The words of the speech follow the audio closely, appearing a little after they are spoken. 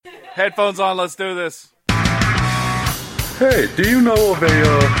Headphones on, let's do this. Hey, do you know of a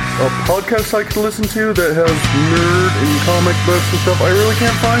podcast I could listen to that has nerd and comic books and stuff? I really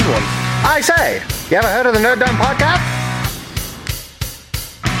can't find one. I say, you ever heard of the Nerd Dumb Podcast?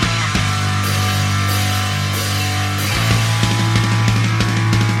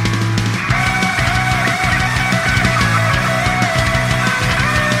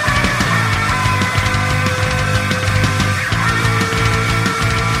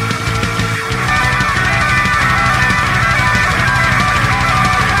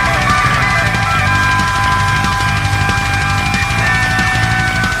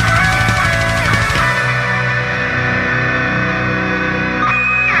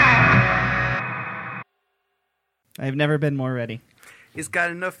 I've never been more ready. He's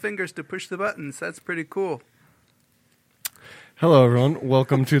got enough fingers to push the buttons. That's pretty cool. Hello, everyone.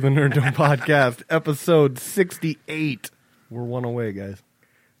 Welcome to the Nerd Dumb Podcast, episode 68. We're one away, guys.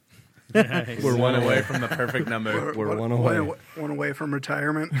 Nice. We're one away from the perfect number. We're one away. One away from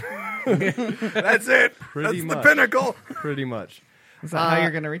retirement. That's it. Pretty That's much. the pinnacle. Pretty much. Is that how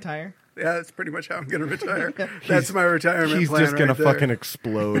you're going to retire? Yeah, that's pretty much how I'm going to retire. That's my retirement He's plan just going to right fucking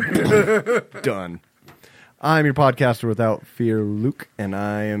explode. Done. I'm your podcaster without fear, Luke, and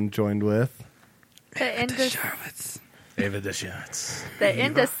I am joined with... The Ava Deschamps.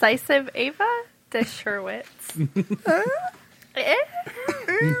 indecisive Ava Deschurwitz.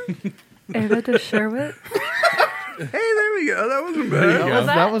 Ava Deschurwitz. Hey, there we go. That wasn't bad.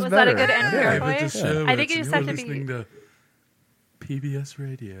 That was that better. a good end Yeah, for Ava you? Deschamps. I think you just have to listening be... to PBS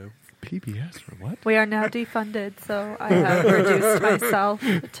Radio. PBS or what? We are now defunded, so I have reduced myself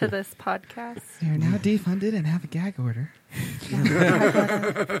to this podcast. You're now defunded and have a gag order.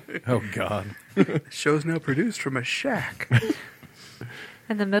 Oh, God. Show's now produced from a shack.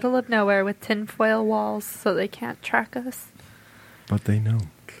 In the middle of nowhere with tinfoil walls so they can't track us. But they know.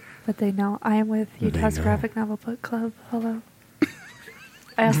 But they know. I am with They Utah's know. Graphic Novel Book Club. Hello.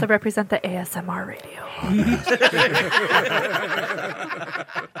 I also represent the ASMR radio.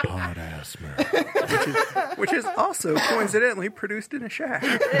 Podasmer. Which is also coincidentally produced in a shack.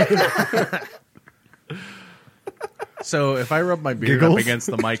 So if I rub my beard Giggles? up against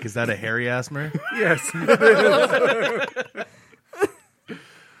the mic, is that a hairy asthma? Yes.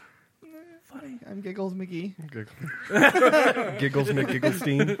 I'm Giggles McGee. Giggles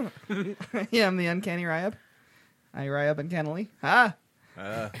McGigglestein. Yeah, I'm the Uncanny Ryab. I Ryab uncannily. Ah!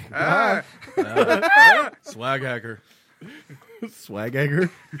 Swag hacker. Swagagger.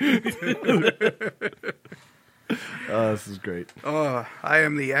 This is great. I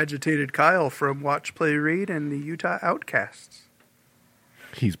am the agitated Kyle from Watch, Play, Read and the Utah Outcasts.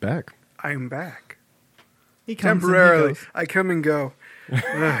 He's back. I am back. He comes Temporarily. and he goes. I come and go.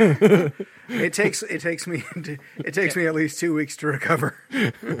 It takes me at least 2 weeks to recover.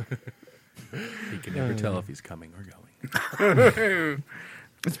 He can never tell if he's coming or going.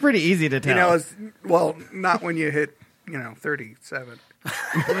 It's pretty easy to tell. You know, not when you hit, 37.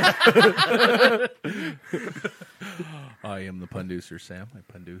 I am the punducer, Sam. I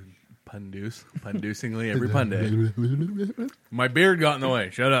pundusingly every punday. My beard got in the way.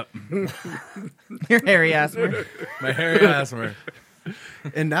 Shut up. You're hairy asthma. My hairy asthma.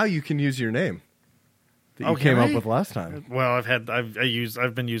 And now you can use your name that you Oh, came can up I? with last time. Well,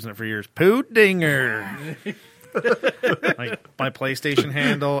 I've been using it for years. Poodinger. Like my PlayStation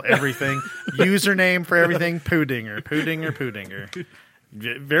handle, everything. Username for everything, Poodinger. Poodinger.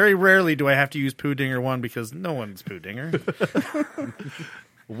 Very rarely do I have to use Poodinger 1 because no one's Poodinger.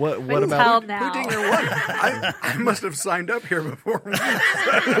 What Until about now. Pudding or what? I must have signed up here before.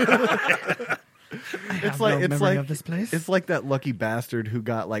 It's like that lucky bastard who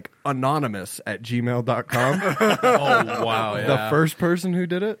got like anonymous@gmail.com. Oh, wow. Yeah. The first person who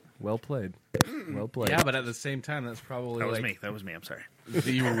did it. Well played. Well played. Yeah, but at the same time, that's probably That was like me. That was me. I'm sorry.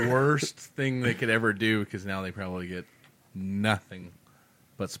 the worst thing they could ever do because now they probably get nothing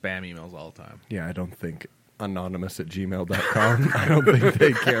but spam emails all the time. Yeah, I don't think anonymous@gmail.com. I don't think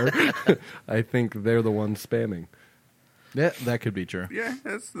they care. I think they're the ones spamming. Yeah, that could be true. Yeah,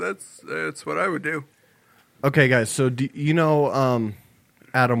 that's what I would do. Okay, guys. So do you know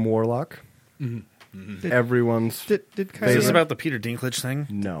Adam Warlock? Mm-hmm. Everyone's Did Is Kylie, this about the Peter Dinklage thing?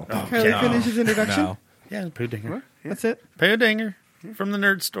 no. Kylie finish his introduction? No. Yeah, Poodinger. That's it. Poodinger from the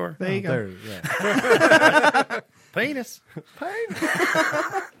nerd store. There you go. There, yeah. Penis.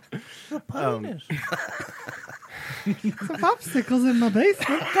 Some popsicles in my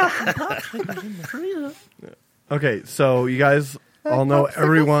basement. Okay, so you guys all know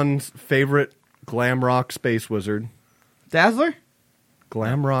everyone's favorite glam rock space wizard. Dazzler?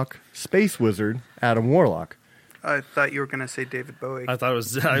 Glam rock space wizard, Adam Warlock. I thought you were going to say David Bowie. I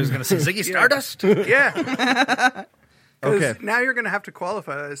was going to say Ziggy Stardust. Yeah. Okay. Now you're going to have to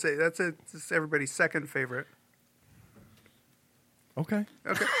qualify. I say that's everybody's second favorite. Okay.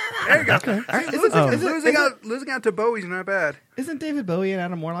 Okay. There you go. Losing out to Bowie's not bad. Isn't David Bowie and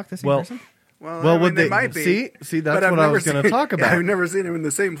Adam Warlock the same Well, person? Well, Well, I mean, would they they might be. see? That's but I've what I never was going to seen- talk Yeah, about. I've never seen him in the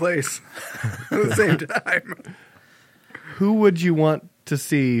same place at the same time. Who would you want to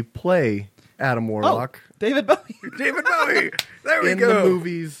see play Adam Warlock David Bowie. David Bowie. There we in go. the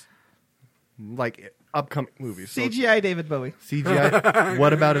movies, like upcoming movies? So CGI David Bowie. CGI.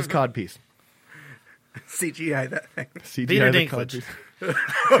 What about his codpiece? CGI that thing. CGI Peter the Dinklage.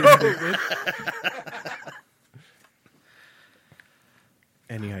 codpiece.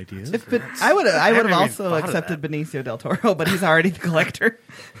 Any ideas? I would have even also thought of accepted Benicio del Toro, but he's already the collector.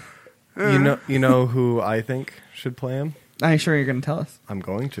 You know who I think should play him? I'm sure you're going to tell us. I'm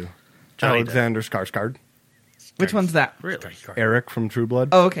going to. Johnny Alexander Skarsgård. Which one's that? Really? Eric from True Blood.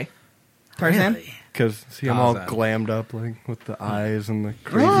 Oh, okay. Tarzan? Really? Because see him all Tarzan. glammed up, like with the eyes and the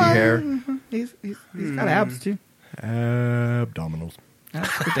crazy hair. He's got abs, too. Abdominals. Abs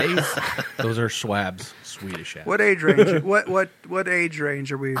for days. Those are swabs, Swedish abs. What age range? What age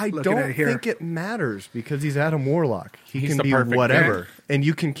range are we I looking don't at here? think it matters because he's Adam Warlock. He He's can the be perfect whatever, and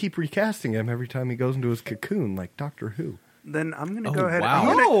you can keep recasting him every time he goes into his cocoon, like Doctor Who. Then I'm going to Oh, go ahead.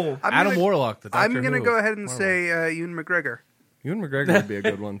 wow. I'm Adam gonna- Warlock, the Doctor I'm going to Who go ahead and Warlock. say Ewan McGregor. Ewan McGregor would be a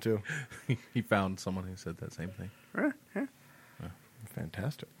good one too. He found someone who said that same thing. Right? Yeah.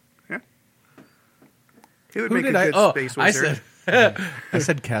 Fantastic. He would Who make a did I? good Oh, space I wizard. said. I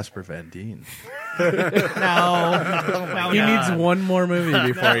said Casper Van Dien. No. He needs one more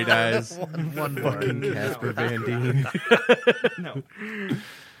movie before he dies. One more. Casper Van Dien. No.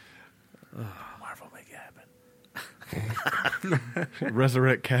 Marvel make it happen.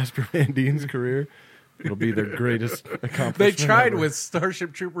 Resurrect Casper Van Dien's career. It'll be their greatest accomplishment. They tried ever. with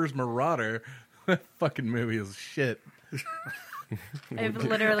Starship Troopers Marauder. That fucking movie is shit. I've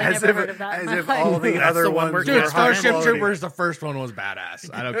literally As never if, heard of that. as in my if life. all the That's other the one ones we're were Dude, high Starship quality. Troopers, the first one was badass.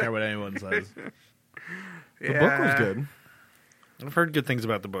 I don't care what anyone says. The book was good. I've heard good things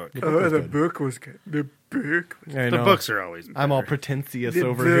about the book. Oh, the book was good. The book was I The know. books are always better. I'm all pretentious The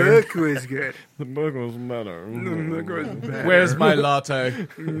over here. book was good. The book was better. The book was better. Where's my latte?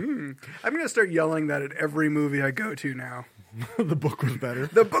 I'm going to start yelling that at every movie I go to now. The book was better.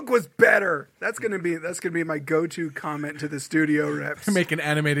 The book was better. That's gonna be my go-to comment to the studio reps. Make an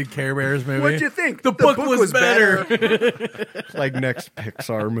animated Care Bears movie. What'd you think? The book was better. Like next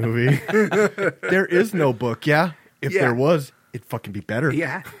Pixar movie. There is no book, yeah? If Yeah. there was, it'd fucking be better.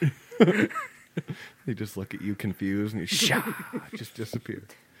 Yeah. They just look at you confused and you just disappear.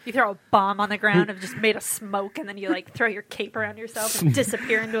 You throw a bomb on the ground of just made of smoke, and then you like throw your cape around yourself and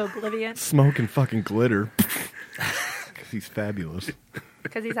disappear into oblivion Smoke and fucking glitter. Because he's fabulous.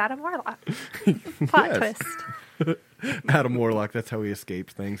 because he's Adam Warlock. Plot Yes. twist. Adam Warlock, that's how he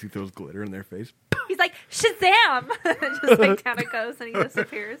escapes things. He throws glitter in their face. He's like Shazam, just like down it goes, and he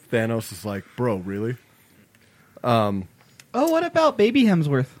disappears. Thanos is like, bro, really? Oh, what about Baby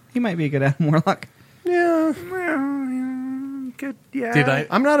Hemsworth? He might be a good Adam Warlock. Yeah. Good. Yeah. Did I?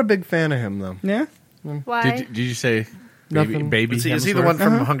 I'm not a big fan of him, though. Yeah? Why? Did you say Nothing. baby? Is he the Hemsworth? one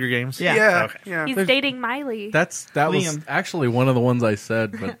from Hunger Games? Yeah. Yeah. Okay. Yeah. He's dating Miley. That was Liam. actually one of the ones I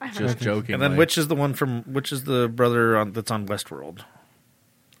said, but just joking. And then which is the brother that's on Westworld?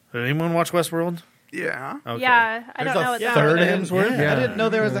 Did anyone watch Westworld? Yeah. Okay. Yeah, I don't know what that third is. Hemsworth? I didn't know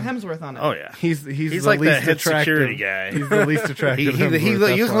there was a Hemsworth on it. Oh yeah. He's He's the like the least head attractive security guy. He's the least attractive. You Hemsworth,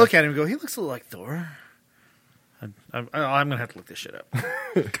 that's can why. look at him and go, he looks a little like Thor. I'm gonna have to look this shit up.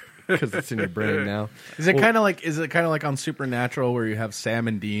 because it's in your brain now. Is it kind of like on Supernatural where you have Sam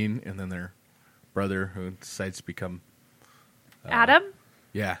and Dean and then their brother who decides to become Adam?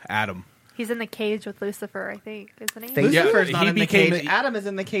 Adam. He's in the cage with Lucifer, I think, isn't he? Lucifer's Yeah, not he in the became cage. the- Adam is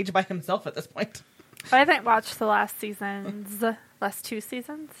in the cage by himself at this point. I haven't watched the last two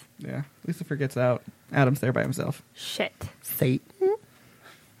seasons. Yeah. Lucifer gets out. Adam's there by himself. Shit. Satan.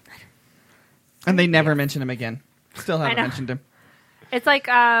 And they never mention him again. Still haven't know. mentioned him. It's like,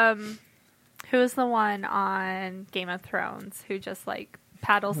 who's the one on Game of Thrones who just like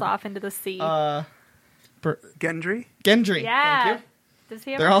paddles off into the sea? Gendry? Gendry. yeah. Thank you. Does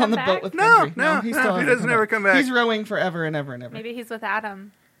he ever They're all come on the back? boat with No, Gendry. no, he no, still he hasn't doesn't ever come back. He's rowing forever and ever and ever. Maybe he's with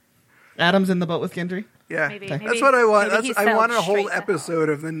Adam. Adam's in the boat with Gendry. Yeah, Maybe- that's maybe- what I want. maybe he I want a sailed whole straight to hell. episode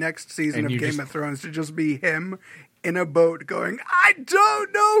of the next season And of you Game just- of Thrones to just be him in a boat going, I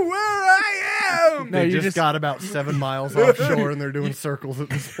don't know where I am. No, They you just just- got about 7 miles offshore and they're doing circles at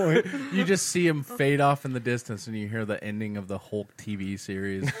this point. You just see him fade off in the distance, and you hear the ending of the Hulk TV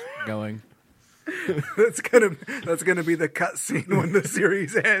series going. That's gonna be the cut scene when the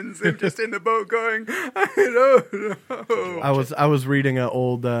series ends. And just in the boat going, I don't know. I was reading an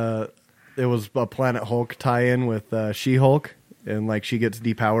old. It was a Planet Hulk tie-in with She-Hulk, and like she gets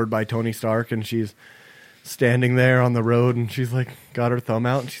depowered by Tony Stark, and she's standing there on the road, and she's like got her thumb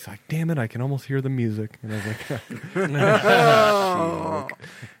out, and she's like, "Damn it, I can almost hear the music." And I was like, Oh,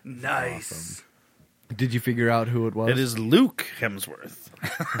 nice. Awesome. Did you figure out who it was? It is Luke Hemsworth.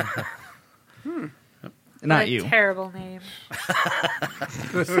 Not What a you. terrible name.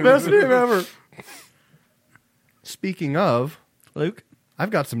 the best name ever. Speaking of, Luke. I've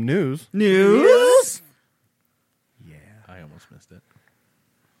got some news. News. I almost missed it.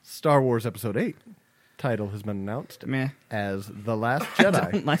 Star Wars Episode 8 title has been announced Meh. as The Last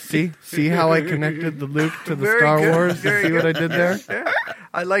Jedi. don't like See how I connected the Luke to the Very Star good, Wars? very See what I good. did there? Yeah.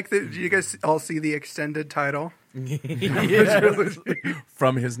 I like that. Do you guys all see the extended title?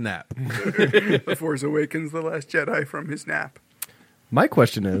 From his nap. The Force Awakens, The Last Jedi from his nap. My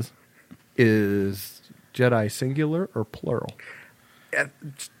question is Jedi singular or plural? Yeah,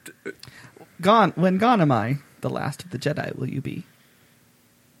 When gone am I, the last of the Jedi will you be?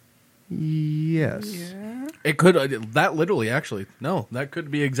 Yes. It could, that literally, actually, no, that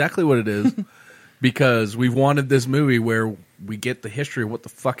could be exactly what it is. Because we've wanted this movie where we get the history of what the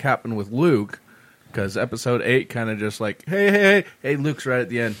fuck happened with Luke. Because episode 8 kind of just like, hey, Luke's right at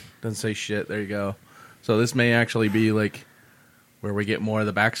the end. Doesn't say shit. There you go. So this may actually be like where we get more of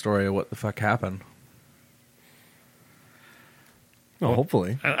the backstory of what the fuck happened. Oh,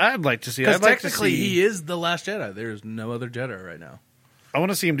 hopefully. I'd like to see. Because I'd like to technically see. he is the last Jedi. There's no other Jedi right now. I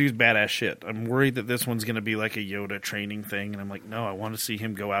want to see him do badass shit. I'm worried that this one's going to be like a Yoda training thing, and I'm like, no, I want to see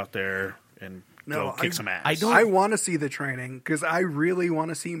him go out there and go kick some ass. I want to see the training because I really want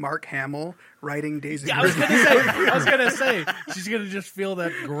to see Mark Hamill writing Days of Yeah, I was Future. gonna say she's gonna just feel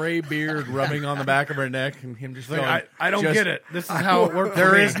that gray beard rubbing on the back of her neck, and him just going, I don't just- get it. This is how it works.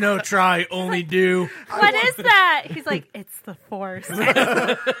 There is no try, only do. What is that? He's like, it's the Force.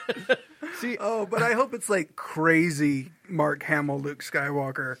 Oh, but I hope it's like crazy Mark Hamill, Luke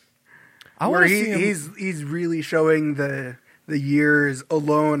Skywalker, I where want to see him. he's really showing the years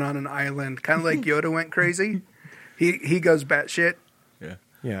alone on an island, kind of like Yoda went crazy. He goes batshit.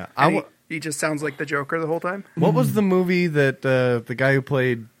 Yeah. And he just sounds like the Joker the whole time. What was the movie that the guy who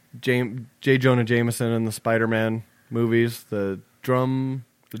played J. Jonah Jameson in the Spider-Man movies, the drum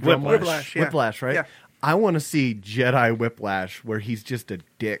Whiplash, yeah. Whiplash, right? Yeah. I want to see Jedi Whiplash where he's just a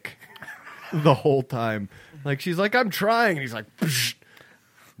dick the whole time. Like she's like, I'm trying, and he's like, psh,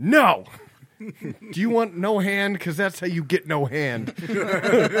 no. Do you want no hand? Because that's how you get no hand.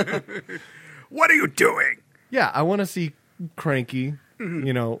 What are you doing? Yeah, I want to see cranky,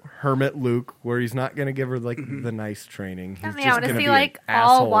 hermit Luke, where he's not going to give her like the nice training. He's I mean, just I want to gonna see be an like asshole.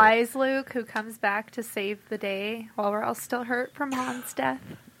 all wise Luke who comes back to save the day while we're all still hurt from Han's death.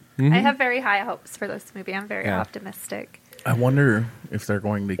 I have very high hopes for this movie. I'm very Yeah. optimistic. I wonder if they're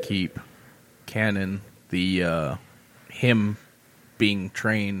going to keep canon the him being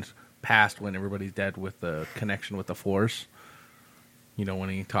trained past when everybody's dead with the connection with the Force. You know, when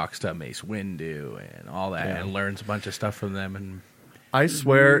he talks to Mace Windu and all that, and learns a bunch of stuff from them. And I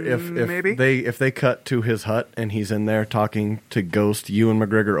swear, Maybe. if they cut to his hut and he's in there talking to Ghost, Ewan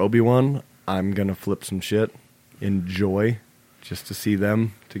McGregor, Obi-Wan, I'm gonna flip some shit. Enjoy just to see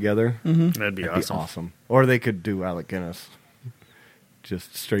them together. That'd be That'd awesome. be awesome. Or they could do Alec Guinness,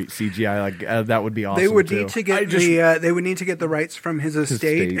 just straight CGI. Like that would be awesome. They would too. need to get they would need to get the rights from his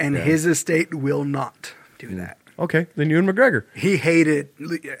estate, and yeah. his estate will not do that. Okay, then Ewan McGregor. He hated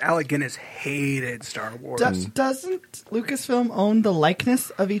Alec Guinness hated Star Wars. Doesn't Lucasfilm own the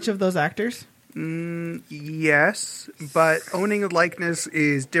likeness of each of those actors? Yes, but owning a likeness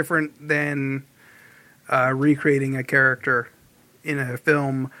is different than recreating a character in a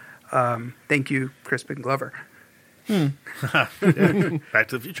film. Thank you, Crispin Glover. Back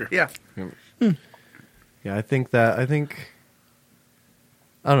to the Future. Yeah. Yeah, I think I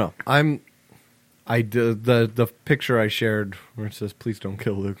don't know. The picture I shared where it says "Please don't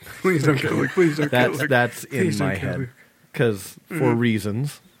kill Luke." Please don't kill Luke. Please don't kill Luke. That's in Please don't my kill head Luke. because for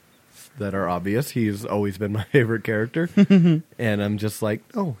reasons that are obvious, he's always been my favorite character, and I'm just like,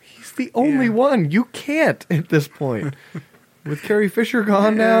 oh, he's the only one. You can't at this point with Carrie Fisher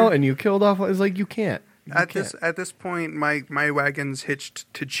gone now, and you killed off. It's like you can't. At this point, my wagon's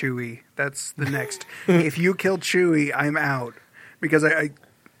hitched to Chewie. That's the next. If you kill Chewie, I'm out. Because I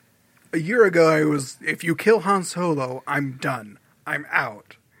a year ago I was, if you kill Han Solo, I'm done. I'm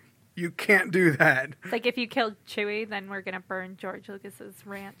out. You can't do that. It's like if you killed Chewie, then we're gonna burn George Lucas's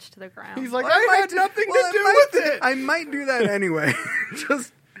ranch to the ground. He's like, Well, I might had do- nothing well, to I do might with do- it. I might do that anyway.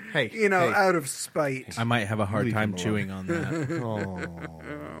 Hey, out of spite. I might have a hard Leave time him alone. chewing on that.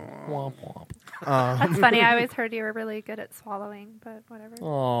 Womp womp. That's funny. I always heard you were really good at swallowing, but whatever.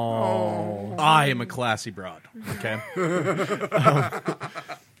 Oh. I am a classy broad. Okay.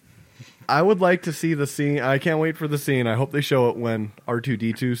 I would like to see the scene. I can't wait for the scene. I hope they show it when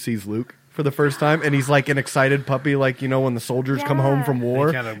R2-D2 sees Luke for the first time, and he's like an excited puppy, like, when the soldiers come home from war,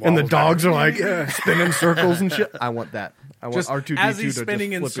 He kinda and the wobbles dogs back. are like spinning circles and shit. I want that. I want Just R2-D2 as he's to spinning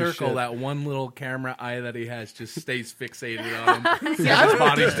just in flip his circle, shit. that one little camera eye that he has just stays fixated on him. His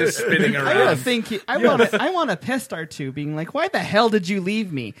body's just spinning I around. don't think I want to piss R2 being like, why the hell did you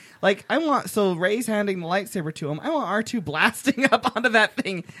leave me? Like, so Rey's handing the lightsaber to him. I want R2 blasting up onto that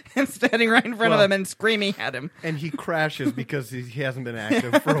thing and standing right in front of Well- him and screaming at him. And he crashes because he hasn't been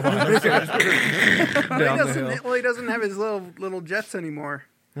active for a while. He doesn't have his little jets anymore.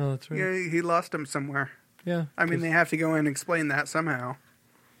 Oh, that's right. Yeah, he lost them somewhere. Yeah. I mean, they have to go in and explain that somehow.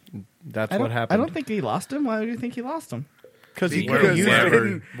 That's I what don't, happened. I don't think he lost him. Why do you think he lost him? Because he Because could have he used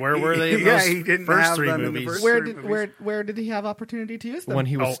didn't- it Where were they in Yeah, those he didn't first have 3 them in the movies? first- Where did he have opportunity to use them? when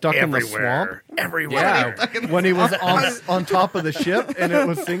he was stuck in the swamp. everywhere. Everywhere. Yeah. When he was on top of the ship and it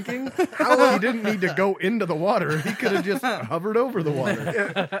was sinking, he didn't need to go into the water. He could have just hovered over the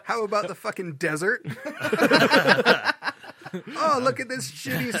water. How about the fucking desert? Oh, look at this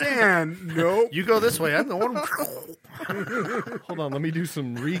shitty sand. Nope. You go this way. I'm the one. Hold on, let me do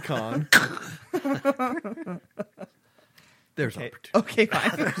some recon. There's opportunity. Okay,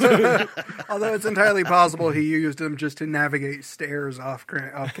 fine. Although it's entirely possible he used them just to navigate stairs off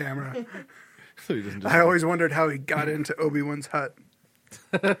camera. So he doesn't just- I always wondered how he got into Obi-Wan's hut.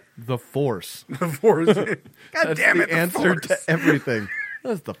 the Force. The Force. God That's damn it, the answer to Force. everything.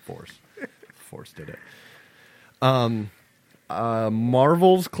 That's the Force. The Force did it.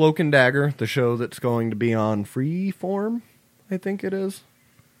 Marvel's Cloak and Dagger, the show that's going to be on Freeform, I think it is.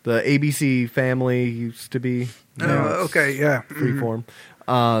 The ABC Family used to be. Now it's Okay, yeah. Freeform.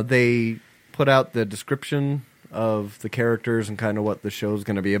 They put out the description of the characters and kind of what the show's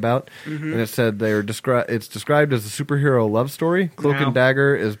going to be about, and it said it's described as a superhero love story. Cloak and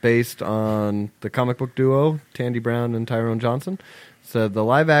Dagger is based on the comic book duo Tandy Brown and Tyrone Johnson. Said the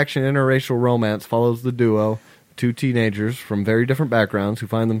live-action interracial romance follows the duo, two teenagers from very different backgrounds who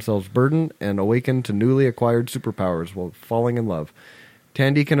find themselves burdened and awakened to newly acquired superpowers while falling in love.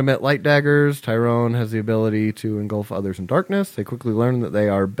 Tandy can emit light daggers. Tyrone has the ability to engulf others in darkness. They quickly learn that they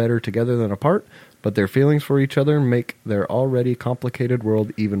are better together than apart, but their feelings for each other make their already complicated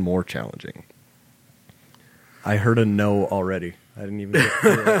world even more challenging. I heard a no already. I didn't even get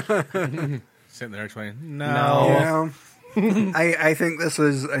through. Sitting there explaining, no. Yeah. I think this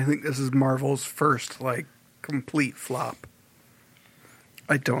is Marvel's first complete flop.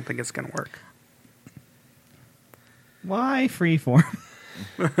 I don't think it's gonna work. Why freeform?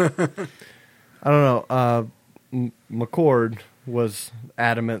 I don't know. McCord was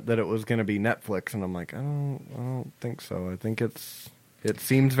adamant that it was going to be Netflix, and I'm like, I don't think so. I think it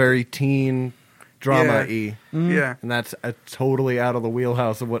seems very teen drama-y. Yeah. And that's totally out of the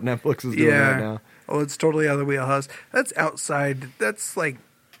wheelhouse of what Netflix is doing right now. Oh, it's totally out of the wheelhouse. That's outside. That's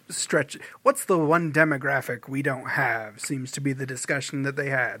stretch. What's the one demographic we don't have? Seems to be the discussion that they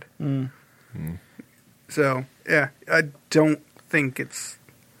had. So yeah, I don't think it's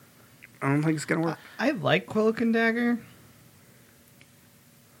gonna work. I like Cloak and Dagger.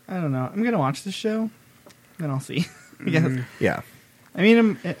 I don't know. I'm gonna watch the show, then I'll see. I guess. Yeah. I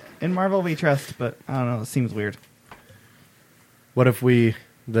mean, in Marvel we trust, but I don't know. It seems weird. What if we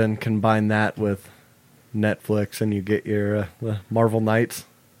then combine that with Netflix and you get your Marvel Knights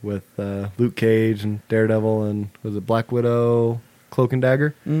with Luke Cage and Daredevil and was it Black Widow, Cloak and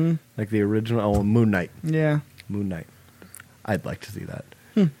Dagger? Mm. Like the original. Oh, Moon Knight. Yeah. Moon Knight. I'd like to see that.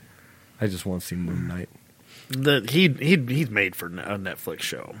 I just want to see Moon Knight. He's made for a Netflix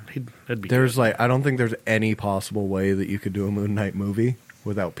show. That'd be There's good. I don't think there's any possible way that you could do a Moon Knight movie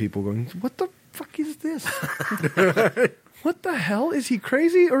without people going, what the fuck is this? What the hell? Is he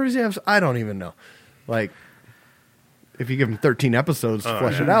crazy or is he have... I don't even know. If you give him 13 episodes to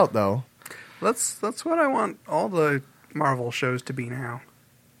flesh it out, though. That's what I want all the Marvel shows to be now.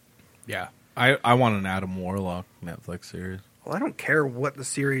 Yeah. I want an Adam Warlock Netflix series. Well, I don't care what the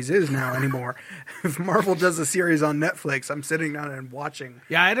series is now anymore. If Marvel does a series on Netflix, I'm sitting down and watching.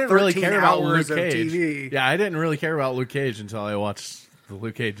 Yeah, I didn't really 13 care about Luke hours of Cage. TV. Yeah, I didn't really care about Luke Cage until I watched the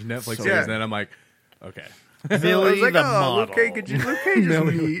Luke Cage Netflix series, and then I'm like, okay. So I was Billy like, the oh, Luke model. Cage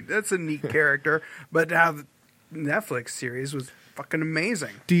is neat. That's a neat character. But now the Netflix series was fucking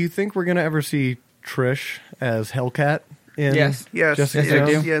amazing. Do you think we're going to ever see Trish as Hellcat in Yes. Yes, Jessica yes,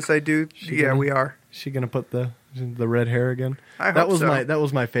 Jones? yes, I do. Yeah, gonna- we are. Is she going to put the The red hair again. I that hope was so. that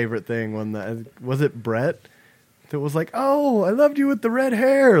was my favorite thing when was it Brett that was like, "Oh, I loved you with the red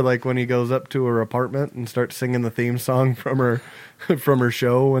hair." Like when he goes up to her apartment and starts singing the theme song from her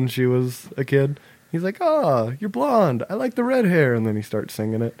show when she was a kid. He's like, "Oh, you're blonde. I like the red hair," and then he starts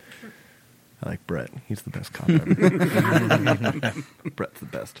singing it. I like Brett. He's the best cop ever. Brett's the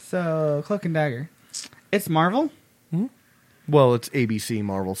best. So, Cloak and Dagger. It's Marvel? Well, it's ABC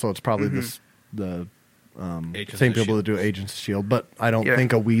Marvel, so it's probably the Agents same of people that S.H.I.E.L.D. do Agents of S.H.I.E.L.D., but I don't Yeah.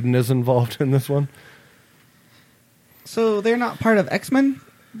 think a Whedon is involved in this one. So, they're not part of X-Men?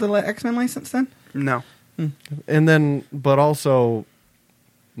 The X-Men license then? No. And then, but also,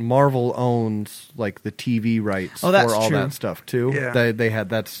 Marvel owns like the TV rights Oh, that's for all true. that stuff too. Yeah. They had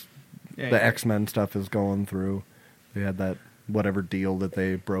Yeah, the yeah. X-Men stuff is going through. They had that whatever deal that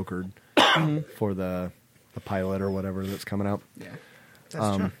they brokered for the pilot or whatever that's coming out. Yeah.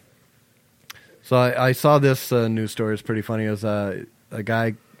 That's true. So I saw this news story. It's pretty funny. It was a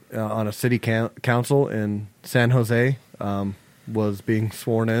guy on a city council in San Jose was being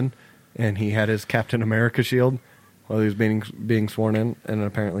sworn in, and he had his Captain America shield while he was being sworn in, and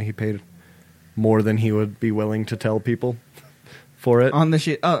apparently he paid more than he would be willing to tell people for it On the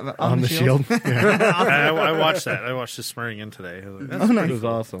shield. on the shield. Yeah. I watched that. I watched his swearing in today. I was like, that's Oh, nice. It was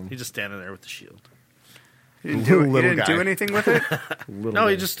awesome. He's just standing there with the shield. You didn't, do, you Little didn't do guy. anything with it? Little No,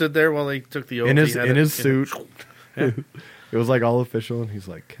 he guy. just stood there while they took the oath. in his He had in it his suit. Yeah. It was like all official, and he's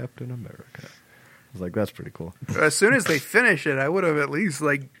like Captain America. I was like, that's pretty cool. As soon as they finish it, I would have at least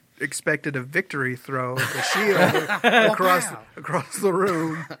like expected a victory throw of the shield across the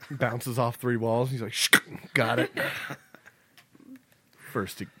room. Bounces off 3 walls. He's like, got it.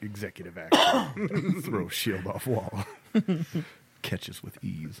 First executive action. Throw shield off wall. Catches with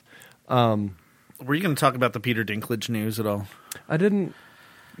ease. Were you going to talk about the Peter Dinklage news at all? I didn't.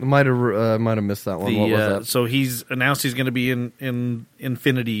 Might have missed that one. What was that? So he's announced he's going to be in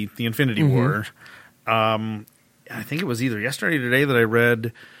Infinity, the Infinity Mm-hmm. War. I think it was either yesterday or today that I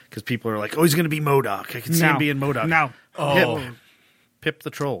read, because people are like, "Oh, he's going to be MODOK. I can see him being MODOK." No. Pip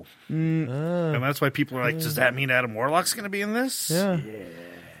the Troll, and that's why people are like, "Does that mean Adam Warlock's going to be in this?" Yeah.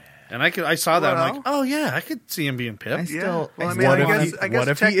 And I saw that. I'm Well- like, "Oh yeah, I could see him being Pip." I still. Well, I I mean, still I want- guess- I What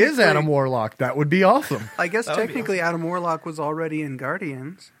if he is technically- Adam Warlock? That would be awesome. I guess technically Adam Warlock was already in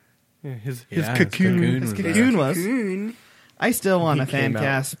Guardians. Yeah, his Yeah, cocoon. his His was cocoon there. was. Cocoon. I still want He a fan came out.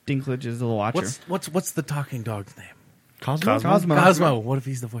 cast Dinklage as the Watcher. What's the talking dog's name? Cosmo. Cosmo. What if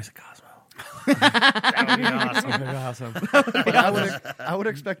he's the voice of Cosmo? That would be awesome. Awesome. I would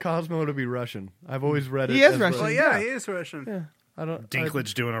expect Cosmo to be Russian. I've always read it. He is as Russian. Well, yeah, he is Russian. Yeah. I don't.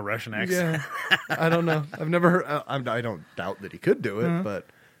 Dinklage doing a Russian accent. Yeah, I don't know. I've never heard. I don't doubt that he could do it, but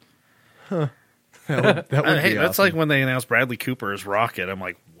that would Hey, be that's awesome. like when they announced Bradley Cooper as Rocket. I'm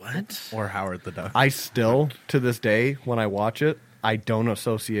like, what? Or Howard the Duck. I still, to this day, when I watch it, I don't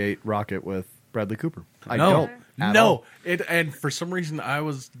associate Rocket with Bradley Cooper. I don't. At all. And for some reason I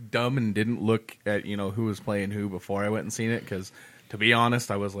was dumb and didn't look at who was playing who before I went and seen it, because to be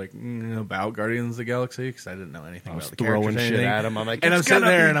honest I was like about Guardians of the Galaxy because I didn't know anything was about the characters throwing or shit anything. at him. I'm like, and I'm "It's sitting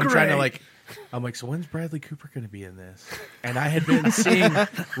gonna there be and I'm trying to great." I'm like, so when's Bradley Cooper going to be in this? And I had been seeing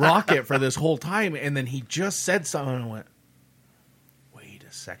Rocket for this whole time, and then he just said something and I went, wait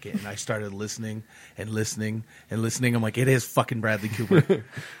a second. And I started listening and listening and listening. I'm like, it is fucking Bradley Cooper.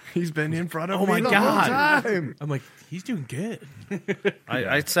 He's been in front of Oh me my the God. whole time. I'm like, he's doing good.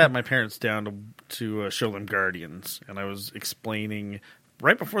 I sat my parents down to show them Guardians, and I was explaining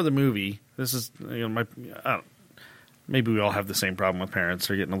right before the movie. This is maybe we all have the same problem with parents.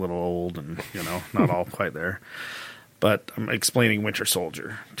 They're getting a little old, and not all quite there. But I'm explaining Winter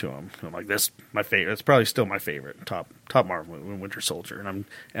Soldier to them. I'm like, "This my favorite. It's probably still my favorite top Marvel movie, Winter Soldier."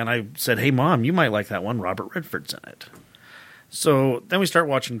 And I said, "Hey, Mom, you might like that one. Robert Redford's in it." So then we start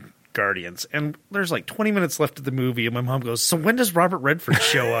watching Guardians, and there's like 20 minutes left of the movie, and my mom goes, "So when does Robert Redford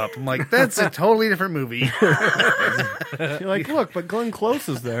show up?" I'm like, "That's a totally different movie." You're like, look, but Glenn Close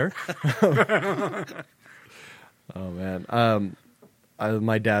is there. Oh man,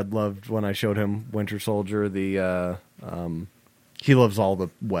 my dad loved when I showed him Winter Soldier. He loves all the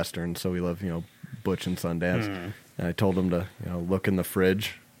westerns, so he loves Butch and Sundance. And I told him to look in the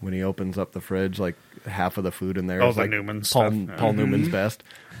fridge. When he opens up the fridge, like half of the food in there Oh, is the like Newman Paul stuff. Paul Newman's best,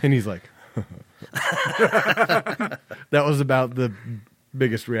 and he's like, that was about the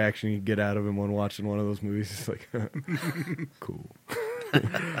biggest reaction you get out of him when watching one of those movies. He's like, cool.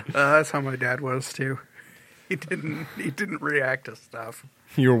 That's how my dad was too. He didn't react to stuff.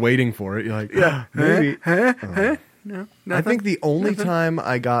 You were waiting for it. You're like, yeah, maybe. No, I think nothing? the only time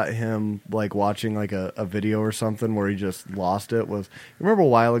I got him like watching like a video or something where he just lost it was, remember a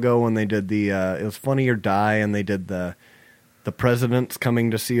while ago when they did the it was Funny or Die, and they did the presidents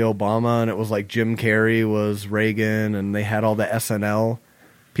coming to see Obama, and it was like Jim Carrey was Reagan, and they had all the SNL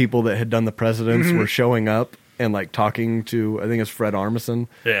people that had done the presidents were showing up and like talking to, I think it's Fred Armisen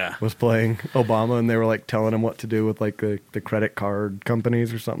was playing Obama, and they were like telling him what to do with like the credit card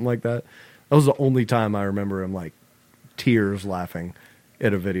companies or something like that. That was the only time I remember him like tears laughing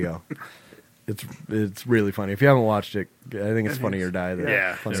at a video. It's really funny. If you haven't watched it, I think it's Funny or Die.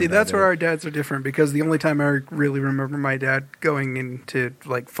 Yeah. Funny or See, Die that's did where it. our dads are different, because the only time I really remember my dad going into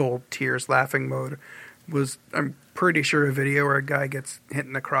like full tears laughing mode was, I'm pretty sure, a video where a guy gets hit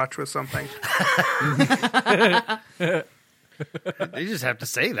in the crotch with something. You just have to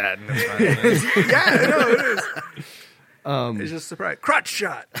say that. And it's fine. Yeah, I know it is. It's just surprise. Crotch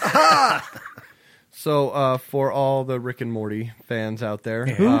shot. So for all the Rick and Morty fans out there,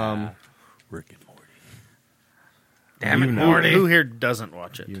 Rick and Morty. Damn it, Morty. Who here doesn't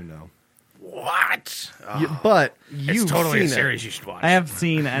watch it? you know, What? but you've It's totally seen a series it. you should watch. I have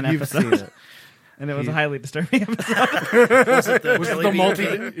seen an You've episode, seen it. and it was a highly disturbing episode. Was it the multi?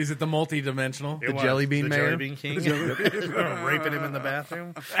 Is it the multi-dimensional? It was. Jelly Bean the Mayor? Jelly Bean King. Raping him in the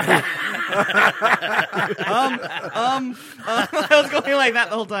bathroom. I was going like that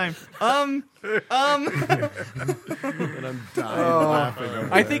the whole time. And I'm dying laughing. Over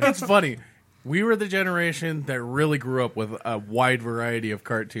I think it's funny. We were the generation that really grew up with a wide variety of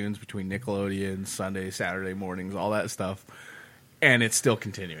cartoons between Nickelodeon, Sunday, Saturday mornings, all that stuff. And it's still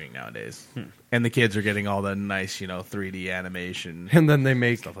continuing nowadays. And the kids are getting all the nice, 3D animation. And then they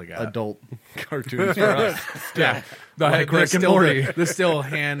make Stuff like that. adult cartoons for us. Yeah. Like Rick and Morty. The still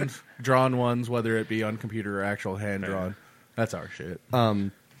hand-drawn ones, whether it be on computer or actual hand-drawn. That's our shit.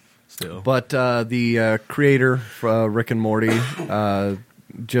 Still. But the creator for Rick and Morty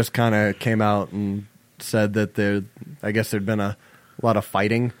just kind of came out and said that I guess there'd been a lot of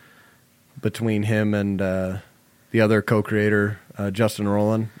fighting between him and the other co-creator, Justin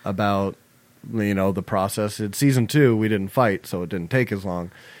Roiland, about the process. In season 2, we didn't fight, so it didn't take as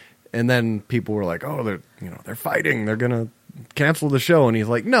long. And then people were like, "Oh, they're fighting. They're gonna cancel the show." And he's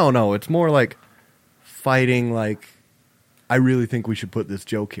like, "No, it's more like fighting. Like, I really think we should put this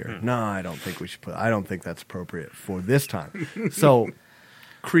joke here. No, I don't think we should put. I don't think that's appropriate for this time." So,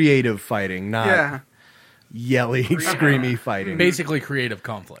 creative fighting, not Yeah, yelly, screamy fighting. Basically creative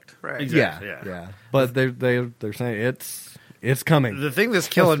conflict. right. Exactly. Yeah. Yeah. But they're saying it's coming. The thing that's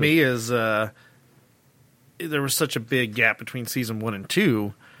killing me is there was such a big gap between season 1 and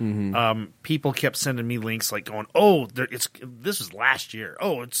 2. People kept sending me links like going, "Oh, this was last year.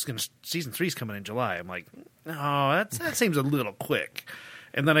 Oh, season 3's coming in July." I'm like, "No, that seems a little quick."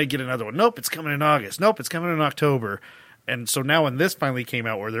 And then I get another one. Nope, it's coming in August. Nope, it's coming in October. And so now when this finally came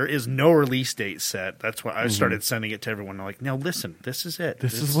out, where there is no release date set, that's why I started sending it to everyone. I'm like, "Now listen, this is it.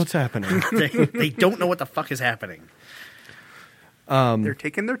 This is what's happening. they don't know what the fuck is happening." They're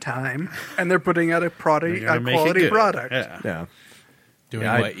taking their time, and they're putting out a They're gonna make it quality good. product. Yeah. Yeah. Doing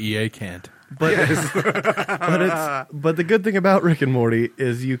Yeah, what EA can't. But the good thing about Rick and Morty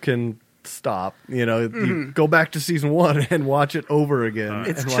is you can stop. You go back to season 1 and watch it over again.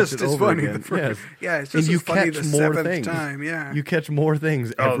 It's and watch just it as over funny. again. Yes. Yeah, it's And just you as funny catch the more 7th things. time. Yeah, You catch more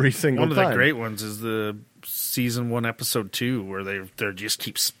things every single One of time. the great ones is the season 1, episode 2, where they just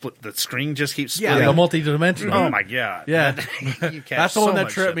keep split. The screen just keeps Yeah, splitting. the multi-dimensional. Oh my god! Yeah. You catch That's the so one that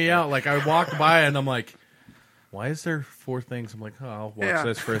much tripped shit me there. out. Like, I walked by and I'm like, why is there 4 things? I'm like, oh, I'll watch Yeah.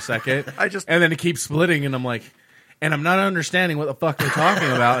 this for a second. and And then it keeps splitting and I'm like, and I'm not understanding what the fuck they're talking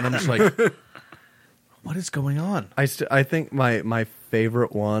about. And I'm just like, what is going on? I think my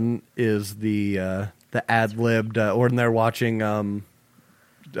favorite one is the ad-libbed, or when they're watching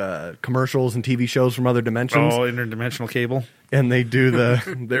commercials and TV shows from other dimensions. Oh, interdimensional cable. And they do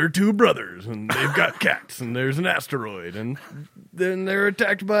they're 2 brothers, and they've got cats, and there's an asteroid, and then they're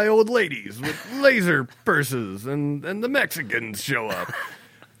attacked by old ladies with laser purses, and the Mexicans show up.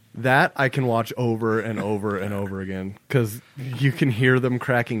 That I can watch over and over and over again, because you can hear them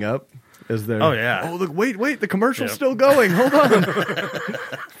cracking up as they're, Oh, yeah. oh, look, wait, the commercial's Yep. still going, hold on.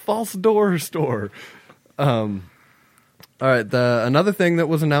 False door store. All right, another thing that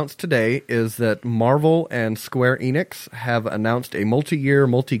was announced today is that Marvel and Square Enix have announced a multi-year,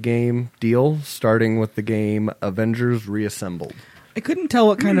 multi-game deal starting with the game Avengers Reassembled. I couldn't tell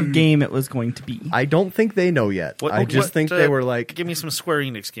what kind of game it was going to be. I don't think they know yet. I just think they were like... give me some Square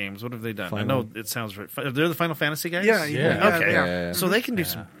Enix games. What have they done? I Final- know it sounds right. They're the Final Fantasy guys. Yeah, Okay, yeah. so they can do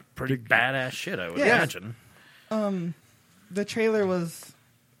some pretty badass shit. I would Yeah. imagine. The trailer was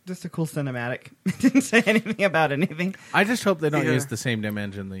Just a cool cinematic. Didn't say anything about anything. I just hope they don't Yeah. use the same damn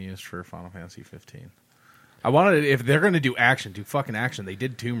engine they used for Final Fantasy 15. I wanted, if they're going to do action, do fucking action. They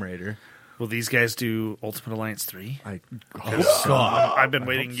did Tomb Raider. Will these guys do Ultimate Alliance 3? I I've been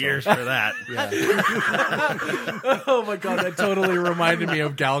waiting years for that. Oh my god, that totally reminded me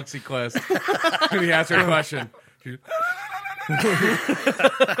of Galaxy Quest. When he asked her a question.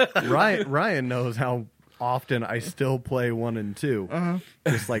 Ryan knows how often I still play 1 and 2,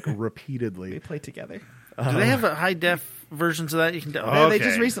 just like repeatedly. We play together. Do they have a high def versions of that you can? They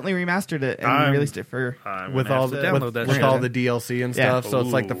just recently remastered it and released it for. With all the download that with shit. all the DLC and Yeah. stuff, so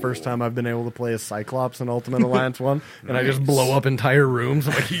it's like the first time I've been able to play as Cyclops in Ultimate Alliance 1, and I just blow up entire rooms.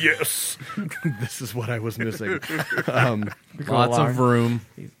 I'm like, yes, this is what I was missing. Lots of room.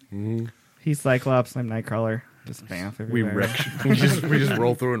 He's Cyclops. I'm Nightcrawler. Just faff We everywhere. wreck. We just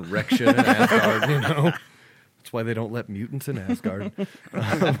roll through and wreck shit in Asgard. You know, that's why they don't let mutants in Asgard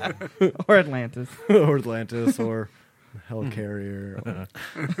or Atlantis. or Atlantis or Helicarrier, or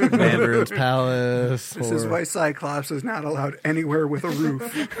Mandarin's Palace. This is why Cyclops is not allowed anywhere with a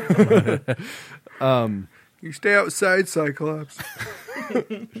roof. You stay outside, Cyclops.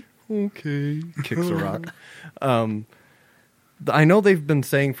 Okay, kicks a rock. I know they've been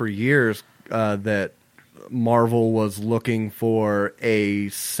saying for years that Marvel was looking for a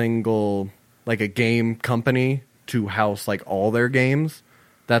single, like a game company to house like all their games.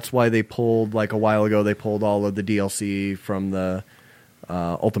 That's why they pulled, like a while ago, they pulled all of the DLC from the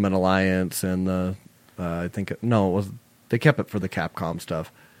Ultimate Alliance and the they kept it for the Capcom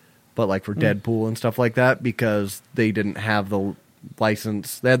stuff, but like for Deadpool and stuff like that, because they didn't have the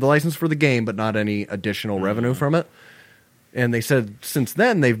license. They had the license for the game, but not any additional revenue from it. And they said since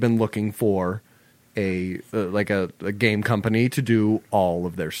then they've been looking for a game company to do all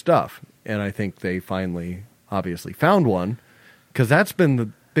of their stuff, and I think they finally obviously found one, because that's been the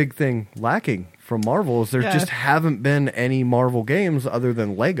big thing lacking from Marvel is there just haven't been any Marvel games other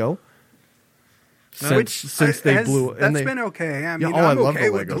than Lego since they blew. That's been okay. I mean, I I'm love okay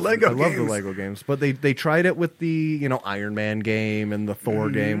the with Lego. the Lego I love games. the Lego games, but they tried it with the Iron Man game and the Thor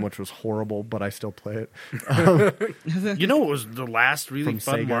game, which was horrible, but I still play it. You know what was the last really From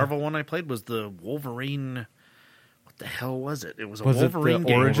fun Sega. Marvel one I played was the Wolverine. What the hell was it? It was a Was it the Wolverine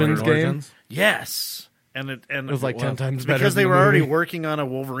game. Origins game? Yes, and it was like 10 times better because than they the were already movie. working on a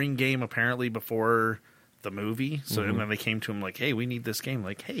Wolverine game apparently before the movie. So Mm-hmm. and then they came to him like, "Hey, we need this game."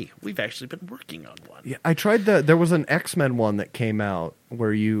 Like, "Hey, we've actually been working on one." Yeah, I tried there was an X-Men one that came out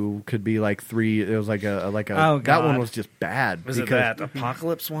where you could be like 3. It was like a Oh, that God. one was just bad. Was it because- that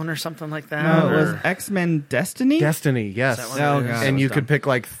Apocalypse one or something like that? No, it was or- X-Men Destiny. Destiny, yes. Is that what Oh, it is? God. And you That was could pick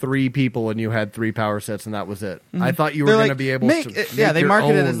like 3 people, and you had 3 power sets, and that was it. Mm-hmm. I thought you were They're going like, to be able make to. it, yeah, make they your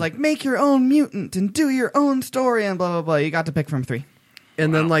marketed it own- as like make your own mutant and do your own story and blah blah blah. You got to pick from 3.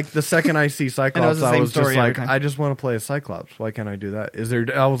 And then, like the second I see Cyclops, the I same was just story every like, time. I just want to play as Cyclops. Why can't I do that? Is there?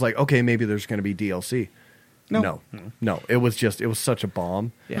 I was like, okay, maybe there's going to be DLC. No. No. It was such a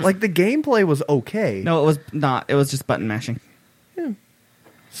bomb. Yeah. Like the gameplay was okay. No, it was not. It was just button mashing.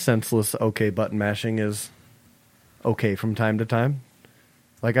 Senseless. Okay, button mashing is okay from time to time.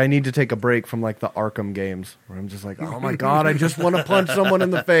 Like I need to take a break from like the Arkham games where I'm just like, oh my god, I just want to punch someone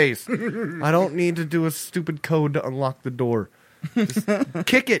in the face. I don't need to do a stupid code to unlock the door. Just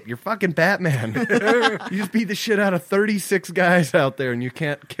kick it. You're fucking Batman. You just beat the shit out of 36 guys out there and you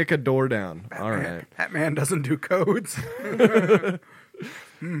can't kick a door down. All right. That man doesn't do codes. I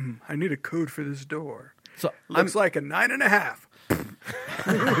need a code for this door. So Looks like a 9.5.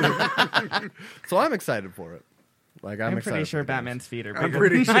 I'm excited for it. Like I'm I'm excited pretty for sure the games. Batman's feet are I'm bigger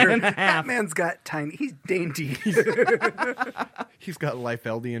pretty than sure 9.5. Batman's got tiny. He's dainty. He's got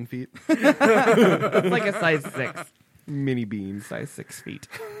Liefeldian feet. It's like a size 6. Mini beans. Size 6 feet.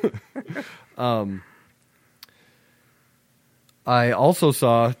 I also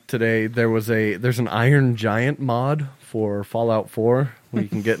saw today there's an Iron Giant mod for Fallout 4 where you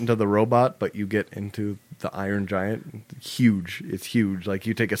can get into the robot, but you get into the Iron Giant. Huge. It's huge. Like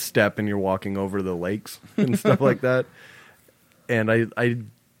you take a step and you're walking over the lakes and stuff like that. And I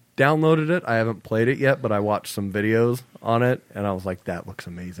downloaded it. I haven't played it yet, but I watched some videos on it and I was like, that looks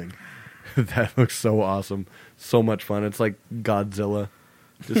amazing. That looks so awesome. So much fun. It's like Godzilla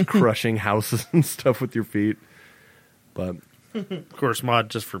just crushing houses and stuff with your feet. But Of course, mod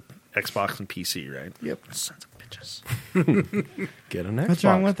just for Xbox and PC, right? Yep. Sons of bitches. get an Xbox. What's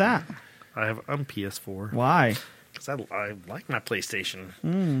wrong with that? I'm PS4 Why? because I like my PlayStation.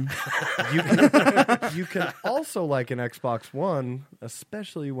 You can also like an Xbox One,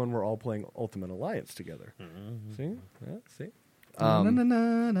 especially when we're all playing Ultimate Alliance together. See? Yeah, see? Na, na,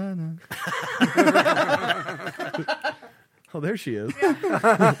 na, na, na. Oh, there she is.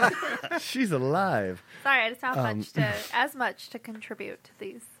 She's alive. Sorry, I just have as much to contribute to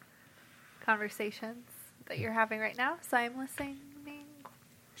these conversations that you're having right now, so I'm listening.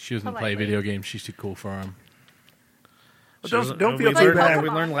 She doesn't play Politely. video games. She's too cool for them. Don't we feel too learned, bad. we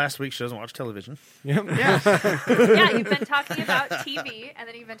learned last week she doesn't watch television. Yep. Yeah, you've been talking about TV, and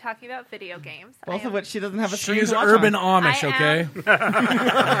then you've been talking about video games. Both of which she doesn't have a screen She's to watch urban on. Amish, I okay?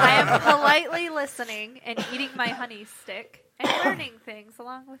 I am politely listening and eating my honey stick and learning things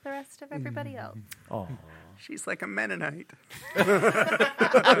along with the rest of everybody else. Oh. She's like a Mennonite.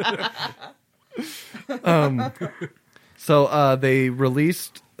 So they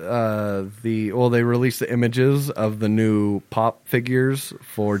released they released the images of the new pop figures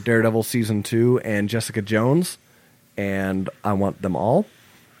for Daredevil season 2 and Jessica Jones, and I want them all.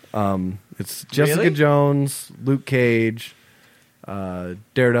 It's Jessica Really? Jones, Luke Cage,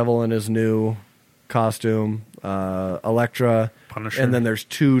 Daredevil in his new costume, Elektra, Punisher. and then there's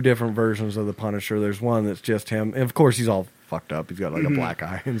 2 different versions of the Punisher. There's one that's just him, and of course he's all fucked up. He's got like a black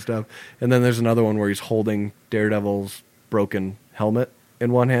eye and stuff. And then there's another one where he's holding Daredevil's broken helmet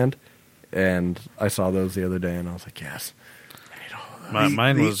in one hand. And I saw those the other day, and I was like, yes.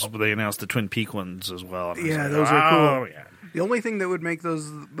 Mine was they announced the Twin Peak ones as well. and I was Yeah, like, those are cool. Yeah. The only thing that would make those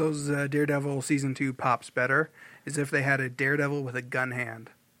Daredevil season 2 pops better is if they had a Daredevil with a gun hand.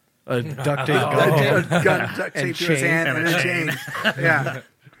 A duct tape gun. A gun duct tape to his chain. hand and a chain. Yeah.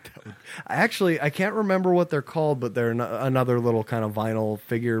 I can't remember what they're called, but they're another little kind of vinyl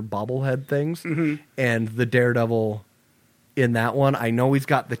figure bobblehead things. Mm-hmm. And the Daredevil in that one, I know he's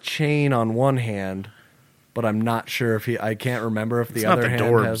got the chain on one hand, but I'm not sure if I can't remember if the It's not other the hand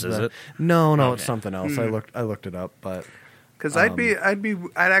Dorbs, has is the. it? No, Okay. it's something else. I looked it up, but Because I'd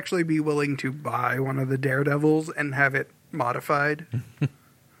actually be willing to buy one of the Daredevils and have it modified,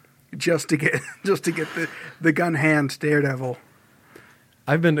 just to get the gun hand Daredevil.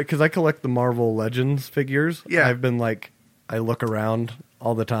 I've been, because I collect the Marvel Legends figures. Yeah. I've been I look around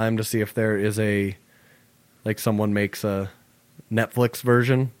all the time to see if there is someone makes a Netflix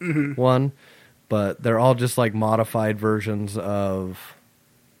version one, but they're all just modified versions of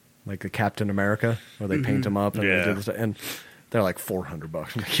the Captain America, where they paint them up and they do this, and they're like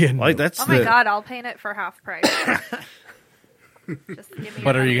 $400. I'm kidding. That's Oh my god, I'll paint it for half price. Just give me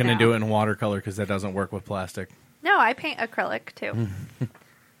But your are you money going to now. do it in watercolor? Because that doesn't work with plastic. No, I paint acrylic too.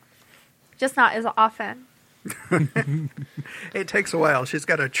 Just not as often. It takes a while. She's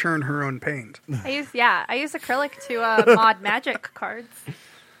got to churn her own paint. I use acrylic to mod magic cards.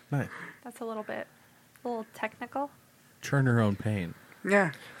 Nice. That's a little technical. Churn her own paint.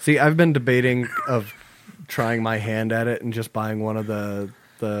 Yeah. See, I've been debating of trying my hand at it and just buying one of the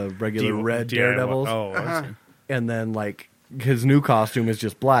regular red Daredevils. Oh, I see. And then his new costume is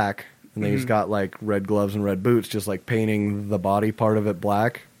just black, and then he's got red gloves and red boots, just painting the body part of it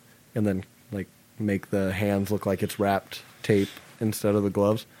black, and then make the hands look like it's wrapped tape instead of the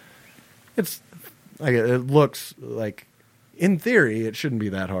gloves. It looks in theory it shouldn't be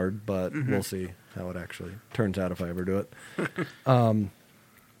that hard, but we'll see how it actually turns out if I ever do it.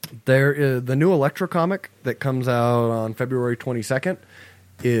 There is the new Elektra comic that comes out on February 22nd.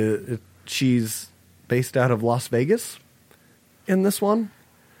 She's based out of Las Vegas in this one,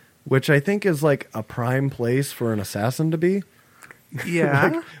 which I think is a prime place for an assassin to be.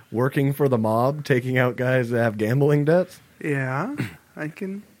 Yeah. Working for the mob, taking out guys that have gambling debts. Yeah. I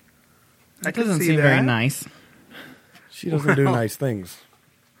can That see doesn't seem that. very nice. She doesn't do nice things.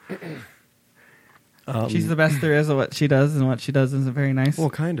 She's the best there is at what she does, and what she does isn't very nice. Well,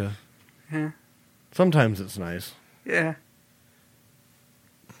 kind of. Yeah. Sometimes it's nice. Yeah.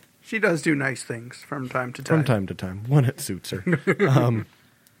 She does do nice things from time to time. From time to time, when it suits her.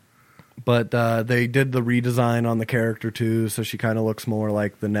 But they did the redesign on the character too, so she kind of looks more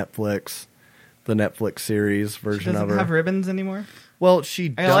like the Netflix series she version doesn't of her. have ribbons anymore. Well,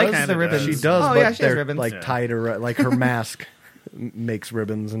 she I does. like the ribbons. She does, Oh, but yeah, she has they're ribbons. tied around, her mask makes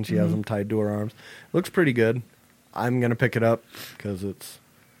ribbons, and she has them tied to her arms. Looks pretty good. I'm gonna pick it up because it's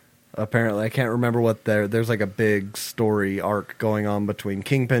apparently I can't remember what there's a big story arc going on between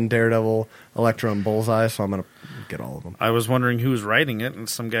Kingpin, Daredevil, Elektra, and Bullseye. So I'm gonna get all of them. I was wondering who was writing it, and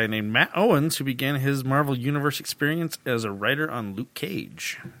some guy named Matt Owens, who began his Marvel Universe experience as a writer on Luke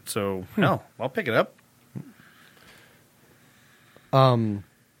Cage. So, hell, I'll pick it up.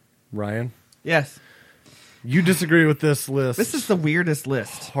 Ryan, Yes, you disagree with this list? this is the weirdest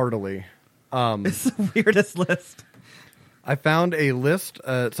list. heartily. This is the weirdest list. I found a list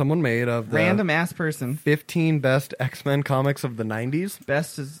someone made of the Random ass person. 15 best X-Men comics of the 90s.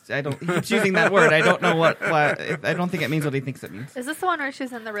 Best is he keeps using that word. I don't know what I don't think it means what he thinks it means. Is this the one where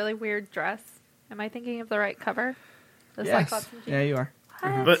she's in the really weird dress? Am I thinking of the right cover? The Yes. Cyclops and Jean. Yeah, you are.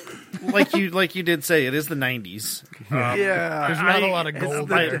 But like you did say, it is the 90s. Yeah, There's not a lot of it's gold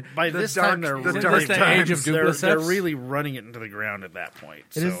the- there. By the this dark- time, they're the really, dark the times. age of they're dupliceps? really running it into the ground at that point.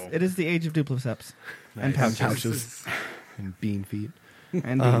 It is the age of dupliceps and Nice. pouches And bean feet.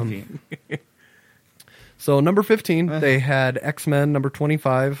 and bean feet. So number 15, they had X-Men. Number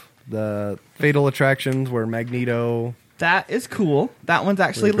 25, the Fatal Attractions, where Magneto. That is cool. That one's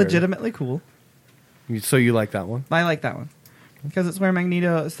actually Very fair. legitimately cool. So you like that one? I like that one because it's where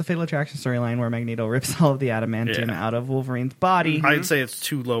Magneto. It's the Fatal Attraction storyline where Magneto rips all of the adamantium Yeah. out of Wolverine's body. I'd say it's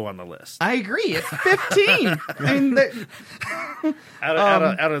too low on the list. I agree. It's 15. I mean,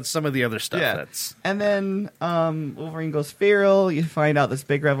 Out of some of the other stuff, yeah. that's And then Wolverine goes feral. You find out this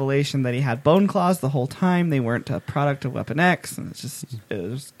big revelation that he had bone claws the whole time. They weren't a product of Weapon X, and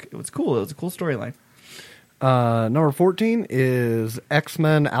it was cool. It was a cool storyline. Number 14 is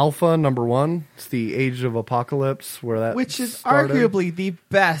X-Men Alpha, number 1. It's the Age of Apocalypse, where that Which is started. arguably the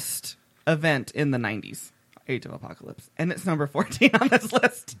best event in the 90s, Age of Apocalypse. And it's number 14 on this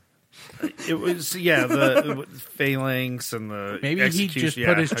list. it was. Yeah, the phalanx and the Maybe he execution, just yeah.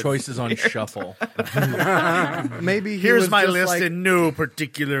 put his choices on shuffle. Maybe he Here's was my just list like- in no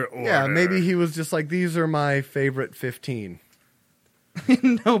particular order. Yeah, maybe he was just like, these are my favorite 15.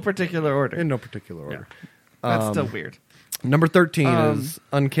 In no particular order. In no particular order. That's still weird. Number 13 is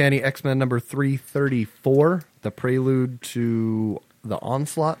Uncanny X-Men number 334, the prelude to the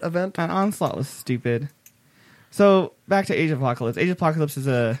Onslaught event. And Onslaught was stupid. So back to Age of Apocalypse. Age of Apocalypse is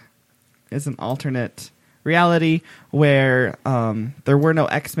an alternate reality where there were no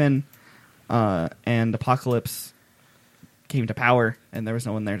X-Men and Apocalypse came to power and there was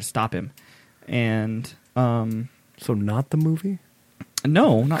no one there to stop him. And So not the movie?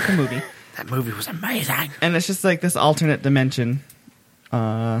 no, not the movie. That movie was amazing. And it's just like this alternate dimension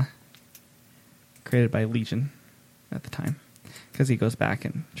created by Legion at the time. Because he goes back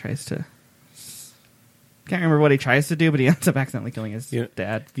and tries to... Can't remember what he tries to do, but he ends up accidentally killing his You-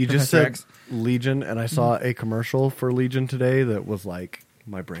 dad. You just Professor said X. Legion, and I saw a commercial for Legion today that was like,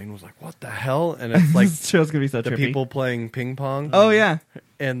 my brain was like, what the hell? And it's like This show's going to be so the trippy. people playing ping pong. Oh, yeah.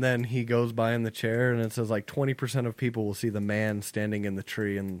 And then he goes by in the chair, and it says like 20% of people will see the man standing in the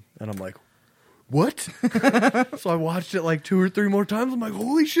tree, and I'm like, what? So I watched it like 2 or 3 more times. I'm like,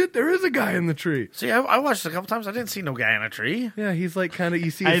 holy shit, there is a guy in the tree. See, I watched it a couple times. I didn't see no guy in a tree. Yeah, he's like kind of,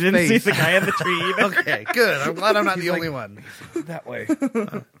 you see I his didn't face see the guy in the tree either. Okay, good. I'm glad I'm not He's the like- only one. that way.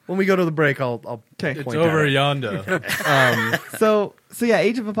 When we go to the break, I'll Okay. It's point over that out. yonder. So yeah,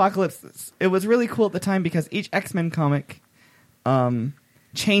 Age of Apocalypse. It was really cool at the time because each X-Men comic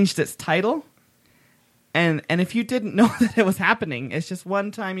changed its title, and if you didn't know that it was happening, it's just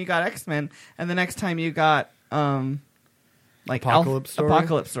one time you got X-Men, and the next time you got like Apocalypse Story?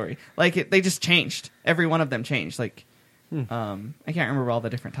 Apocalypse Story. Like they just changed. Every one of them changed. Like I can't remember all the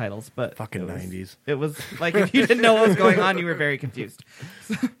different titles, but Fucking it was, 90s. It was like if you didn't know what was going on, you were very confused.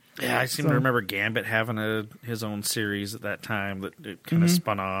 Yeah, I seem to remember Gambit having his own series at that time that it kind of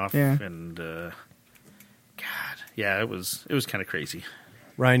spun off. Yeah. And God, yeah, it was kind of crazy.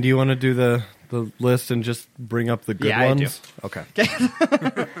 Ryan, do you want to do the list and just bring up the good Yeah, I do. ones? Okay.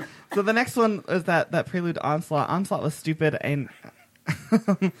 So the next one is that prelude to Onslaught. Onslaught was stupid, and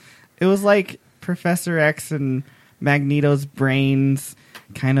it was like Professor X and Magneto's brains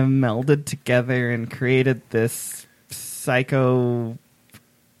kind of melded together and created this psycho,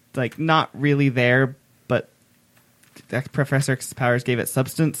 like not really there, but Professor X's powers gave it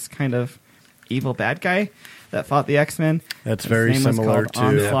substance, kind of evil bad guy that fought the X-Men. That's His very name was similar called to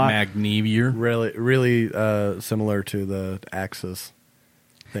Onslaught. Magnevier. really similar to the Axis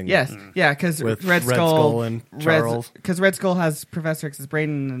thing. Yes, yeah, because With Red Red Skull Skull and Charles. Because Red Skull has Professor X's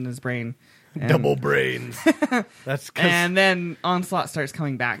brain in his brain. And, Double brains. That's 'cause- and then Onslaught starts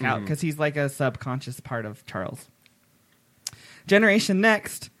coming back out because he's like a subconscious part of Charles. Generation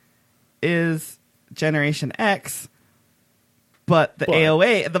Next is Generation X, but the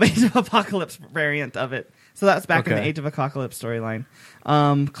AOA, the Age of Apocalypse variant of it. So that's back in the Okay. Age of Apocalypse storyline.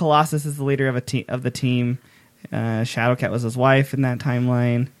 Colossus is the leader of the team. Shadowcat was his wife in that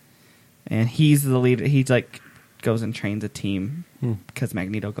timeline, and he's the leader. He like goes and trains a team because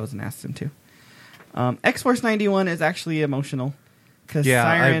Magneto goes and asks him to. X-Force 91 is actually emotional because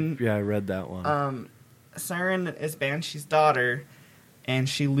Siren. I read that one. Siren is Banshee's daughter, and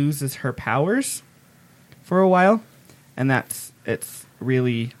she loses her powers for a while, and it's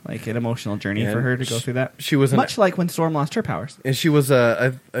really like an emotional journey Yeah, for her to go through that. she was much like when Storm lost her powers. And she was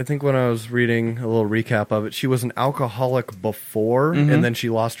I think when I was reading a little recap of it, she was an alcoholic before, and then she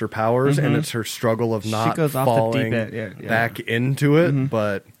lost her powers, and it's her struggle of not goes off the falling deep end, yeah. back into it.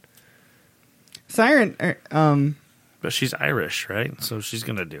 But Siren, But she's Irish, right? So she's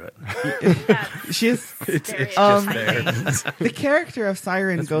gonna do it. She is. Stereotyping. The character of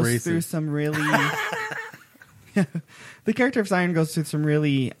Siren That's goes racist. through some really. The character of Siren goes through some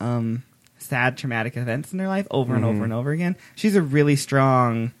really sad, traumatic events in her life over and over and over again. She's a really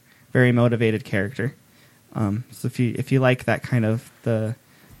strong, very motivated character. So if you like that kind of the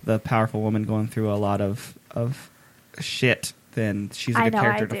powerful woman going through a lot of shit, then she's a I good know, I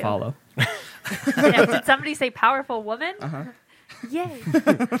character to do. follow. Yeah, did somebody say powerful woman? Uh-huh. Yay.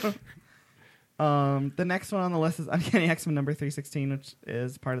 The next one on the list is Uncanny X-Men number 316, which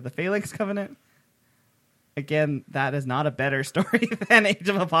is part of the Phalanx Covenant. Again, that is not a better story than Age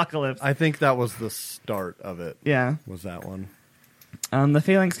of Apocalypse. I think that was the start of it. Yeah. Was that one? The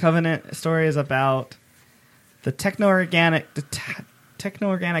Phalanx Covenant story is about the techno-organic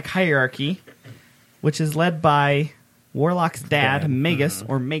hierarchy, which is led by Warlock's dad, Magus,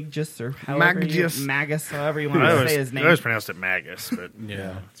 or Magus, or Magus, however you want to say his I name. always pronounced it Magus, but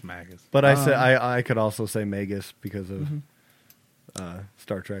Yeah, it's Magus. But I could also say Magus because of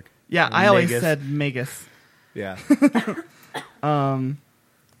Star Trek. Yeah, I always Magus. said Magus. Yeah.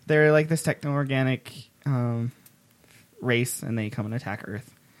 They're like this techno-organic race, and they come and attack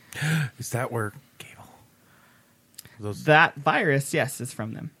Earth. Is that where Cable? Those That virus, yes, is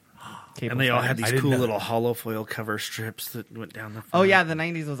from them. Cable and they all virus. had these didn't cool know little hollow foil cover strips that went down the front. Oh yeah, the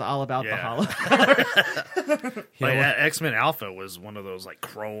 90s was all about the Yeah. hollow. Like X Men Alpha was one of those like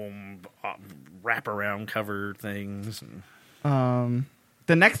chrome wraparound cover things. And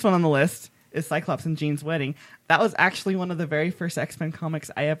The next one on the list is Cyclops and Jean's Wedding. That was actually one of the very first X-Men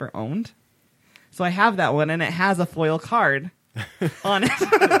comics I ever owned. So I have that one, and it has a foil card on it.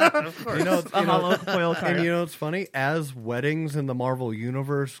 of course, A hollow foil card. And you know what's funny? As weddings in the Marvel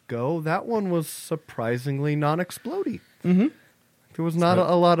Universe go, that one was surprisingly non-explodey. Mm-hmm. There was not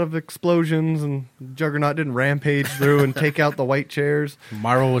a lot of explosions, and Juggernaut didn't rampage through and take out the white chairs.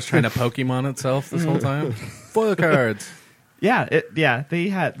 Marvel was trying to Pokemon itself this whole time. Foil cards. Yeah, they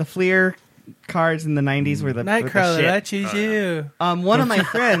had the Fleer cards in the 90s were the Nightcrawler, shit. I choose you. One of my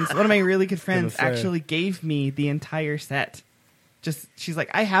friends, one of my really good friends, Gonna say. actually gave me the entire set. She's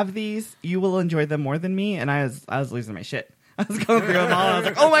like, I have these. You will enjoy them more than me. And I was losing my shit. I was going through them all. And I was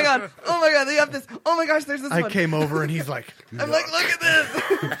like, oh my god, they have this. Oh my gosh, there's this I one. came over and he's like, I'm like, look at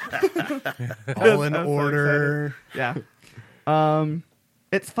this. all in I was so order. Yeah.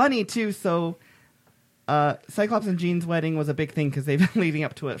 It's funny too. So, Cyclops and Jean's wedding was a big thing because they've been leading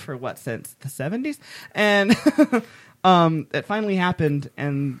up to it for since the 70s, and it finally happened,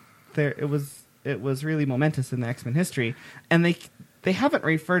 and it was really momentous in the X-Men history, and they haven't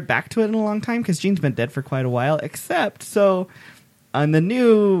referred back to it in a long time because Jean's been dead for quite a while. Except in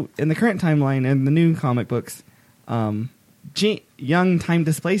the current timeline in the new comic books, young time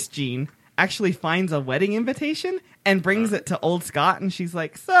displaced Jean actually finds a wedding invitation and brings it to old Scott, and she's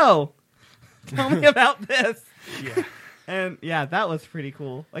like, "So, tell me about this." Yeah. And yeah, that was pretty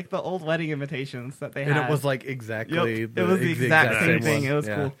cool. Like the old wedding invitations that they And had. it was like exactly Yep, it was the exact same thing. It was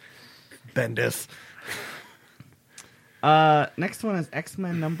cool. Bendis. Next one is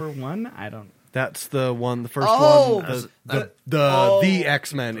X-Men number 1. That's the one, the first Oh! one, the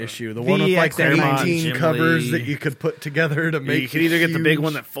X-Men issue, the one with like the X-Men. 18 Jim covers Lee. that you could put together to make. you could either get the big huge-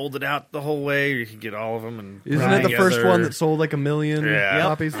 one that folded out the whole way, or you could get all of them. And Isn't put it the them first together. one that sold like 1 million Yeah.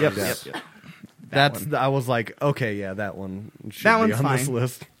 copies? Yep. Yeah. Yep. That's. one. I was like, okay, yeah, that one should That be one's on this fine.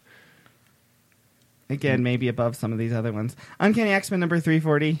 list. Again, maybe above some of these other ones. Uncanny X-Men number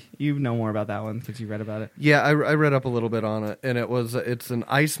 340. You know more about that one because you read about it. Yeah, I read up a little bit on it, and it's an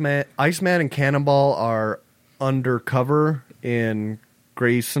Iceman and Cannonball are undercover in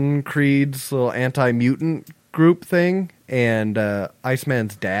Grayson Creed's little anti-mutant group thing, and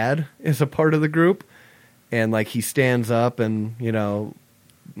Iceman's dad is a part of the group, and like he stands up and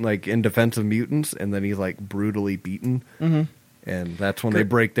like in defense of mutants, and then he's like brutally beaten, and that's when they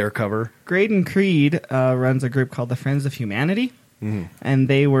break their cover. Graydon Creed runs a group called the Friends of Humanity, and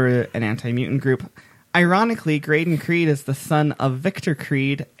they were an anti-mutant group. Ironically, Graydon Creed is the son of Victor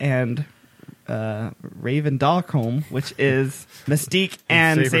Creed and Raven Dahlcomb, which is Mystique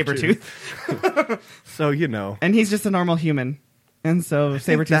and Sabretooth. So And he's just a normal human. And so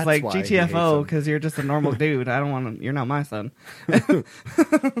Sabretooth's that's like, why he hates GTFO, him. because you're just a normal dude. I don't want to, you're not my son.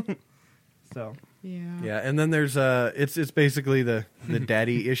 So, Yeah, and then there's it's basically the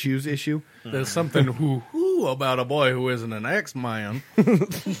daddy issues issue. There's something who about a boy who isn't an X-Man.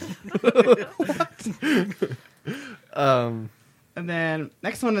 And then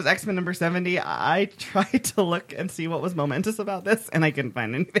next one is X-Men number 70. I tried to look and see what was momentous about this, and I couldn't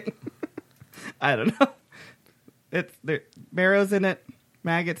find anything. I don't know. Barrow's in it,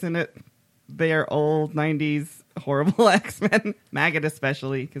 Maggot's in it. They are old 90s horrible X-Men. Maggot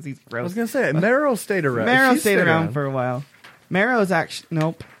especially, because he's I gross. was gonna say Marrow stayed around. Marrow She stayed around for a while. Marrow's actually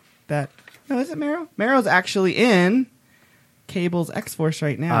is it Marrow? Marrow's actually in Cable's X-Force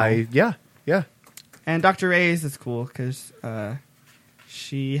right now. Yeah. And Dr. Reyes is cool because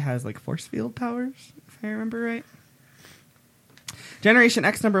she has like force field powers, if I remember right. Generation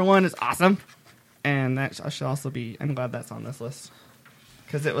X #1 is awesome, and that should also be. I'm glad that's on this list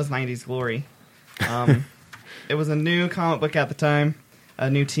because it was 90s glory. It was a new comic book at the time, a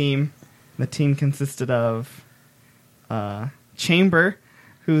new team. The team consisted of Chamber,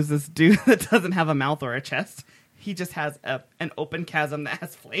 who's this dude that doesn't have a mouth or a chest. He just has an open chasm that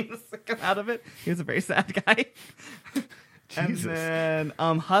has flames that come out of it. He was a very sad guy. And then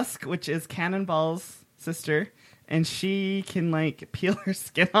Husk, which is Cannonball's sister, and she can like peel her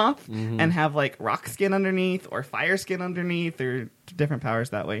skin off and have like rock skin underneath or fire skin underneath or different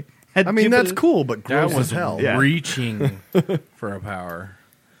powers that way. I mean, that's cool, but That gross was as hell. Yeah. reaching for a power.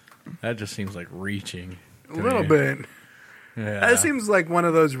 That just seems like reaching. A little bit. Yeah. That seems like one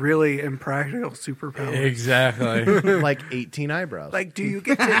of those really impractical superpowers. Exactly. Like 18 eyebrows. Like, do you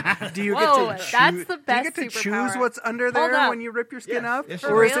get to Whoa, choose? that's the best Do you get to choose superpower. what's under Hold there up. when you rip your skin off, yes,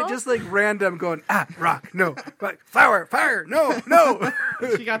 or is For it real? just like random going rock no, like flower fire no.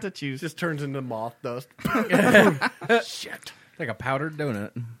 She got to choose. just turns into moth dust. Shit. Like a powdered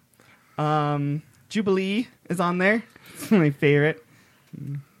donut. Jubilee is on there. It's my favorite.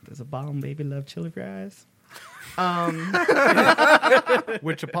 There's a bomb, baby, love chili fries.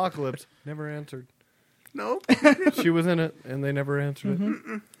 Which Apocalypse never answered. Nope. She was in it, and they never answered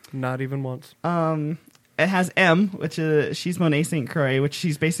it. Not even once. It has M, which is she's Monet St. Croix, which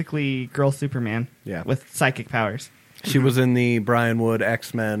she's basically Girl Superman. Yeah. With psychic powers. She was in the Brian Wood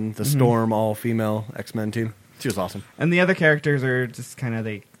X-Men, the Storm all-female X-Men team. She was awesome. And the other characters are just kind of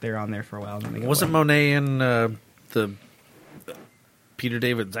they're on there for a while. And then they go Wasn't away. Monet in the Peter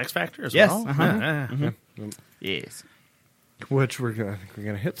David's X Factor as Yes, well? uh-huh. Yeah. Yes. Which we're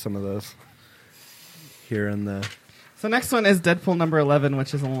gonna hit some of those here in the. So next one is Deadpool #11,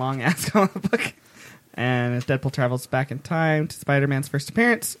 which is a long ass comic book, and Deadpool travels back in time to Spider-Man's first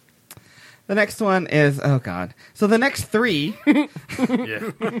appearance. The next one is So the next three,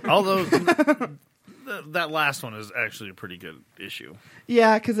 Yeah. Although that last one is actually a pretty good issue.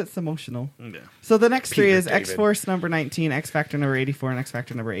 yeah, because it's emotional. Yeah. So the next three Peter is David. X-Force #19, X Factor #84, and X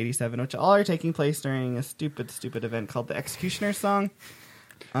Factor #87, which all are taking place during a stupid event called the Executioner Song.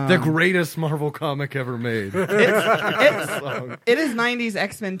 The greatest Marvel comic ever made. It is 90s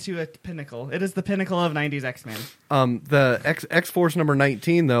X-Men to a pinnacle. It is the pinnacle of 90s X-Men. The X-Force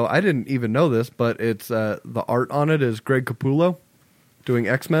 #19, though, I didn't even know this, but it's the art on it is Greg Capullo doing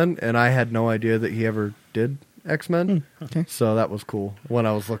X-Men, and I had no idea that he ever did X-Men. okay. So that was cool when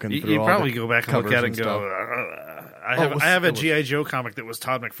I was looking through You all probably the go back and look covers at it and go, stuff. I have a G.I. Joe comic that was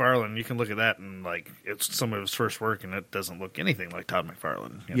Todd McFarlane. You can look at that and like it's some of his first work, and it doesn't look anything like Todd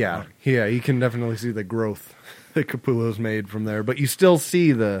McFarlane. you know? Yeah, you can definitely see the growth that Capullo's made from there, but you still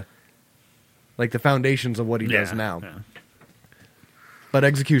see the foundations of what he does now. Yeah. But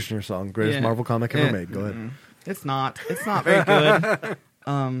Executioner Song, greatest Yeah. Marvel comic ever Yeah. made. Go ahead. It's not very good.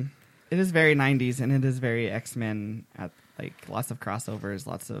 It is very 90s, and it is very X-Men at like lots of crossovers,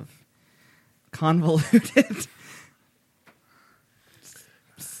 lots of convoluted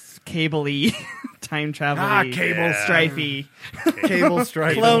cable-y, time travel-y, Cable. strifey. Cable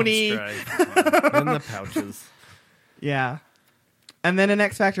Strike Cloney. and the pouches. Yeah. And then in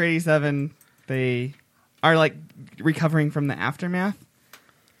X Factor 87, they are like recovering from the aftermath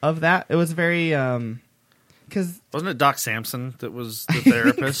of that. It was very because Wasn't it Doc Samson that was the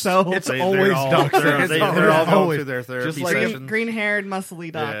therapist? so. It's They're always all- Doc they're- Samson. They're all going Always. through their therapy Just like sessions. green-haired,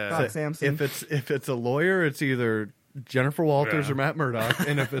 muscly Yeah. Doc Samson. If it's a lawyer, it's either Jennifer Walters Yeah. or Matt Murdock,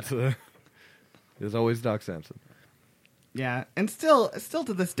 and if it's always Doc Samson. Yeah, and still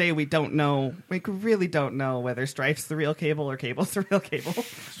to this day, we don't know. We really don't know whether Strife's the real Cable or Cable's the real Cable.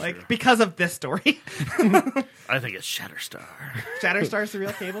 Like because of this story, I think it's Shatterstar. Shatterstar's the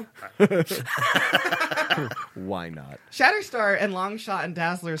real Cable. Why not? Shatterstar and Longshot and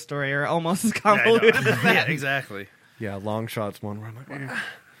Dazzler's story are almost as convoluted as Yeah, that. exactly. Yeah, long shots one where I'm like, "Well,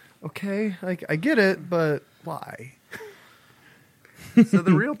 okay, I get it, but why? So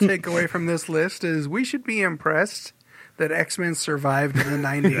the real takeaway from this list is we should be impressed that X-Men survived in the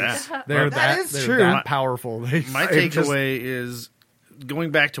 90s. They're That is they're true. that powerful. My takeaway is going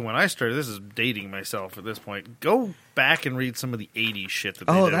back to when I started. This is dating myself at this point. Go back and read some of the 80s shit that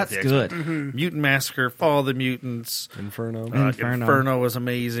they Oh, did. that's with the X-Men. good. Mutant Massacre, Fall of the Mutants. Inferno. Inferno was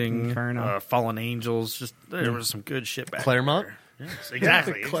amazing. Inferno. Fallen Angels. Just there was some good shit back Claremont? there. Yes,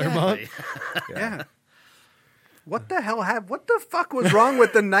 exactly. Claremont. exactly. Yeah. What the fuck was wrong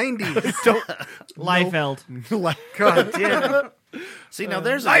with the 90s? Liefeld. God damn it. See, now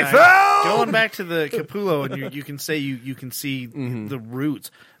there's a Liefeld! guy, going back to the Capullo, and you can say you can see the roots.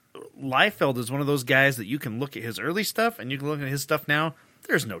 Liefeld is one of those guys that you can look at his early stuff, and you can look at his stuff now.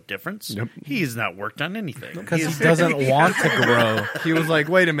 There's no difference. Yep. He's not worked on anything. Because he doesn't want to grow. He was like,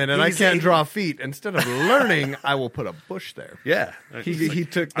 "Wait a minute, I He's can't a- draw feet. Instead of learning, I will put a bush there." Yeah. He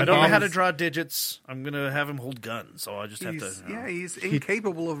took. The I don't know how to bombs- draw digits. I'm going to have him hold guns, so I just have He's, to. yeah, he's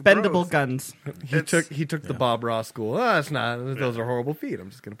incapable of Bendable growth. guns. He took the Bob Ross school. Oh, it's not. Those are horrible feet. I'm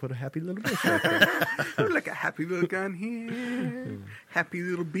just going to put a happy little bush right there. Like a happy little gun here, happy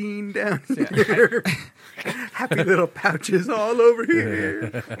little bean down here, happy little pouches all over here.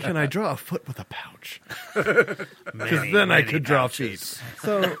 Can I draw a foot with a pouch? Because then I could draw feet.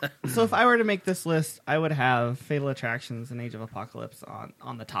 So if I were to make this list, I would have Fatal Attractions and Age of Apocalypse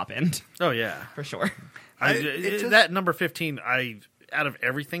on the top end Oh, yeah. for sure. That number 15, out of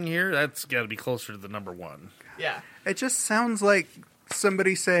everything here, that's got to be closer to the number 1. Yeah. It just sounds like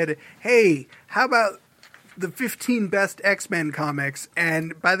somebody said, "Hey, how about the 15 best X-Men comics?"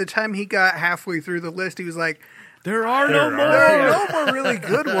 And by the time he got halfway through the list, he was like, There are "There are no more really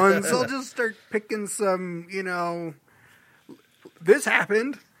good ones. I'll just start picking some, this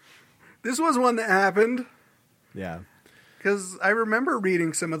happened. This was one that happened." Yeah. Because I remember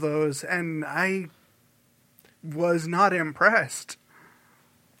reading some of those, and I was not impressed.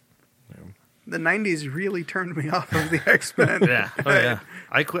 The 90s really turned me off of the X-Men. Yeah. Oh, yeah.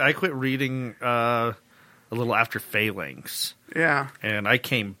 I quit reading a little after Phalanx. Yeah. And I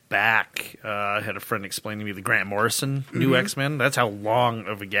came back. I had a friend explain to me the Grant Morrison new X-Men. That's how long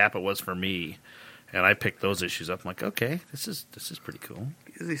of a gap it was for me. And I picked those issues up. I'm like, okay, this is pretty cool.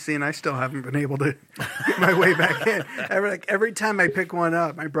 As you see, and I still haven't been able to get my way back in. Every time I pick one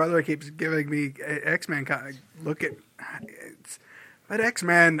up, my brother keeps giving me X-Men. Look at it's, but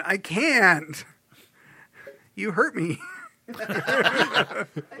X-Men, I can't. You hurt me.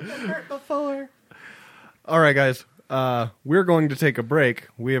 Before. All right, guys. We're going to take a break.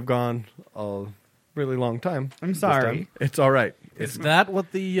 We have gone a really long time. I'm this sorry. time. It's all right. Is that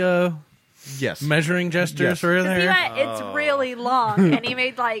what the Yes. measuring gestures Yes. were Because he there? went, it's really long, and he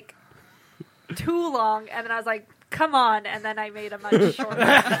made like too long, and then I was like, come on, and then I made a much shorter.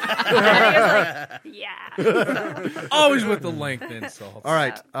 And he was like, yeah. Always with the length insults. All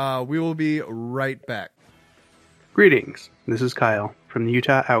right. We will be right back. Greetings. This is Kyle from the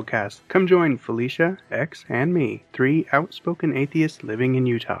Utah Outcast. Come join Felicia, X, and me, 3 outspoken atheists living in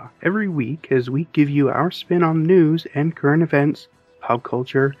Utah, every week as we give you our spin on news and current events, pop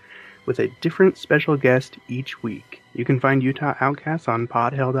culture, with a different special guest each week. You can find Utah Outcasts on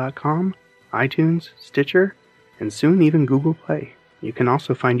podhell.com, iTunes, Stitcher, and soon even Google Play. You can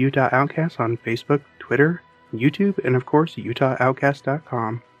also find Utah Outcasts on Facebook, Twitter, YouTube, and of course,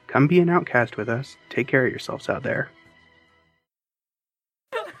 UtahOutcast.com. Come be an outcast with us. Take care of yourselves out there.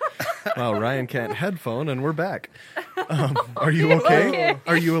 Well, Ryan can't headphone, and we're back. Are you okay? Okay.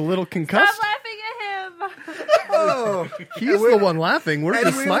 Are you a little concussed? Stop laughing at him. Oh, He's the one laughing. We're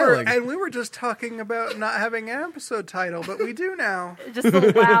just smiling. we were just talking about not having an episode title, but we do now. Just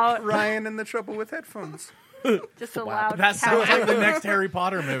a loud, Ryan and the Trouble with Headphones. just a loud. That sounds cow. like the next Harry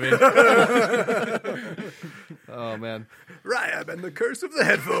Potter movie. Oh, man. Ryan and the Curse of the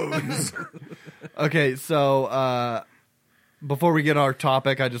Headphones. Okay, so before we get our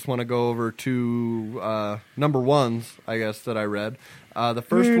topic, I just want to go over two number ones, I guess, that I read. The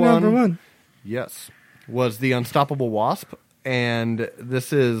first one, Number one. yes, was The Unstoppable Wasp, and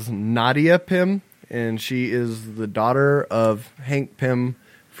this is Nadia Pym, and she is the daughter of Hank Pym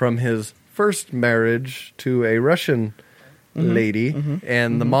from his first marriage to a Russian lady,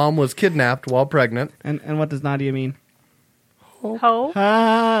 and the mom was kidnapped while pregnant. And what does Nadia mean? Hope.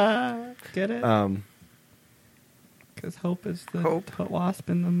 Get it? Because Hope is the Hope. wasp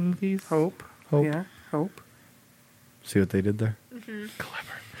in the movies. Hope. Hope. Yeah, Hope. See what they did there?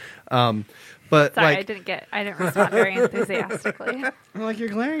 Clever. But Sorry, like, I didn't respond very enthusiastically. I'm like, you're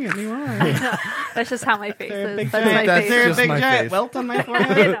glaring at me. Why? That's just how my face There a is. big That's giant, my That's face. there a just big my giant face. welt on my I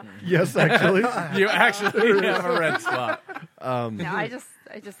forehead? know. yes, actually. You actually have a red spot. No, I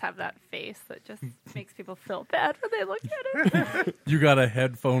just have that face that just makes people feel bad when they look at it. You got a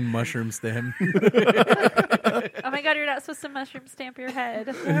headphone mushroom stem. Oh my god, you're not supposed to mushroom stamp your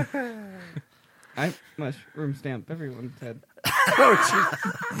head. I mushroom stamp everyone's head.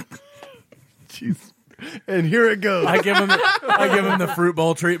 Jeez. And here it goes. I give him the fruit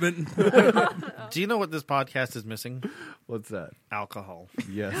bowl treatment. Do you know what this podcast is missing? What's that? Alcohol.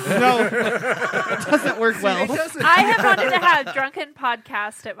 Yes. No, it doesn't work well. I have wanted to have drunken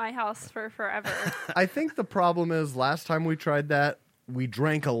podcast at my house for forever. I think the problem is last time we tried that, we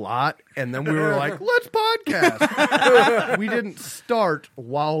drank a lot, and then we were like, let's podcast. We didn't start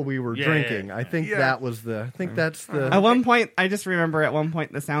while we were drinking. I think that's the... At one point, I just remember at one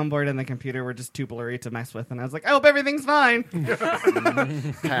point the soundboard and the computer were just too blurry to mess with, and I was like, I hope everything's fine.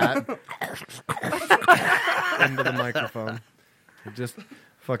 Pat into the microphone. It just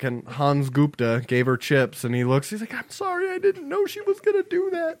fucking Hans Gupta gave her chips, and he's like, I'm sorry, I didn't know she was going to do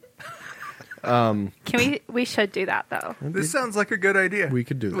that. We should do that though. This sounds like a good idea. We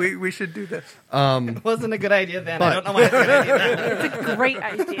could do that. We should do this. It wasn't a good idea then. But- I don't know why it's a good idea now. It's a great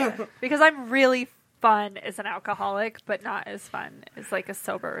idea because I'm really fun as an alcoholic, but not as fun as like a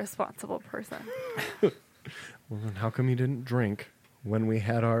sober, responsible person. Well, then how come you didn't drink when we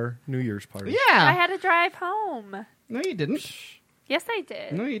had our New Year's party? I Yeah. had to drive home. No, you didn't. Yes, I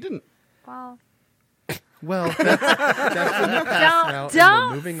did. No, you didn't. Well, Well, that's in the past now, and we're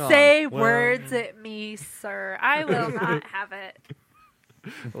don't moving on. say Well, words at me, sir. I will not have it.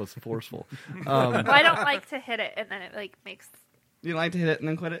 That was forceful. Well, I don't like to hit it, and then it like makes You like to hit it and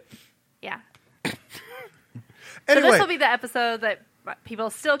then quit it? yeah. So Anyway, this will be the episode that people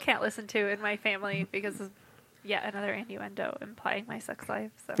still can't listen to in my family because of yet another innuendo implying my sex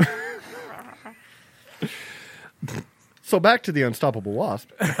life. so back to the Unstoppable Wasp.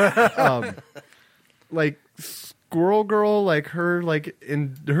 Like Squirrel Girl, like her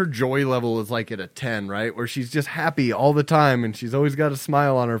joy level is like at a 10, right? Where she's just happy all the time and she's always got a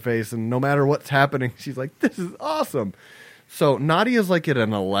smile on her face, and no matter what's happening, she's like, this is awesome. So Nadia's like at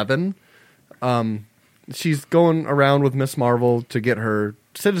an 11. She's going around with Miss Marvel to get her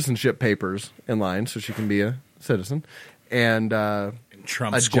citizenship papers in line so she can be a citizen. And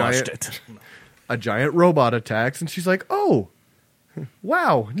Trump A squashed giant- it. a giant robot attacks, and she's like, oh,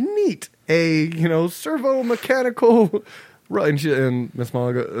 wow, neat. A, servo mechanical. And Miss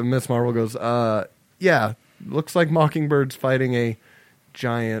Marvel goes, yeah, looks like Mockingbird's fighting a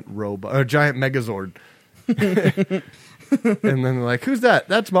giant robot, a giant Megazord. And then they're like, who's that?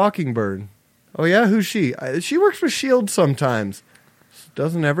 That's Mockingbird. Oh, yeah, who's she? She works with S.H.I.E.L.D. sometimes.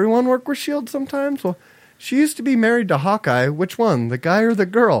 Doesn't everyone work with S.H.I.E.L.D. sometimes? Well, she used to be married to Hawkeye. Which one, the guy or the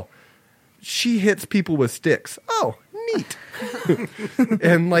girl? She hits people with sticks. Oh, neat.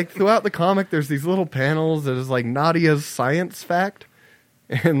 And like throughout the comic, there's these little panels that is like Nadia's science fact.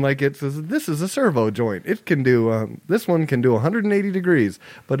 And like it says, this is a servo joint. It can do, this one can do 180 degrees,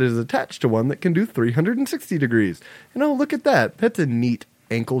 but it is attached to one that can do 360 degrees. And oh, look at that. That's a neat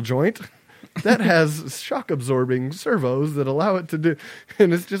ankle joint. That has shock absorbing servos that allow it to do.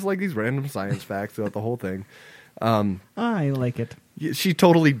 And it's just like these random science facts throughout the whole thing. I like it. She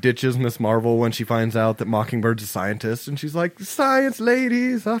totally ditches Miss Marvel when she finds out that Mockingbird's a scientist, and she's like, science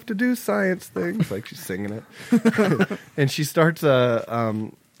ladies have to do science things. Like she's singing it. And she starts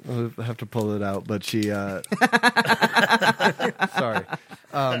I'll have to pull it out, but she sorry.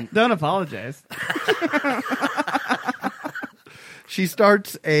 Don't apologize. She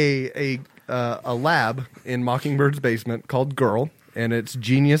starts a lab in Mockingbird's basement called Girl, and it's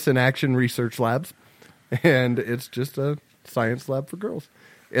Genius in Action Research Labs. And it's just a science lab for girls.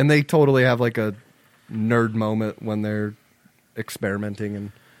 And they totally have like a nerd moment when they're experimenting,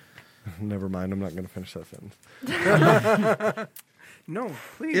 and never mind, I'm not going to finish that sentence. No,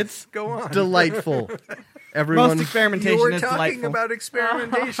 please. It's go on. delightful. Everyone, Most experimentation You were is talking delightful. about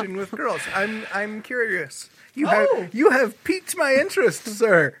experimentation with girls. I'm curious. You have piqued my interest,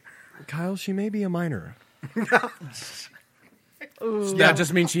 sir. Kyle, she may be a minor. That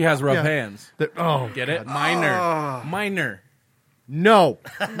just means she has rough Yeah. hands. Oh, Get it? Minor. Minor. no.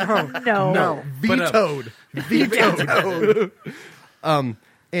 No. Vetoed. Vetoed.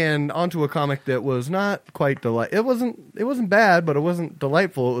 And onto a comic that was not quite It wasn't bad, but it wasn't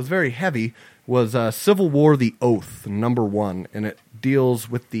delightful. It was very heavy. Was Civil War: The Oath #1, and it deals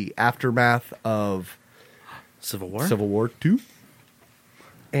with the aftermath of Civil War? Civil War II.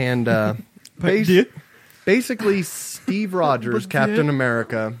 And basically, Steve Rogers, Captain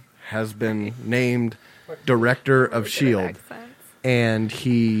America, has been named director of S.H.I.E.L.D. Accents. And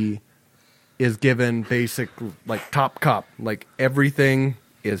he is given basic, like, top cop. Like, everything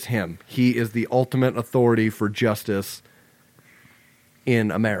is him. He is the ultimate authority for justice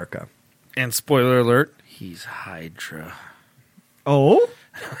in America. And spoiler alert, he's Hydra. Oh?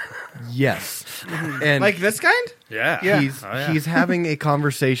 Yes. And Like this kind? Yeah. he's having a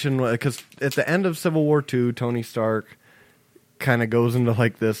conversation, because at the end of Civil War II, Tony Stark kind of goes into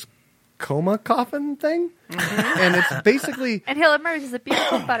like this coma coffin thing, and it's basically And he'll emerge as a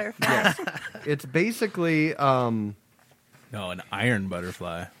beautiful butterfly. it's basically No, an iron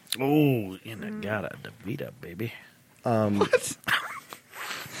butterfly. Oh, Inagata Davida, baby.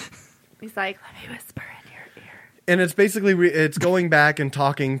 He's like, let me whisper in your ear. and it's basically it's going back and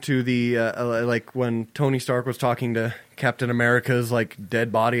talking to the like when Tony Stark was talking to Captain America's like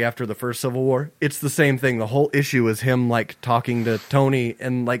dead body after the first Civil War. It's the same thing. The whole issue is him like talking to Tony,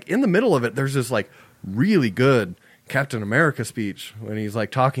 and like in the middle of it, there's this like really good Captain America speech when he's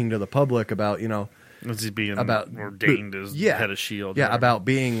like talking to the public about Was he being about ordained as head of S.H.I.E.L.D.? Yeah, about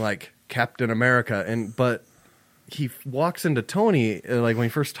being like Captain America, but he walks into Tony like when he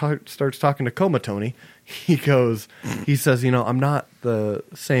first starts talking to Coma Tony. He says, I'm not the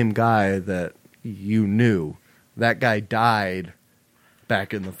same guy that you knew. That guy died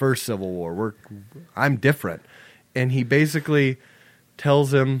back in the first Civil War. I'm different, and he basically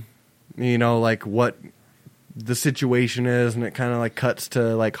tells him, like what the situation is, and it kind of like cuts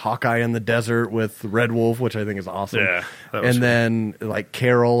to like Hawkeye in the desert with Red Wolf, which I think is awesome. Yeah, that was and cool. then like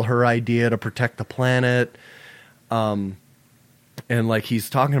Carol, her idea to protect the planet, and like he's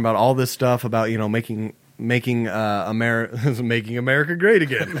talking about all this stuff about making America making America great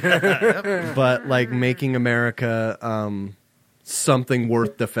again, but like making America something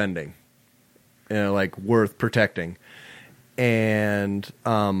worth defending, like worth protecting, and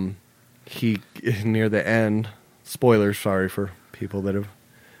he near the end, spoilers, sorry for people that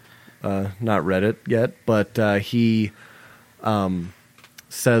have not read it yet, but he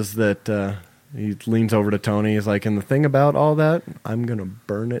says that he leans over to Tony. He's like, and the thing about all that, I'm going to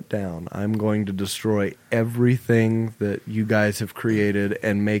burn it down. I'm going to destroy everything that you guys have created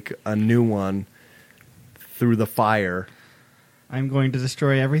and make a new one through the fire. I'm going to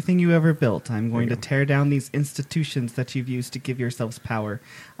destroy everything you ever built. I'm going to tear down these institutions that you've used to give yourselves power.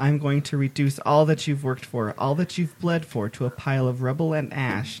 I'm going to reduce all that you've worked for, all that you've bled for, to a pile of rubble and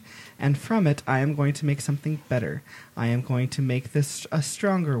ash. And from it, I am going to make something better. I am going to make this a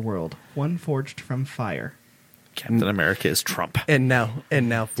stronger world, one forged from fire. Captain America is Trump. And now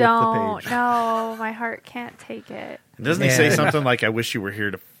flip the Don't. page. No, my heart can't take it. Doesn't he say something like, I wish you were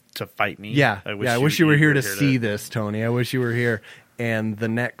here to fight me? I wish you were here to see this, Tony. I wish you were here. And the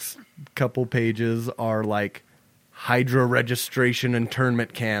next couple pages are like Hydra registration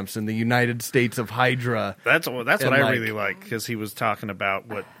internment camps in the United States of Hydra. That's what And, I like- really like, because he was talking about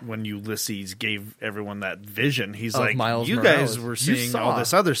when Ulysses gave everyone that vision. He's Of like, Miles you Morales. guys were You seeing saw. all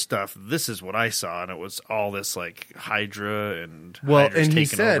this other stuff. This is what I saw, and it was all this like Hydra and Well, Hydra's and he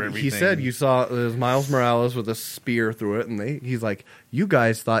taking over said everything. you saw there's Miles Morales with a spear through it, and he's like, you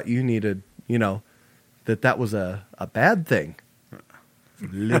guys thought you needed, that was a bad thing.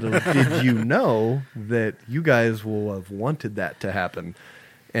 Little did you know that you guys will have wanted that to happen.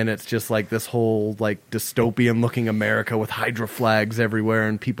 And it's just like this whole like dystopian looking America with Hydra flags everywhere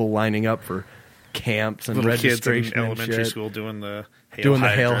and people lining up for camps and little kids registration in and elementary shit. school doing the Hail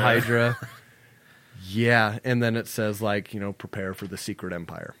Hydra. Yeah, and then it says like, prepare for the secret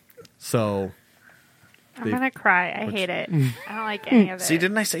empire. So I'm going to cry. I hate it. I don't like any of it. See,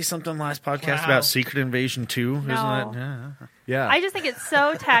 didn't I say something last podcast Wow. about Secret Invasion 2? No. Isn't it? Yeah. I just think it's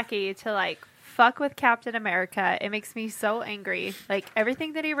so tacky to like fuck with Captain America. It makes me so angry. Like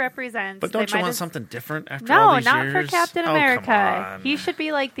everything that he represents. But they don't you might want as- something different after No, all these not years? for Captain Oh, come America. on. He should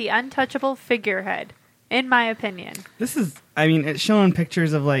be like the untouchable figurehead, in my opinion. This is, I mean, it's showing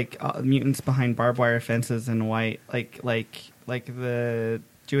pictures of like mutants behind barbed wire fences and white, like the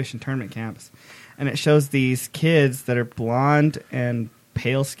Jewish internment camps, and it shows these kids that are blonde and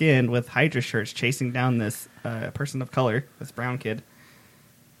pale skinned with Hydra shirts chasing down this person of color, this brown kid.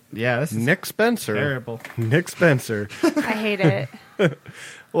 Yeah, this is Nick Spencer. terrible. Nick Spencer. I hate it.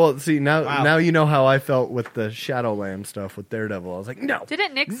 Well, see, now Wow. now you know how I felt with the Shadowland stuff with Daredevil. I was like, no.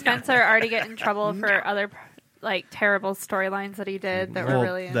 Didn't Nick Spencer already get in trouble for other like terrible storylines that he did that were Well,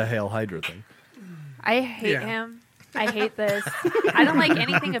 really? the Hail Hydra thing. I hate Yeah. him. I hate this. I don't like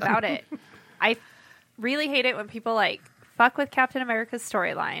anything about it. I really hate it when people like fuck with Captain America's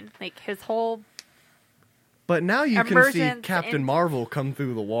storyline, like his whole. But now you can see Emergence Captain in- Marvel come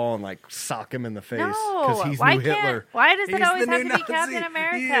through the wall and like sock him in the face No, he's why new can't? Hitler. Why does it He's always the have new to be Nazi. Captain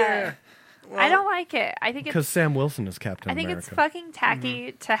America? Yeah. I don't like it. I think Because it's. Sam Wilson is Captain I think America. it's fucking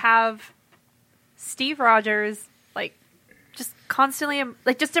tacky to have Steve Rogers like just constantly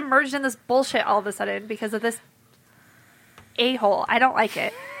like just emerged in this bullshit all of a sudden because of this a-hole. I don't like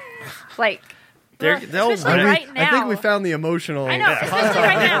it. Like. They'll Especially win. right now. I think we found the emotional. I know, especially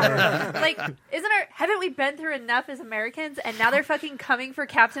right now. Like, haven't we been through enough as Americans, and now they're fucking coming for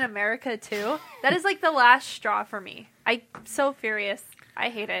Captain America too? That is like the last straw for me. I'm so furious. I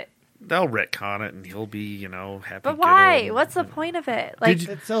hate it. they'll retcon it, and he'll be, happy. But why? Kiddo. What's the point of it? Like,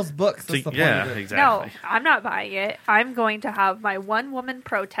 It sells books. That's the point yeah, of it. no, exactly. I'm not buying it. I'm going to have my one-woman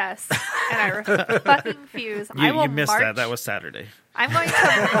protest, and I fucking refuse. I will You missed march. that. That was Saturday. I'm going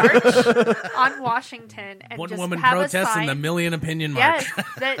to march on Washington and One just woman have protest a and sign. the Million Opinion March. Yes,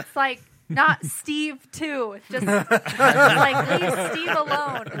 that's like not Steve too. Just like leave Steve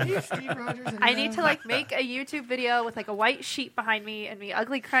alone. Steve Rogers I need to like make a YouTube video with like a white sheet behind me and me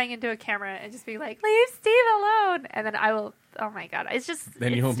ugly crying into a camera and just be like, leave Steve alone. And then I will. Oh my god, it's just.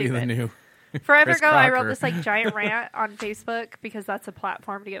 Then it's you'll be the stupid. new. Forever Chris ago, I wrote Crocker. this like giant rant on Facebook because that's a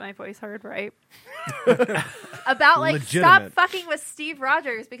platform to get my voice heard, right? About like Legitimate. stop fucking with Steve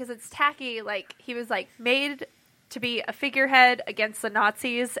Rogers because it's tacky. Like he was like made to be a figurehead against the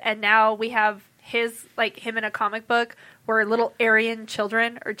Nazis, and now we have his like him in a comic book where little Aryan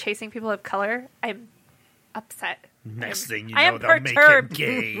children are chasing people of color. I'm upset. Next thing you I know, am they'll make him perturbed.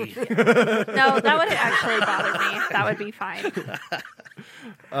 gay. No, that wouldn't actually bother me. That would be fine.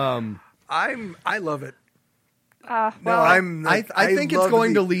 I love it. Well, I think it's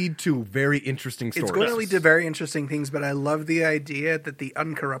going to lead to very interesting stories. It's going to lead to very interesting things, but I love the idea that the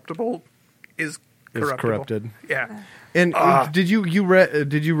uncorruptible is corruptible. corrupted. Yeah. And did you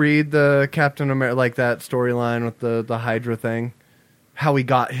read the Captain America, like that storyline with the Hydra thing? How he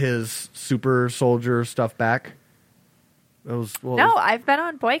got his super soldier stuff back? no, I've been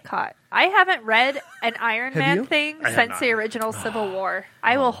on boycott. I haven't read an Iron Have Man you? thing I have since not. the original Civil War.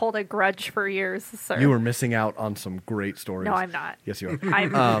 I will hold a grudge for years, sir. You were missing out on some great stories. No, I'm not. Yes, you are.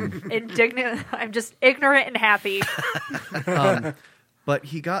 I'm indignant. I'm just ignorant and happy. But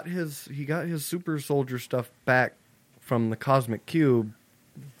he got his super soldier stuff back from the Cosmic Cube.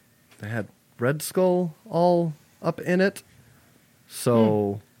 They had Red Skull all up in it.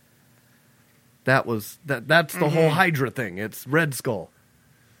 So that's the whole Hydra thing. It's Red Skull.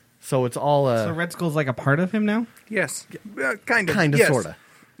 So it's all So Red Skull's like a part of him now? Yes. Kind of. kind of Yes. sorta.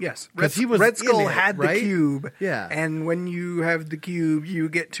 Yes. 'Cause he was Red Skull in it, had right? the cube. Yeah. And when you have the cube, you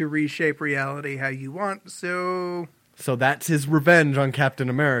get to reshape reality how you want. So, So that's his revenge on Captain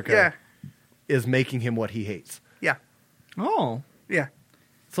America. yeah. Is making him what he hates. Yeah. Oh. Yeah.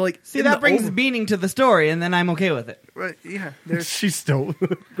 So like See, in that the brings over- meaning to the story, and then I'm okay with it. But yeah. There's She's still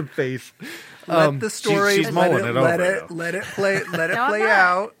the face. let the story she's mulling it over, let though. it play No, I'm play not.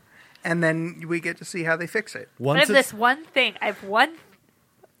 out, and then we get to see how they fix it. I Once have it's, this one thing. I have one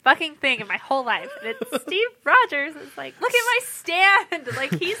fucking thing in my whole life. And it's Steve Rogers. It's like, look at my stand.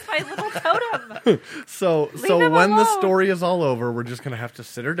 Like, he's my little totem. so him when the alone. story is all over, we're just gonna have to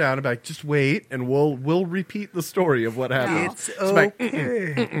sit her down and be like, just wait, and we'll repeat the story of what happened. It's She'll be like,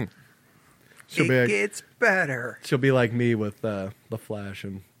 okay. She'll It be like- gets better. She'll be like me with the Flash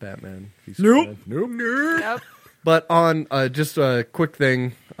and Batman. He's Nope. fine. Nope. Nope. But on just a quick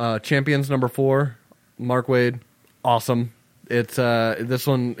thing, Champions #4, Mark Waid, awesome. It's this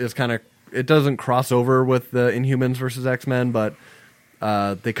one is kind of, it doesn't cross over with the Inhumans versus X-Men, but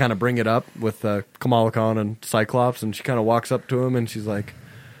they kind of bring it up with Kamala Khan and Cyclops, and she kind of walks up to him and she's like,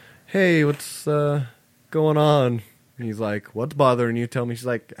 "Hey, what's going on?" And he's like, "What's bothering you? Tell me." She's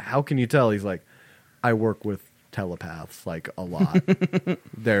like, "How can you tell?" He's like, "I work with telepaths like a lot.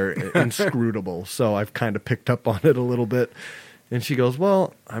 They're inscrutable, so I've kind of picked up on it a little bit." And she goes,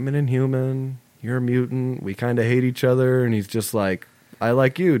 "Well, I'm an Inhuman, you're a mutant, we kind of hate each other." And he's just like, "I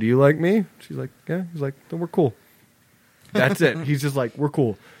like you, do you like me?" She's like, "Yeah." He's like, "Then we're cool." That's it. He's just like, "We're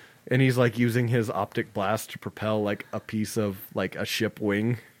cool." And he's like using his optic blast to propel like a piece of like a ship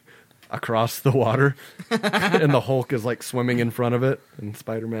wing across the water, and the Hulk is like swimming in front of it, and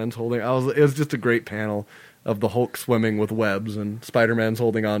Spider-Man's holding. It was just a great panel of the Hulk swimming with webs, and Spider-Man's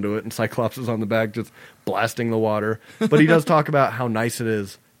holding onto it, and Cyclops is on the back just blasting the water. But he does talk about how nice it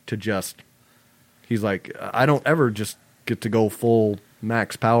is to just. He's like, I don't ever just get to go full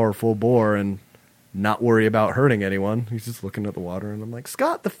max power, full bore, and not worry about hurting anyone. He's just looking at the water, and I'm like,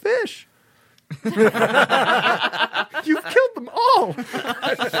 Scott, the fish. You've killed them all.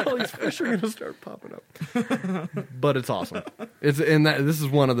 All these fish are going to start popping up. But it's awesome. This is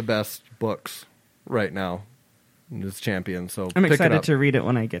one of the best books right now. It's Champion. So I'm pick it excited up. to read it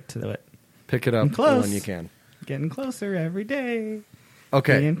when I get to it. Pick it up I'm close. when you can. Getting closer every day.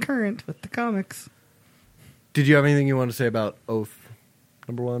 Okay. Being current with the comics. Did you have anything you want to say about Oath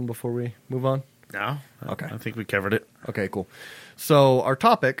 #1 before we move on? No. Okay. I think we covered it. Okay, cool. So our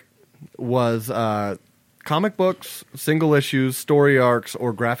topic was comic books, single issues, story arcs,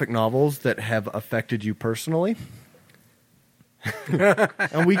 or graphic novels that have affected you personally.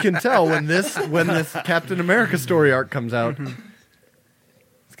 And we can tell when this Captain America story arc comes out,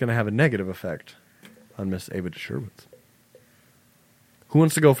 it's going to have a negative effect on Miss Ava Sherwitz. Who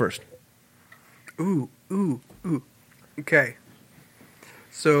wants to go first? Ooh. Okay.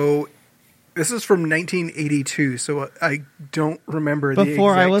 So this is from 1982, so I don't remember the exact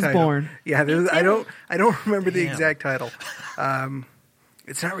Before I was title. born. Yeah, I don't remember the exact title.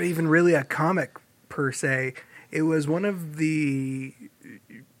 It's not even really a comic per se. It was one of the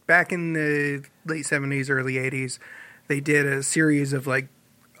back in the late 70s, early 80s. They did a series of like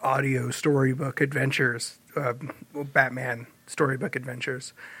audio storybook adventures, Batman storybook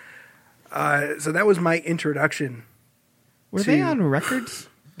adventures. So that was my introduction. Were they on records?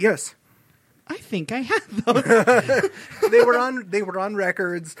 Yes. I think I have those. They were on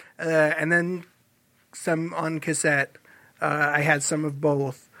records, and then some on cassette. I had some of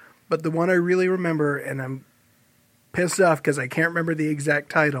both, but the one I really remember, and I'm pissed off because I can't remember the exact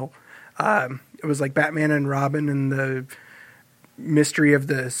title. It was like Batman and Robin and the Mystery of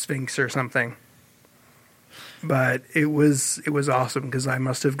the Sphinx or something. But it was awesome because I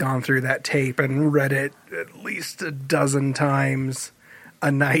must have gone through that tape and read it at least a dozen times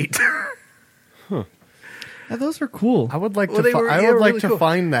a night. Yeah, those were cool. I would like Well, to. they were- I yeah, would like really to cool.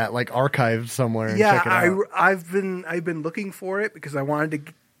 find that like archived somewhere and Yeah, check it out. I've been looking for it because I wanted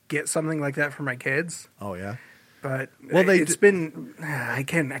to get something like that for my kids. Oh yeah. But Well, it's been I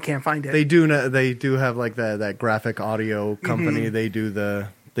can't find it. They do have like that graphic audio company. They do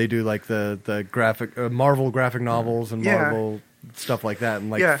like the graphic Marvel graphic novels and Yeah. Marvel stuff like that, and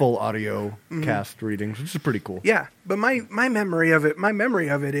like Yeah. full audio cast readings, which is pretty cool. Yeah, but my memory of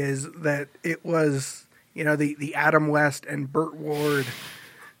it is that it was, you know, the Adam West and Burt Ward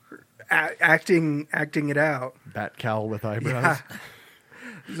acting it out. Bat cowl with eyebrows.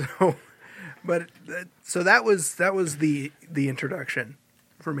 So, but so that was the introduction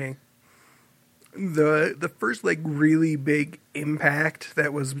for me. The first like really big impact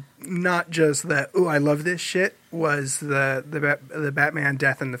that was not just that I love this shit was the Batman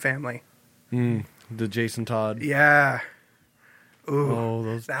Death in the Family. The Jason Todd. Yeah. Ooh, Oh,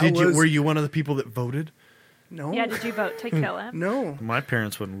 those. that Were you one of the people that voted? No. Yeah, did you vote to kill him? No. My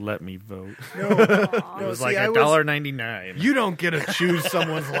parents wouldn't let me vote. Aw. It was see, like I was- $1.99. You don't get to choose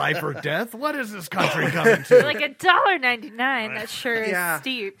someone's life or death. What is this country coming to? Like $1.99. That sure is Yeah.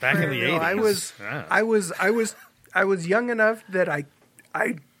 steep. Back in for- the No, 80s. I was young enough that I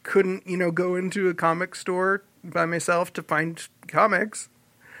couldn't, go into a comic store by myself to find comics.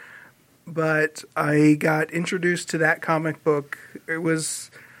 But I got introduced to that comic book. It was,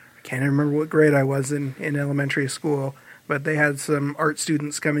 I can't remember what grade I was in elementary school, but they had some art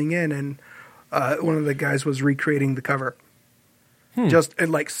students coming in, and one of the guys was recreating the cover. Just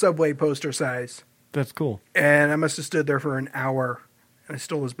in like Subway poster size. That's cool. And I must have stood there for an hour, and I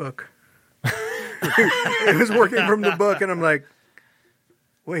stole his book. It was working from the book, and I'm like,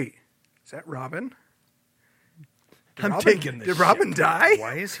 wait, is that Robin? Did Robin die?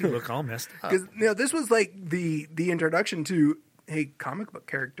 Why does he look all messed up? Because this was like the introduction to, hey, comic book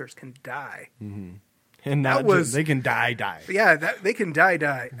characters can die. And That that was- they can die. Yeah, they can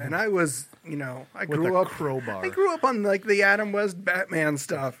die. And I was, I With grew a up crowbar. I grew up on like the Adam West Batman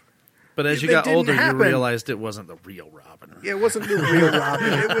stuff. But as you It got didn't older, happen. you realized it wasn't the real Robin. Yeah, it wasn't the real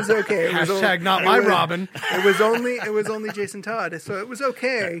Robin. It was okay. It was Hashtag not it my was- Robin. It was only Jason Todd, so it was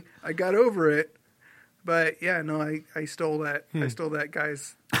okay. I got over it. But yeah, no, I stole that. I stole that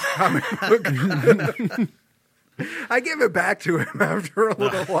guy's comic book. I gave it back to him after a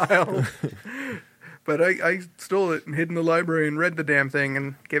little while. But I stole it and hid in the library and read the damn thing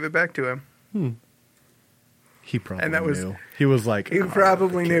and gave it back to him. He probably And that was- knew. He was like, He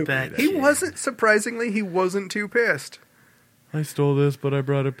probably knew. back He shit. wasn't, surprisingly, he wasn't too pissed. I stole this, but I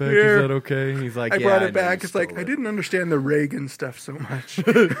brought it back. Yeah. Is that okay? He's like, I yeah, brought I it know back. you It's like, stole I it. didn't understand the Reagan stuff so much.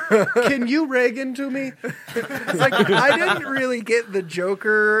 Can you Reagan to me? It's like I didn't really get the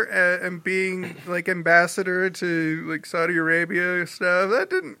Joker and being like ambassador to like Saudi Arabia stuff.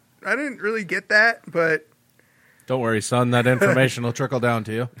 I didn't really get that, but Don't worry, son. That information will trickle down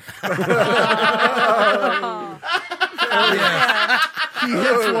to you. He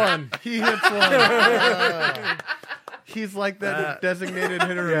hits one. He hits one. He's like that designated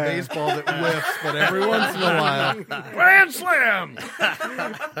hitter in baseball that whiffs, but every once in a while, grand slam.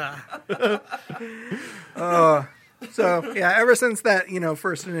 so yeah. Ever since that,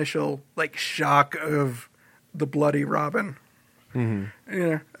 first initial like shock of the bloody Robin,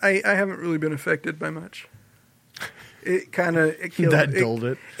 I haven't really been affected by much. It kind of killed That dulled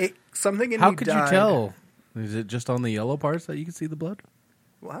it. Something in How me could died. you tell? Is it just on the yellow parts that you can see the blood?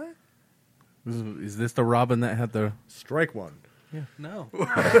 What? Is this the Robin that had the? Strike one. No.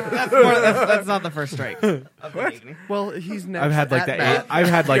 That's not the first strike. Of the evening. Well, he's next. I've had like at the bat. eight. I've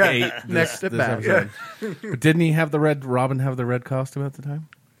had like Yeah. eight. Next at bat. episode. But didn't he have the red? Robin have the red costume at the time?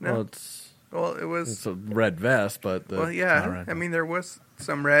 No. Well, it's Well, it was. It's a red vest, but the, Well, yeah. Alright. I mean, there was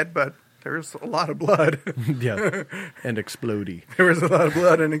some red, but there was a lot of blood. yeah, and explodey. There was a lot of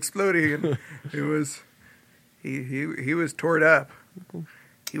blood and exploding, and it was. He was torn up.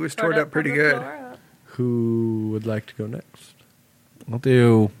 He was torn up pretty from the good. floor up. Who would like to go next?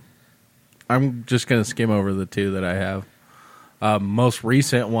 I'm just going to skim over the two that I have. Most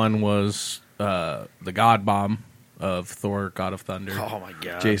recent one was the God Bomb of Thor, God of Thunder. Oh my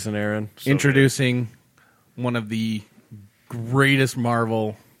god. Jason Aaron. Introducing one of the greatest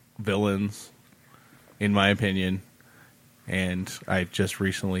Marvel villains, in my opinion. And I just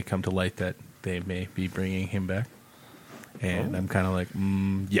recently come to light that they may be bringing him back. And I'm kind of like,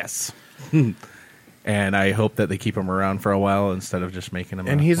 yes. And I hope that they keep him around for a while instead of just making him.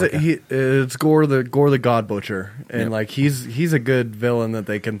 And it's Gore the God Butcher, and Yep. like he's a good villain that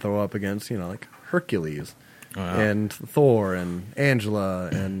they can throw up against, like Hercules, and Thor and Angela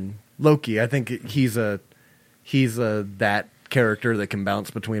and Loki. I think he's a that character that can bounce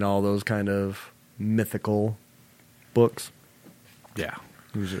between all those kind of mythical books. Yeah.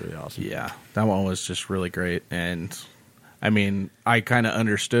 He was really awesome. Yeah, that one was just really great. And I mean, I kind of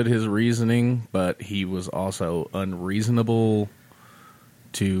understood his reasoning, but he was also unreasonable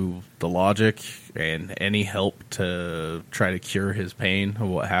to the logic and any help to try to cure his pain of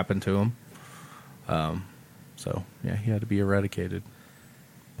what happened to him. So, yeah, he had to be eradicated.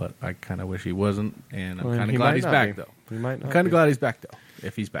 But I kind of wish he wasn't, and I'm Well, kind he of glad might he's not back, be. though. He might I'm not kind be. of glad he's back, though,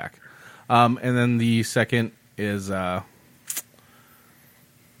 if he's back. And then the second is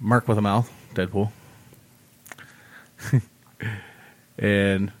Mark with a Mouth, Deadpool.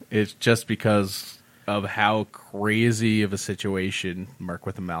 And it's just because of how crazy of a situation Mark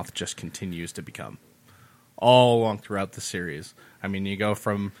with a Mouth just continues to become all along throughout the series. I mean, you go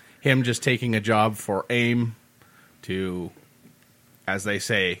from him just taking a job for AIM to, as they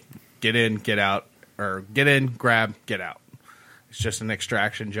say, get in, get out, or get in, grab, get out. It's just an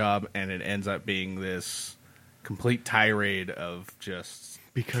extraction job, and it ends up being this complete tirade of just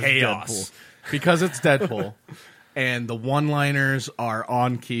Because chaos. Because it's Deadpool. And the one-liners are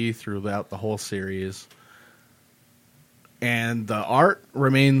on key throughout the whole series. And the art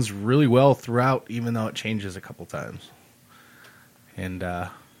remains really well throughout, even though it changes a couple times. And the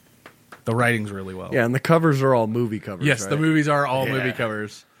writing's really well. Yeah, and the covers are all movie covers. Yes, right? the movies are all Yeah. movie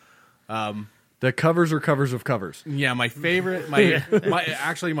covers. The covers are covers of covers. Yeah, my favorite, my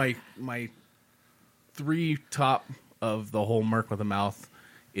three top of the whole Merc with a Mouth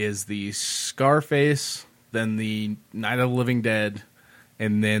is the Scarface, then the Night of the Living Dead,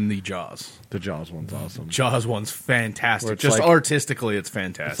 and then the Jaws. The Jaws one's awesome. Jaws one's Where fantastic. it's Just like- artistically, it's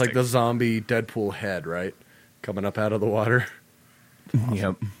fantastic. It's like the zombie Deadpool head, right? Coming up out of the water.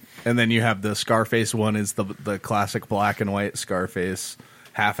 Yep. And then you have the Scarface one is the classic black and white Scarface,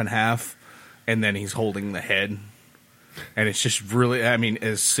 half and half, and then he's holding the head. And it's just really, I mean,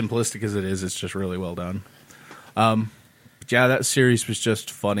 as simplistic as it is, it's just really well done. But yeah, that series was just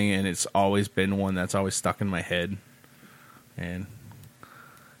funny, and it's always been one that's always stuck in my head. And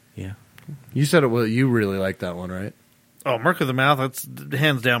yeah. You said it. Well, you really like that one, right? Oh, Merc of the Mouth, that's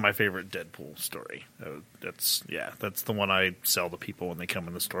hands down my favorite Deadpool story. That's the one I sell to people when they come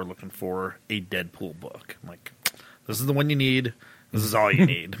in the store looking for a Deadpool book. I'm like, this is the one you need. This is all you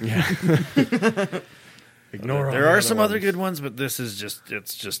need. Ignore. all There the are other some other ones. good ones, but this is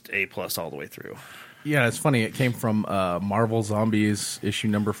just A+ all the way through. Yeah, it's funny. It came from Marvel Zombies issue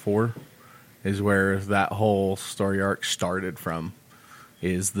number 4 is where that whole story arc started from,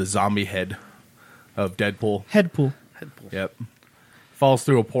 is the zombie head of Deadpool. Headpool. Yep. Falls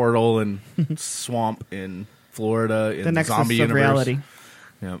through a portal and swamp in Florida in The nexus zombie of universe. reality.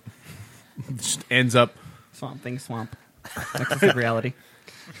 Yep. Just ends up Swamp thing, swamp. Nexus of reality.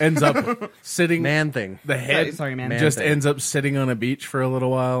 sitting Man thing. the head Sorry, man. just thing. ends up sitting on a beach for a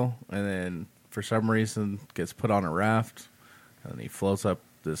little while, and then for some reason gets put on a raft, and he floats up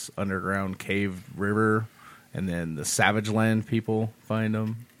this underground cave river, and then the Savage Land people find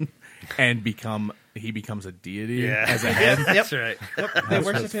him and he becomes a deity as a head. That's right. They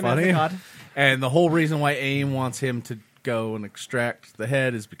worship what's him funny. as a god. And the whole reason why AIM wants him to go and extract the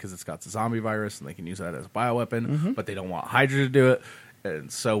head is because it's got the zombie virus and they can use that as a bioweapon, but they don't want Hydra to do it.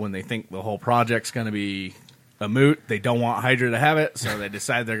 And so when they think the whole project's going to be a moot, they don't want Hydra to have it, so they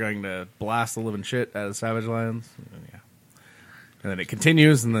decide they're going to blast the living shit out of Savage Lands. And then it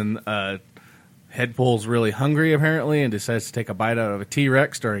continues, and then Headpool's really hungry, apparently, and decides to take a bite out of a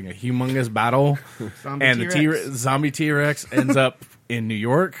T-Rex during a humongous battle. Zombie And the T-Rex. zombie T-Rex ends up in New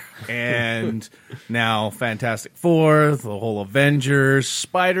York, and now Fantastic Four, the whole Avengers,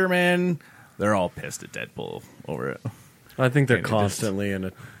 Spider-Man, they're all pissed at Deadpool over it. I think they're And it constantly in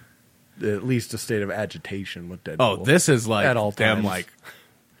a at least a state of agitation with Deadpool. Oh, this is like At all damn times. like,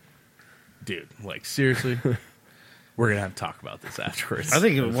 dude, like seriously, we're gonna have to talk about this afterwards. I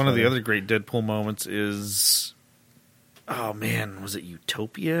think That's one of the funny. other great Deadpool moments is, oh man, was it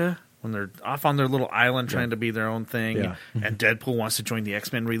Utopia? When they're off on their little island trying to be their own thing, Yeah. and Deadpool wants to join the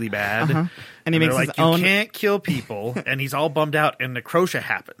X-Men really bad. And he they're makes like, his you own. can't kill people, and he's all bummed out, and necrotia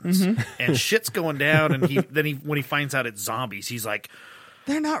happens, and shit's going down, and when he finds out it's zombies, he's like,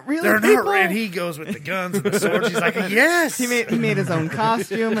 They're not really. they're people. not, and he goes with the guns and the swords. He's like, yes, He made his own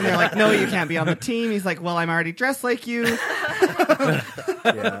costume, and they're like, "No, you can't be on the team." He's like, "Well, I'm already dressed like you."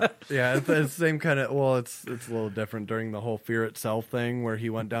 Yeah, it's the same kind of. Well, it's a little different during the whole Fear Itself thing, where he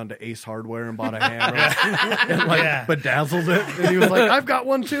went down to Ace Hardware and bought a hammer and like Yeah. bedazzled it, and he was like, "I've got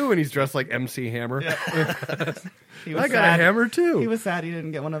one too," and he's dressed like MC Hammer. He was I got sad. a hammer too. He was sad he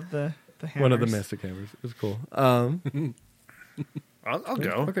didn't get one of the hammers. one of the Mystic Hammers. It was cool. I'll go.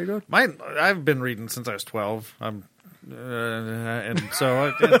 Okay, go. Mine, I've been reading since I was 12. And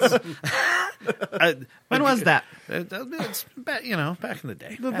so it's. When was that? It's back, back in the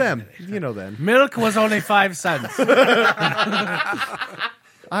day. The Back them, in the day. you know them. milk was only 5 cents.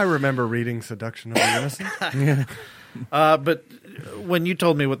 I remember reading Seduction of the Innocent. But when you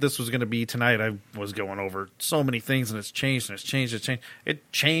told me what this was going to be tonight, I was going over so many things, and it's changed, and it's changed, it's changed.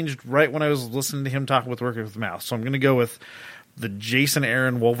 It changed right when I was listening to him talk with Working with the Mouse. So I'm going to go with the Jason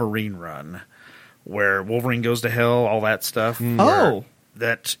Aaron Wolverine run, where Wolverine goes to hell, all that stuff. Oh.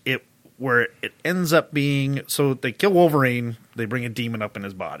 Where it ends up being, so they kill Wolverine, they bring a demon up in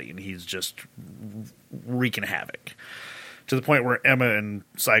his body, and he's just wreaking havoc. To the point where Emma and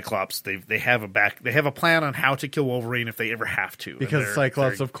Cyclops they have a plan on how to kill Wolverine if they ever have to. Because And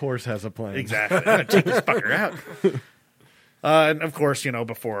Cyclops, they're- of course, has a plan. exactly they're gonna take this fucker out. And of course,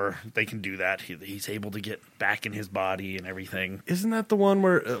 before they can do that, he's able to get back in his body and everything. Isn't that the one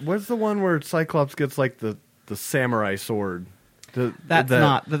where? What's the one where Cyclops gets like the samurai sword? That's the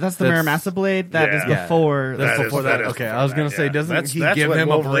Muramasa blade. That is Yeah. before. That's That before is- that. that is Okay, before I was gonna that, say, yeah. doesn't he That's give what him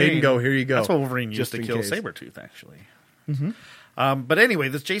a blade and go, "Here you go"? That's what Wolverine used just to in kill case. Sabretooth, actually. But anyway,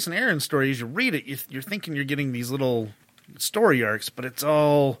 this Jason Aaron story, as you read it, you're thinking you're getting these little story arcs, but it's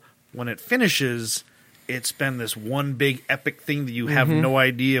all, when it finishes, it's been this one big epic thing that you have no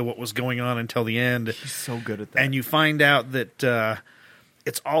idea what was going on until the end. He's so good at that. And you find out that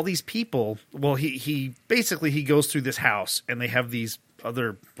it's all these people. Well, he basically he goes through this house, and they have these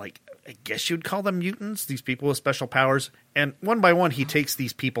other, like, I guess you'd call them mutants, these people with special powers. And one by one, he takes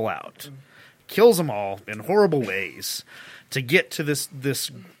these people out, kills them all in horrible ways to get to this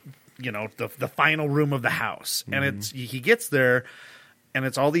the final room of the house. And he gets there, and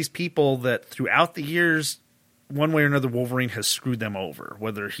it's all these people that throughout the years, one way or another, Wolverine has screwed them over.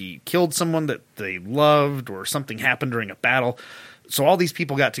 Whether he killed someone that they loved or something happened during a battle. So all these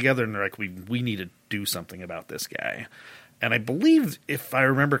people got together, and they're like, we need to do something about this guy. And I believe, if I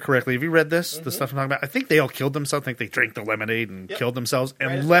remember correctly, have you read this? The stuff I'm talking about? I think they all killed themselves. I think they drank the lemonade and killed themselves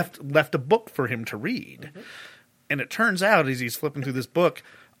and left a book for him to read. And it turns out, as he's flipping through this book,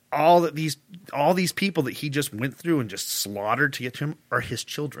 all these people that he just went through and just slaughtered to get to him are his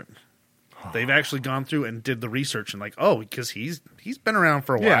children. They've actually gone through and did the research and like, because he's been around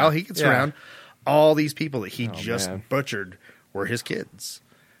for a while. He gets around. All these people that he man. butchered were his kids.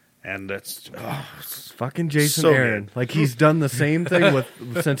 And that's fucking Jason so Aaron. good. Like, he's done the same thing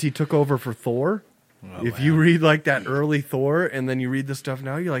since he took over for Thor. If you read like that early Thor and then you read the stuff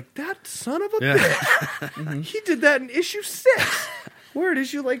now, you're like, that son of a bitch. He did that in issue 6. We're at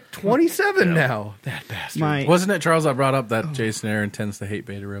issue like 27 now. That bastard. Wasn't it Charles that brought up that Jason Aaron tends to hate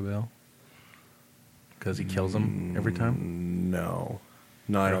Beta Ray Bill because he kills him every time? No,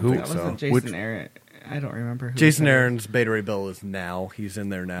 I don't Who- think That so. wasn't Jason Aaron. I don't remember who. Jason said it. Aaron's Beta Ray Bill is now. He's in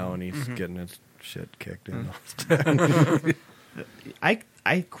there now, and he's getting his shit kicked in.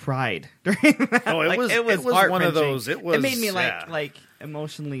 I cried during that. Oh, it was one of heart-wrenching. those. It was made me yeah. like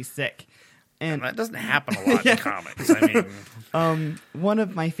emotionally sick. And that doesn't happen a lot in comics. I mean, one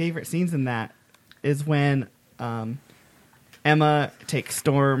of my favorite scenes in that is when Emma takes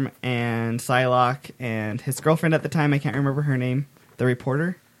Storm and Psylocke and his girlfriend at the time, I can't remember her name, the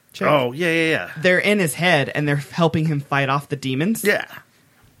reporter chick. oh yeah. They're in his head and they're helping him fight off the demons. Yeah.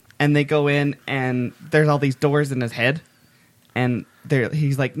 And they go in and there's all these doors in his head. And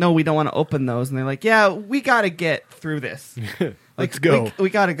he's like, no, we don't want to open those. And they're like, yeah, we got to get through this. Let's go. We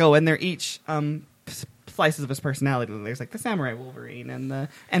got to go. And they're each slices of his personality. There's like the Samurai Wolverine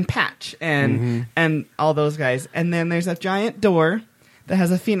and Patch and all those guys. And then there's a giant door that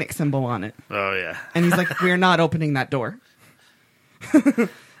has a phoenix symbol on it. Oh yeah. And he's like, we're not opening that door.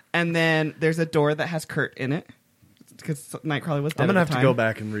 And then there's a door that has Kurt in it. because Nightcrawler was dead I'm gonna at have the to time. go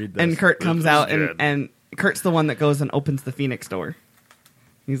back and read this. And Kurt comes out, good. and Kurt's the one that goes and opens the Phoenix door.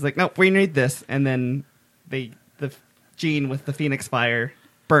 He's like, nope, we need this. And then the Jean with the Phoenix fire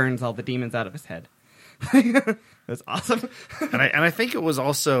burns all the demons out of his head. That's awesome. And I think it was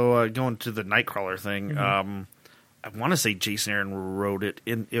also going to the Nightcrawler thing. I want to say Jason Aaron wrote it.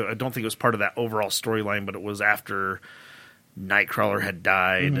 I don't think it was part of that overall storyline, but it was after Nightcrawler had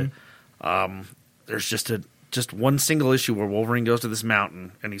died. There's just one single issue where Wolverine goes to this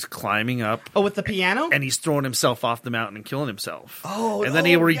mountain and he's climbing up. Oh, with the piano? And he's throwing himself off the mountain and killing himself. Oh, and then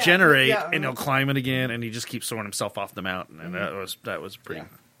he'll regenerate yeah. and he'll climb it again, and he just keeps throwing himself off the mountain. And that was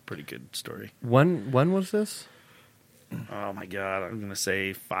pretty good story. When was this? Oh my god, I'm gonna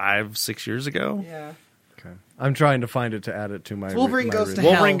say 5-6 years ago. Yeah. Okay. I'm trying to find it to add it to my. Wolverine my goes read. to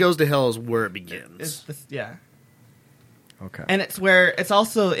Wolverine Hell. Goes to Hell is where it begins. Yeah. Okay. And it's where it's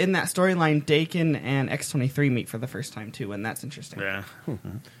also in that storyline Dakin and X-23 meet for the first time too, and that's interesting. Yeah.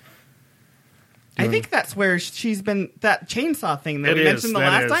 I think that's where she's been, that chainsaw thing that It we is. mentioned the That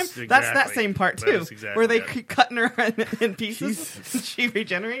last is. time. That's that Exactly. same part That too, is exactly where they it. keep cutting her in pieces. And she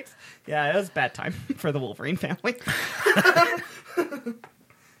regenerates. Yeah, it was a bad time for the Wolverine family. Do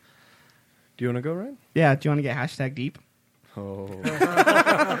you want to go, Ryan? Yeah, do you want to get hashtag deep? Oh.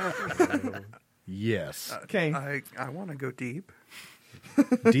 Yes. Okay. I want to go deep.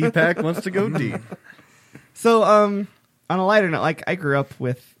 Deepak wants to go deep. So, on a lighter note, like I grew up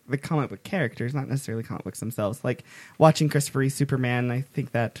with the comic book characters, not necessarily comic books themselves. Like watching Christopher Reeve Superman, I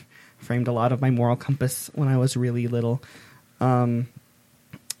think that framed a lot of my moral compass when I was really little. I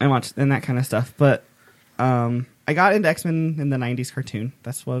watched and that kind of stuff. But I got into X-Men in the 90s cartoon.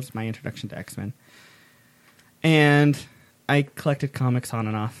 That was my introduction to X-Men. And I collected comics on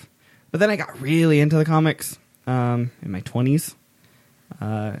and off. But then I got really into the comics in my 20s.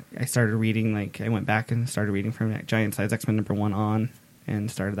 I started reading, I went back and started reading from Giant Size X-Men #1 on,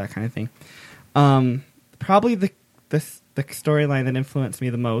 and started that kind of thing. Probably the storyline that influenced me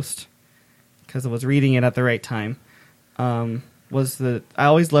the most, because I was reading it at the right time, was I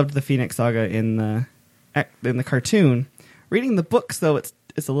always loved the Phoenix Saga in the cartoon. Reading the books, though, it's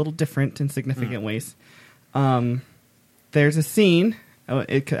a little different in significant ways. There's a scene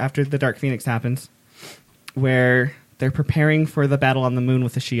after the Dark Phoenix happens where they're preparing for the battle on the moon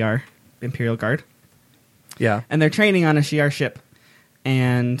with the Shi'ar Imperial Guard. Yeah. And they're training on a Shi'ar ship.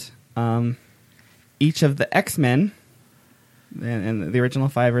 And each of the X-Men, and the original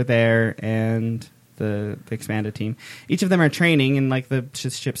 5 are there, and the expanded team, each of them are training in the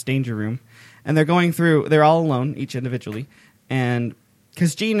ship's danger room. And they're going through, they're all alone, each individually. And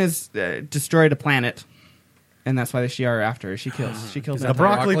because Jean has destroyed a planet, and that's why the Shi'ar are after her. She kills The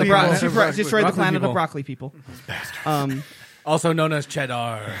broccoli people. She destroyed the planet of broccoli people. Also known as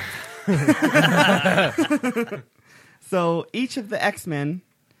Cheddar. So each of the X-Men,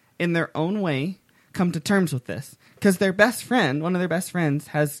 in their own way, come to terms with this. Because their best friend, one of their best friends,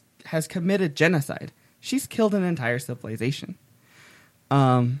 has committed genocide. She's killed an entire civilization.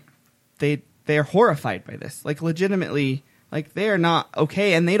 They're horrified by this. Legitimately, they are not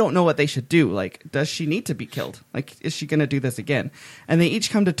okay, and they don't know what they should do. Does she need to be killed? Is she going to do this again? And they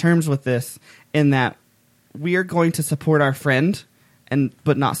each come to terms with this in that we are going to support our friend,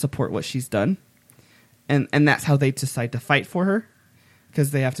 but not support what she's done. And that's how they decide to fight for her,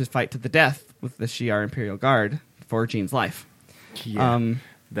 because they have to fight to the death with the Shi'ar Imperial Guard for Jean's life. Yeah.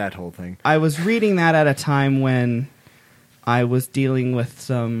 That whole thing. I was reading that at a time when I was dealing with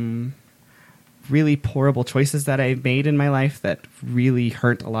some really horrible choices that I made in my life that really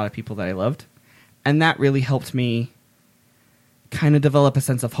hurt a lot of people that I loved. And that really helped me kind of develop a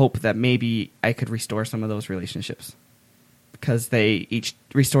sense of hope that maybe I could restore some of those relationships. Because they each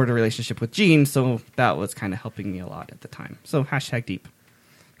restored a relationship with Jean, so that was kind of helping me a lot at the time. So hashtag deep.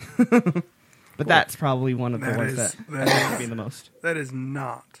 But that's probably one of the ones that helped me the most. That is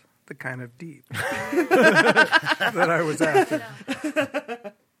not the kind of deep that I was after.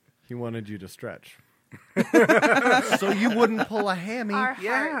 He wanted you to stretch. So you wouldn't pull a hammy. Our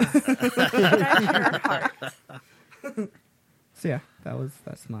Yeah. hearts. Stretch your heart. So yeah,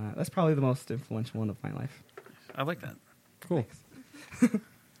 that's probably the most influential one of my life. I like that. Cool.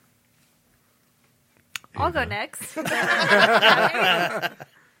 I'll go next.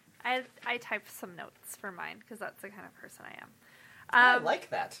 I typed some notes for mine because that's the kind of person I am. I like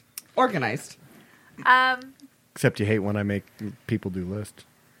that. Organized. Except you hate when I make people do lists.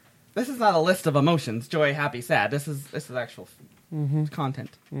 This is not a list of emotions: joy, happy, sad. This is actual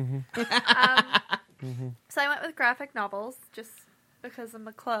content. So I went with graphic novels just because I'm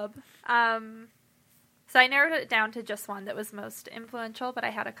a club. So I narrowed it down to just one that was most influential, but I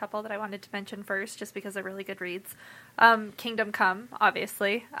had a couple that I wanted to mention first just because they're really good reads. Kingdom Come,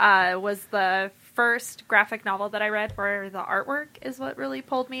 obviously, was the first graphic novel that I read where the artwork is what really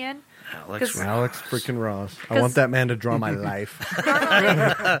pulled me in. Alex 'Cause- Alex freaking Ross. I want that man to draw my life.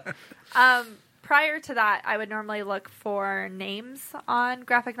 Prior to that, I would normally look for names on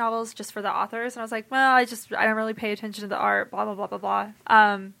graphic novels just for the authors, and I was like, well, I don't really pay attention to the art, blah, blah, blah, blah,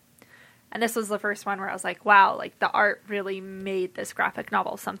 blah. And this was the first one where I was like, wow, like the art really made this graphic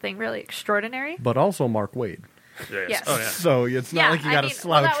novel something really extraordinary. But also Mark Wade. Yes. Oh, yeah. So it's not like you got to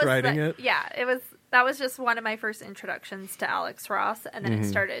slouch writing it. Yeah, that was just one of my first introductions to Alex Ross, and then it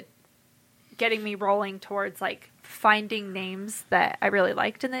started getting me rolling towards like finding names that I really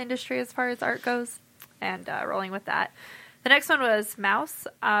liked in the industry as far as art goes, and rolling with that. The next one was Mouse,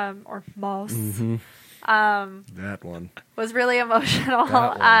 or Mouse. That one. Was really emotional.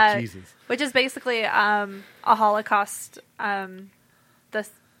 That one. Jesus. Which is basically a Holocaust.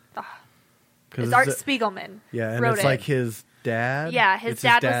 It's Art Spiegelman. Yeah, and wrote it's it. like his dad. Yeah, his It's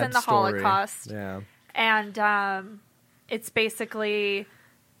dad was dad's in the story. Holocaust. Yeah. And it's basically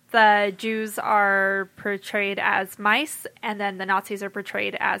the Jews are portrayed as mice, and then the Nazis are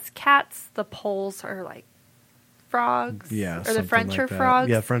portrayed as cats. The Poles are like frogs. Yeah. Or the something French like are that. frogs.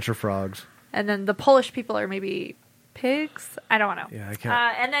 Yeah, French are frogs. And then the Polish people are maybe pigs. I don't know. Yeah, I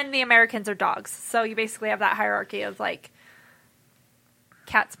can't. And then the Americans are dogs. So you basically have that hierarchy of like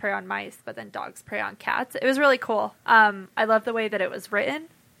cats prey on mice, but then dogs prey on cats. It was really cool. I love the way that it was written.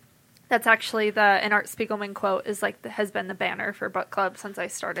 That's actually an Art Spiegelman quote is like has been the banner for book club since I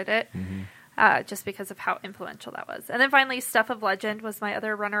started it, just because of how influential that was. And then finally, Stuff of Legend was my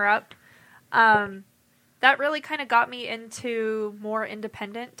other runner-up. That really kind of got me into more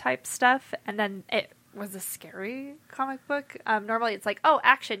independent type stuff, and then it was a scary comic book. Normally it's like, oh,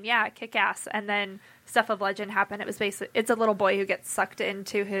 action, yeah, kick ass, and then Stuff of Legend happened. It was basically, it's a little boy who gets sucked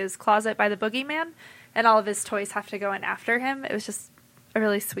into his closet by the boogeyman, and all of his toys have to go in after him. It was just a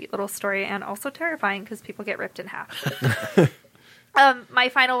really sweet little story, and also terrifying because people get ripped in half. My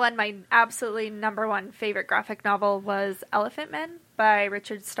final one, my absolutely number one favorite graphic novel was Elephant Men by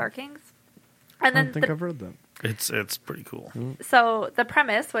Richard Starkings. And I then don't think I've read that. It's pretty cool. So the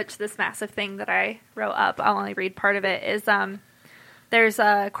premise, which this massive thing that I wrote up, I'll only read part of it, is there's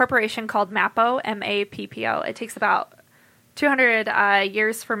a corporation called MAPPO, M-A-P-P-O. It takes about 200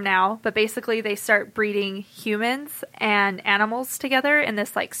 years from now, but basically they start breeding humans and animals together in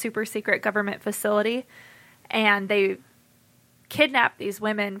this like super secret government facility, and they kidnap these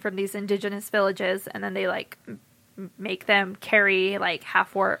women from these indigenous villages, and then they like make them carry like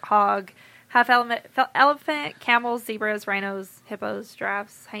half warthog, half elephant, camels, zebras, rhinos, hippos,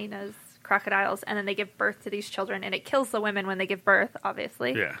 giraffes, hyenas, crocodiles, and then they give birth to these children, and it kills the women when they give birth,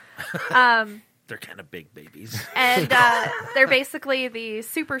 obviously. Yeah. They're kind of big babies. And they're basically the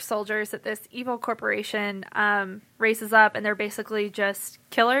super soldiers that this evil corporation raises up, and they're basically just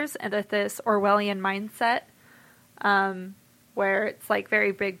killers, and with this Orwellian mindset, where it's like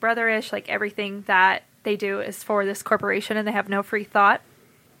very Big Brother-ish, like everything that they do is for this corporation, and they have no free thought.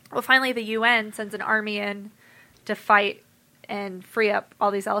 Well, finally, the UN sends an army in to fight and free up all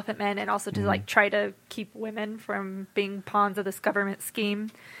these elephant men, and also to like try to keep women from being pawns of this government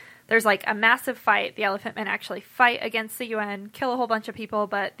scheme. There's like a massive fight. The elephant men actually fight against the UN, kill a whole bunch of people,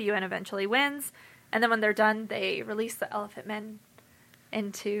 but the UN eventually wins. And then when they're done, they release the elephant men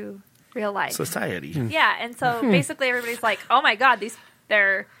into real life. Society. Yeah, and so basically everybody's like, oh my god,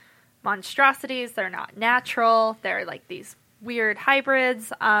 they're monstrosities, they're not natural, they're like these weird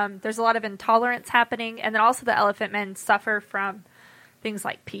hybrids. There's a lot of intolerance happening, and then also the elephant men suffer from things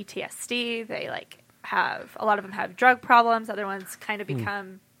like PTSD. They like have, a lot of them have drug problems, other ones kind of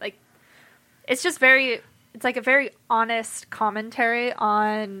become like, it's like a very honest commentary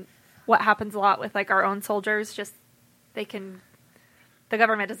on what happens a lot with like our own soldiers. Just the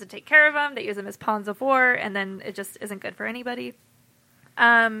government doesn't take care of them, they use them as pawns of war, and then it just isn't good for anybody.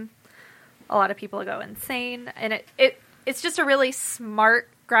 A lot of people go insane, and it's just a really smart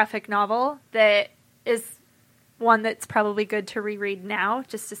graphic novel that is one that's probably good to reread now,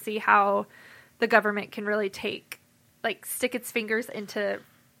 just to see how the government can really stick its fingers into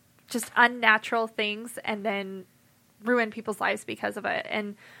just unnatural things and then ruin people's lives because of it.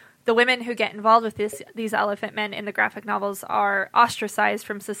 And the women who get involved with these elephant men in the graphic novels are ostracized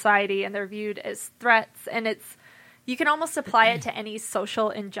from society, and they're viewed as threats. And you can almost apply it to any social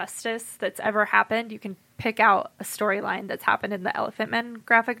injustice that's ever happened. You can pick out a storyline that's happened in the Elephant Men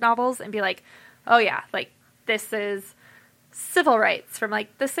graphic novels and be like, oh yeah, like this is civil rights from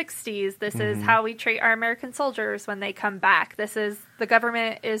like the 60s. This is how we treat our American soldiers when they come back. This is the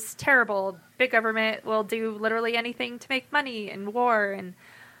government is terrible. Big government will do literally anything to make money in war.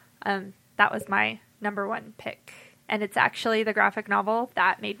 And that was my number one pick. And it's actually the graphic novel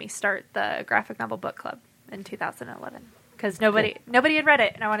that made me start the graphic novel book club in 2011 because nobody had read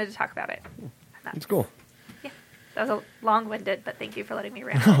it and I wanted to talk about it. It's cool. Yeah, that was a long-winded, but thank you for letting me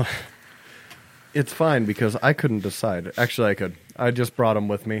ramble. It's fine because I couldn't decide. Actually, I could. I just brought them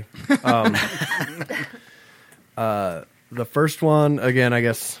with me. The first one, again, I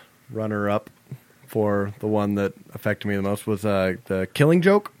guess runner-up for the one that affected me the most was the Killing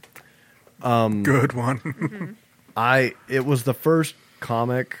Joke. Good one. It was the first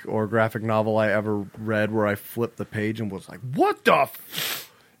comic or graphic novel I ever read where I flipped the page and was like, what the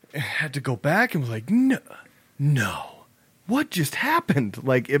I had to go back and was like, no, what just happened?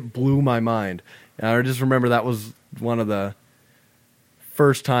 Like, it blew my mind. And I just remember that was one of the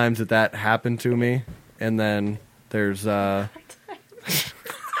first times that happened to me. And then there's I'm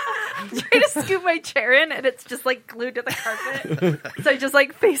trying to scoop my chair in and it's just like glued to the carpet. So I just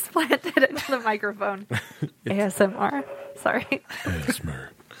like face planted into the microphone. ASMR. Sorry.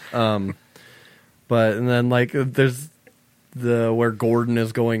 but and then like there's the where Gordon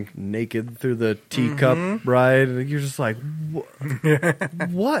is going naked through the teacup ride. And you're just like,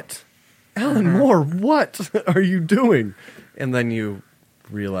 what? Alan Moore, what are you doing? And then you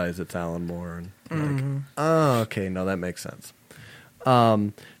realize it's Alan Moore. And like, oh, okay, no, that makes sense.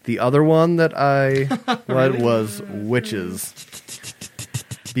 The other one that I read was Witches.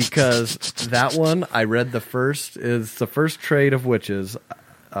 Because that one, I read the first trade of Witches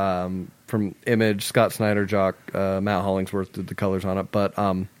from Image, Scott Snyder, Jock, Matt Hollingsworth did the colors on it. But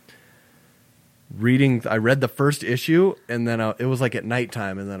I read the first issue, and then it was like at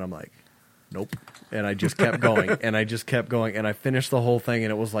nighttime, and then I'm like, nope. And I just kept going, and I finished the whole thing,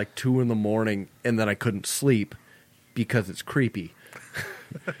 and it was like 2 a.m, and then I couldn't sleep because it's creepy.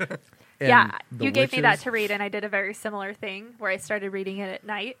 Yeah, you gave me that to read, and I did a very similar thing where I started reading it at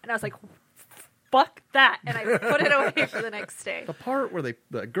night, and I was like, fuck that, and I put it away for the next day. The part where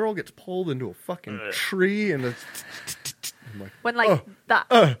the girl gets pulled into a fucking tree, and when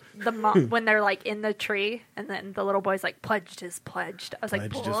when they're like in the tree, and then the little boy's like, pledged is pledged. I was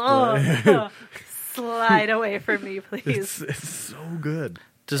like, slide away from me, please. It's so good.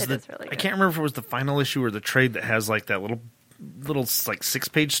 It is really good. I can't remember if it was the final issue or the trade that has like that little like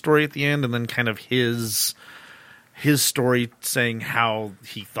 6-page story at the end, and then kind of his story saying how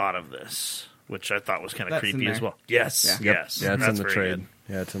he thought of this, which I thought was kind of creepy as well. Yes, yeah. yes, yeah, it's in the trade. Good.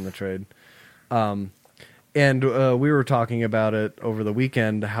 Yeah, it's in the trade. And we were talking about it over the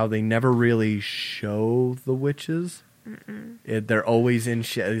weekend, how they never really show the witches. They're always in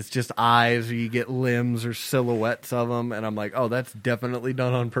it's just eyes, or you get limbs or silhouettes of them, and I'm like, oh, that's definitely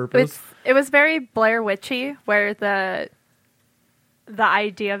done on purpose. It was very Blair Witchy, where the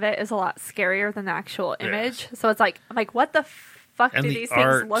idea of it is a lot scarier than the actual image. So it's like, I'm like, what the fuck do these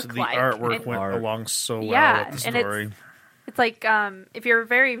things look like? The artwork went along so well with the story. And it's like, if you're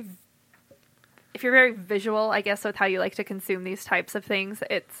very visual, I guess, with how you like to consume these types of things,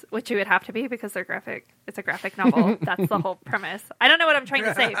 which you would have to be because they're graphic. It's a graphic novel. That's the whole premise. I don't know what I'm trying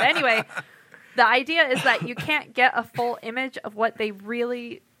to say, but anyway, the idea is that you can't get a full image of what they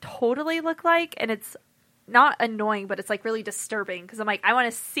really totally look like, and it's not annoying, but it's like really disturbing because I'm like, I want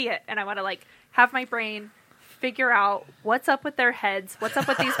to see it, and I want to like have my brain figure out what's up with their heads, what's up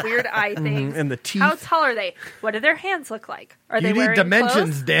with these weird eye things, and the teeth. How tall are they? What do their hands look like? Are you they need wearing dimensions?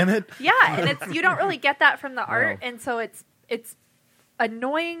 clothes? Damn it! Yeah, and you don't really get that from the art, and so it's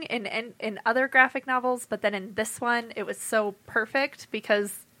annoying in other graphic novels, but then in this one, it was so perfect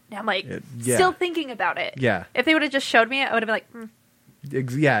because I'm like still thinking about it. Yeah, if they would have just showed me it, I would have been like.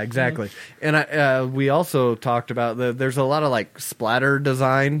 Yeah, exactly. And we also talked about there's a lot of like splatter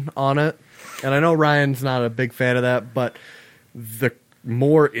design on it, and I know Ryan's not a big fan of that, but the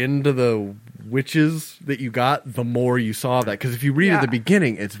more into the witches that you got, the more you saw that. Because if you read at the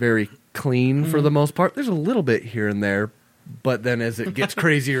beginning, it's very clean for the most part. There's a little bit here and there, but then as it gets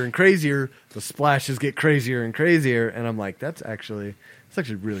crazier and crazier, the splashes get crazier and crazier, and I'm like, that's actually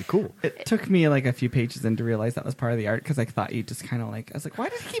really cool. It took me like a few pages in to realize that was part of the art because I thought you just kind of like, I was like, why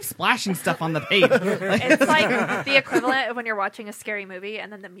does he keep splashing stuff on the page? It's like the equivalent of when you're watching a scary movie and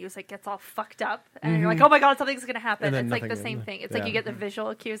then the music gets all fucked up and you're like, oh my god, something's going to happen. It's like the same thing. It's like you get the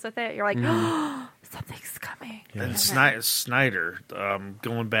visual cues with it. You're like, oh, something's coming. Yeah. And Snyder,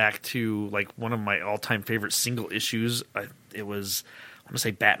 going back to like one of my all-time favorite single issues, it was going to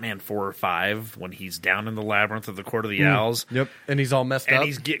say Batman 4 or 5 when he's down in the labyrinth of the Court of the Owls. Yep, and he's all messed And up.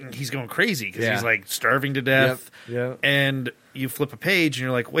 he's going crazy because Yeah. he's like starving to death. Yep. And you flip a page and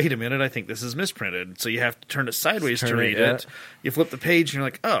you're like, wait a minute, I think this is misprinted. So you have to turn it sideways to Turn it, read yeah. it. You flip the page and you're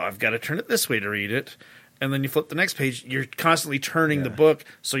like, oh, I've got to turn it this way to read it. And then you flip the next page. You're constantly turning the book,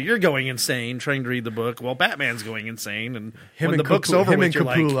 so you're going insane trying to read the book while Batman's going insane. And when the book's over with, you're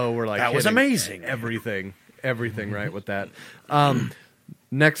Capullo were like that was hitting amazing. everything right with that.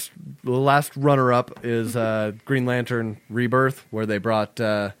 Next, the last runner-up is Green Lantern Rebirth, where they brought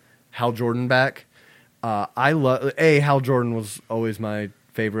Hal Jordan back. I love Hal Jordan was always my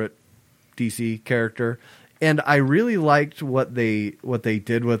favorite DC character, and I really liked what they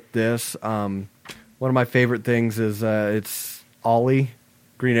did with this. One of my favorite things is it's Ollie.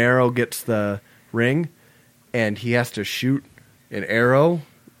 Green Arrow gets the ring, and he has to shoot an arrow.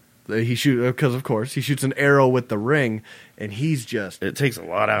 Because of course he shoots an arrow with the ring, and he's just It takes a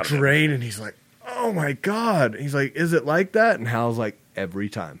lot out of it. drained, and he's like, "Oh my god!" He's like, "Is it like that?" And Hal's like, "Every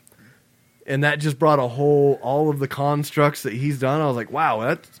time." And that just brought all of the constructs that he's done. I was like, "Wow,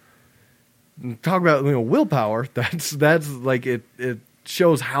 that's talk about willpower." That's like it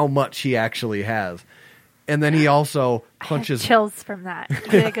shows how much he actually has. And then he also punches. Chills from that.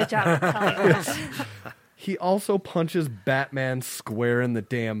 You did a good job of telling that. He also punches Batman square in the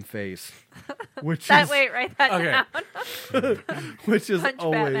damn face, which That is wait, write that Okay. down. which is Punch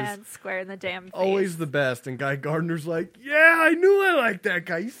always Batman square in the damn face. always the best. And Guy Gardner's like, "Yeah, I knew I liked that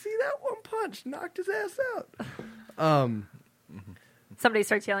guy. You see that one punch knocked his ass out." Somebody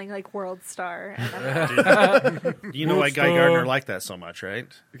starts yelling like "World Star." And then, You know why Guy Gardner liked that so much, right?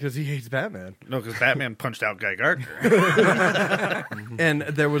 Because he hates Batman. No, because Batman punched out Guy Gardner. And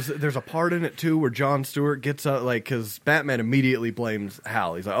there's a part in it too where Jon Stewart gets up, like, because Batman immediately blames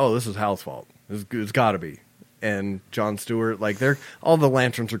Hal. He's like, "Oh, this is Hal's fault. It's got to be." And Jon Stewart, like, all the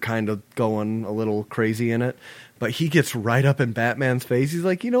lanterns are kind of going a little crazy in it, but he gets right up in Batman's face. He's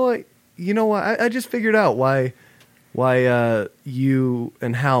like, "You know what? I just figured out why you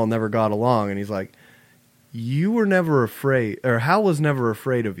and Hal never got along." And he's like, "You were never afraid, or Hal was never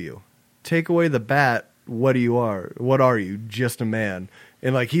afraid of you. Take away the bat, what are you? Just a man."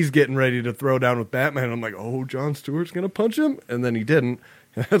 And like he's getting ready to throw down with Batman. I'm like, "Oh, Jon Stewart's gonna punch him," and then he didn't.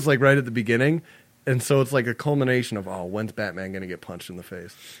 That's like right at the beginning. And so it's like a culmination of, oh, when's Batman gonna get punched in the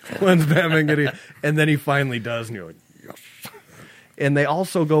face? When's Batman gonna? And then he finally does, and you're like, yes. And they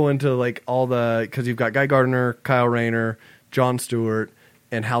also go into like all because you've got Guy Gardner, Kyle Rayner, Jon Stewart,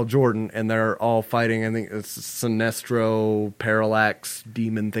 and Hal Jordan, and they're all fighting. I think it's Sinestro Parallax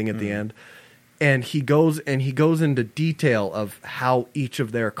demon thing at the end. And he goes into detail of how each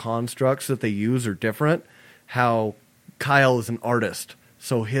of their constructs that they use are different. How Kyle is an artist,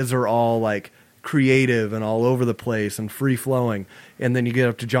 so his are all like creative and all over the place and free flowing. And then you get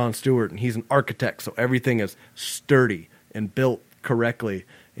up to Jon Stewart, and he's an architect, so everything is sturdy and built correctly.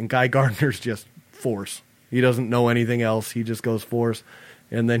 And Guy Gardner's just force. He doesn't know anything else. He just goes force.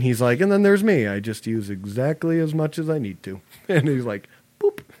 And then he's like, and then there's me. I just use exactly as much as I need to. And he's like,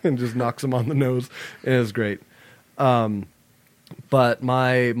 boop, and just knocks him on the nose. And it's great. But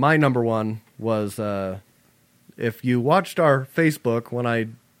my number one was, if you watched our Facebook when I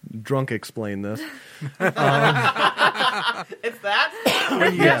drunk explained this. It's that?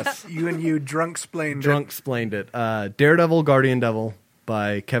 Yes. You drunk explained Drunk explained it. Daredevil, Guardian Devil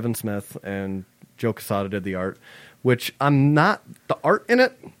by Kevin Smith, and Joe Quesada did the art, which the art in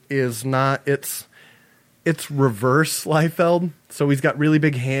it is not, it's reverse Liefeld, so he's got really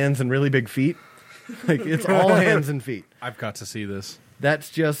big hands and really big feet. Like, it's all hands and feet. I've got to see this. That's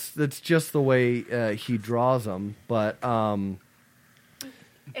just the way he draws them, but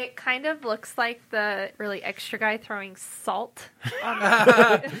it kind of looks like the really extra guy throwing salt on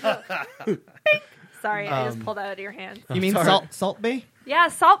the Bing! Sorry, I just pulled that out of your hand. You mean sorry. Salt Bay? Yeah,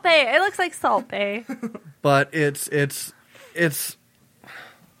 Salt Bay. It looks like Salt Bay. but it's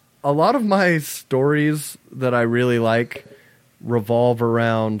a lot of my stories that I really like revolve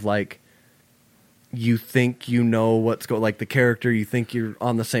around, like, you think you know what's going, like the character, you think you're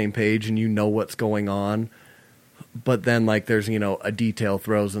on the same page and you know what's going on, but then like there's a detail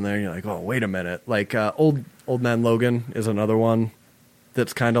throws in there and you're like, oh, wait a minute. Like old Man Logan is another one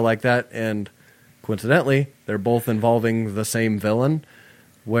that's kind of like that, and coincidentally they're both involving the same villain,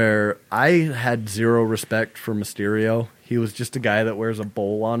 where I had zero respect for Mysterio. He was just a guy that wears a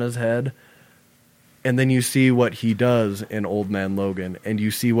bowl on his head. And then you see what he does in Old Man Logan, and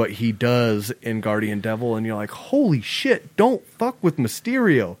you see what he does in Guardian Devil, and you're like, holy shit, don't fuck with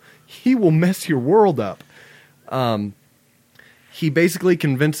Mysterio. He will mess your world up. He basically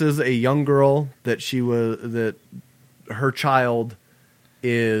convinces a young girl that her child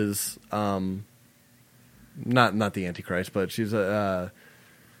is not the Antichrist, but she's opposite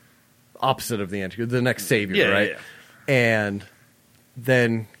of the Antichrist, the next savior, right? Yeah. And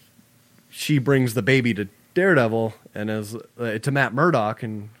then she brings the baby to Daredevil and is to Matt Murdock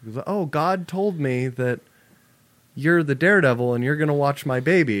and goes, "Oh, God told me that you're the Daredevil and you're going to watch my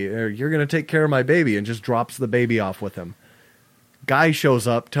baby, or you're going to take care of my baby," and just drops the baby off with him. Guy shows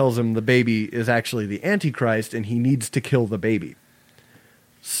up, tells him the baby is actually the Antichrist and he needs to kill the baby.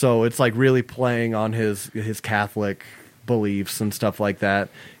 So it's like really playing on his Catholic beliefs and stuff like that.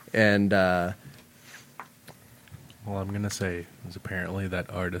 And Well, I'm going to say is apparently that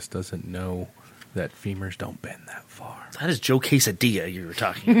artist doesn't know that femurs don't bend that far. That is Joe Quesadilla you were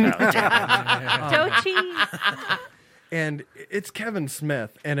talking about. Dochi. and it's Kevin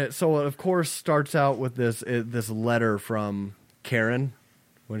Smith, and it so of course starts out with this letter from Karen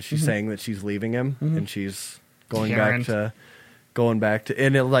when she's saying that she's leaving him and she's going back to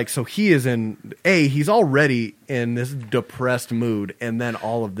and it like so he is in he's already in this depressed mood, and then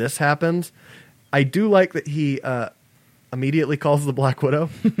all of this happens. I do like that he immediately calls the Black Widow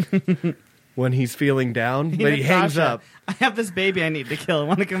when he's feeling down, but he hangs up. I have this baby I need to kill.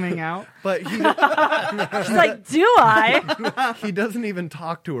 Want to come hang out? But he She's like, do I? he doesn't even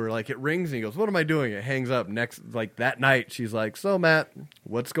talk to her. Like it rings and he goes, "What am I doing?" It hangs up. Next, like that night, she's like, "So Matt,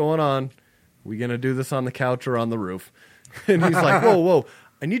 what's going on? We gonna do this on the couch or on the roof?" And he's like, whoa,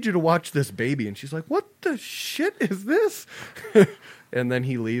 I need you to watch this baby. And she's like, "What the shit is this?" And then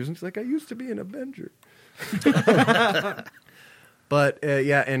he leaves and she's like, "I used to be an Avenger." But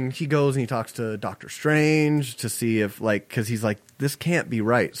yeah, and he goes and he talks to Doctor Strange to see if like, because he's like, this can't be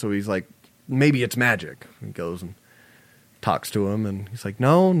right. So he's like, maybe it's magic. He goes and talks to him and he's like,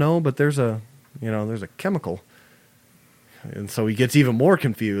 no, but there's a chemical. And so he gets even more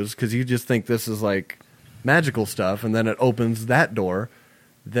confused because you just think this is like magical stuff, and then it opens that door.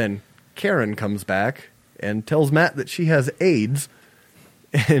 Then Karen comes back and tells Matt that she has AIDS,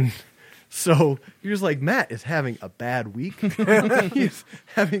 and so you're just like, Matt is having a bad week. He's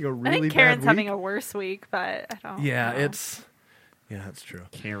having a really I think bad Karen's week. having a worse week, but I don't Yeah, know. that's true.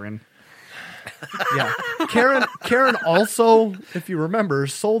 Karen. Yeah, Karen also, if you remember,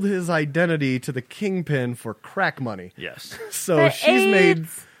 sold his identity to the Kingpin for crack money. Yes. So But she's made.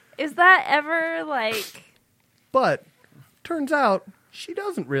 AIDS, is that ever like? But turns out she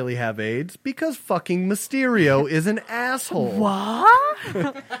doesn't really have AIDS because fucking Mysterio is an asshole.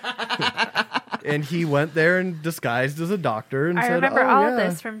 What? And he went there and disguised as a doctor and I said, remember "Oh, all yeah. of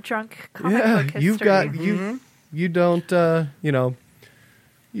this from drunk comic Yeah, book history. you've got you don't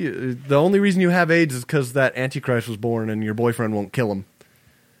the only reason you have AIDS is because that Antichrist was born and your boyfriend won't kill him."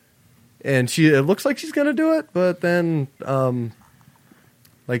 And it looks like she's gonna do it, but then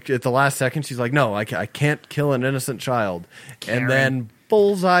like at the last second she's like, "No, I can't kill an innocent child." Karen. And then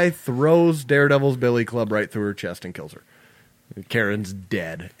Bullseye throws Daredevil's billy club right through her chest and kills her. Karen's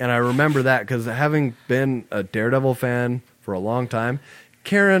dead. And I remember that because having been a Daredevil fan for a long time,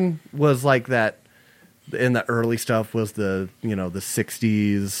 Karen was like that in the early stuff was the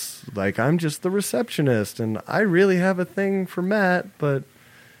 60s, like, I'm just the receptionist and I really have a thing for Matt, but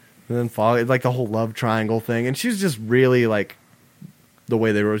and then like the whole love triangle thing. And she's just really like the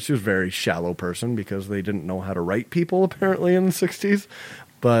way they wrote, she was a very shallow person because they didn't know how to write people apparently in the 60s.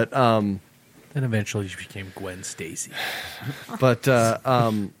 But Then eventually she became Gwen Stacy. But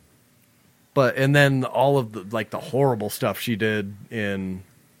and then all of the like the horrible stuff she did in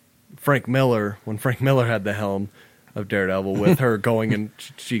Frank Miller when Frank Miller had the helm of Daredevil with her going and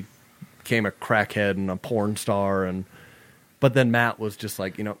she became a crackhead and a porn star, but then Matt was just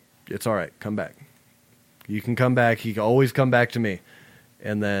like, it's all right, come back. You can come back. You can always come back to me.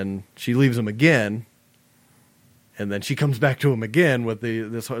 And then she leaves him again. And then she comes back to him again with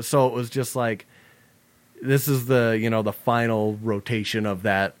this. So it was just like, this is the the final rotation of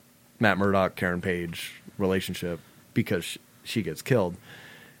that Matt Murdock Karen Page relationship because she gets killed,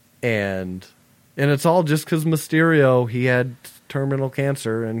 and it's all just because Mysterio, he had terminal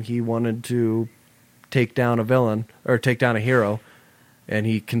cancer and he wanted to take down a villain or take down a hero, and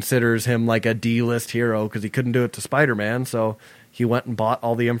he considers him like a D-list hero because he couldn't do it to Spider-Man, so he went and bought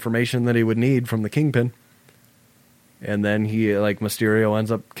all the information that he would need from the Kingpin. And then he, like, Mysterio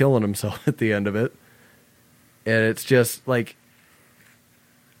ends up killing himself at the end of it. And it's just, like,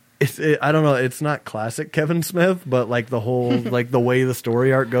 I don't know, it's not classic Kevin Smith, but, like, the whole, like, the way the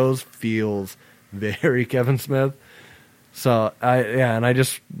story arc goes feels very Kevin Smith. So, and I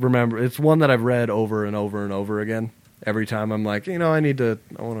just remember, it's one that I've read over and over and over again. Every time I'm like, I want to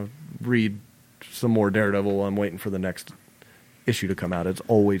read some more Daredevil. I'm waiting for the next issue to come out. It's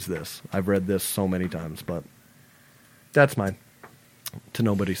always this. I've read this so many times, but... that's mine. To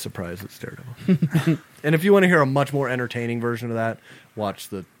nobody's surprise, it's Daredevil. And if you want to hear a much more entertaining version of that, watch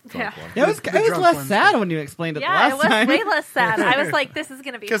the drunk one. Yeah, it was drunk less one's sad when you explained it Yeah, the it last was time. way less sad. I was like, this is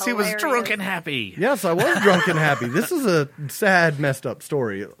going to be Because he was hilarious. drunk and happy. Yes, I was drunk and happy. This is a sad, messed up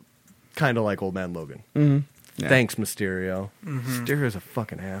story. Kind of like Old Man Logan. Yeah. Thanks, Mysterio. Mysterio's a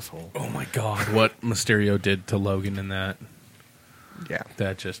fucking asshole. Oh my god, what Mysterio did to Logan in that. Yeah.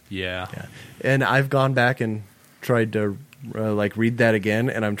 That just, yeah. And I've gone back and tried to read that again,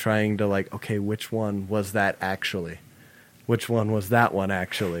 and I'm trying to okay, which one was that actually? Which one was that one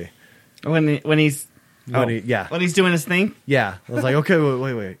actually? When he's When he's doing his thing. Yeah, I was like, okay,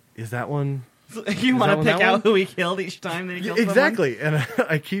 wait, is that one? You want that to one pick that out one? who he killed each time that he killed someone? Exactly, and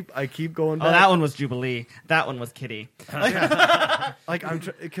I keep going back. Oh, that one was Jubilee. That one was Kitty. Because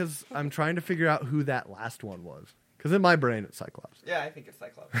I'm trying to figure out who that last one was. Because in my brain, it's Cyclops. Yeah, I think it's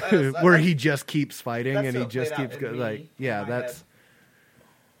Cyclops. Where he just keeps fighting That's and he what just played out keeps in going. me, Yeah, in my that's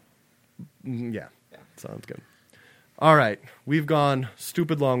yeah. Sounds good. All right, we've gone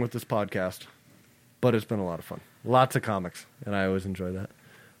stupid long with this podcast, but it's been a lot of fun. Lots of comics, and I always enjoy that.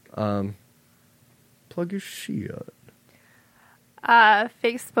 Plug your shit.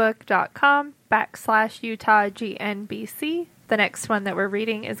 Facebook.com/UtahGNBC. The next one that we're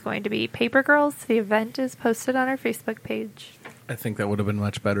reading is going to be Paper Girls. The event is posted on our Facebook page. I think that would have been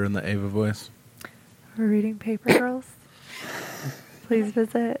much better in the Ava voice. We're reading Paper Girls. Please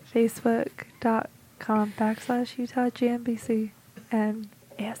visit Facebook.com/UtahGNBC and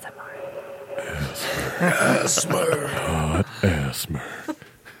ASMR.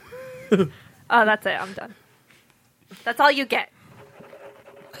 Oh, that's it. I'm done. That's all you get.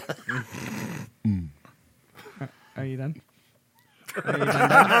 Are you done? I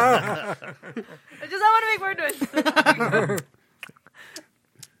just want to make more noise.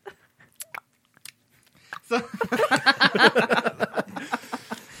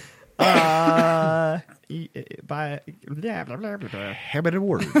 By blah, blah, blah, blah, blah. Habit of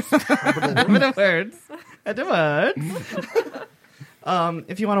words. The words.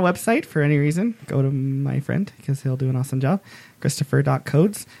 If you want a website for any reason, go to my friend because he'll do an awesome job.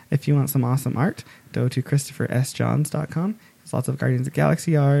 Christopher.codes. If you want some awesome art, go to ChristopherSJohns.com. There's lots of Guardians of the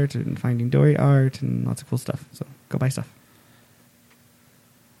Galaxy art and Finding Dory art and lots of cool stuff. So go buy stuff.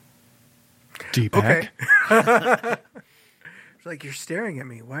 Deepak. Okay. It's like, you're staring at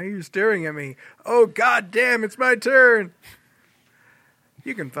me. Why are you staring at me? Oh, god damn, it's my turn.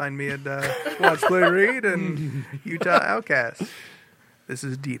 You can find me at Watch Play Read and Utah Outcast. This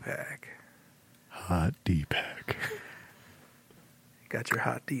is Deepak. Hot Deepak. Got your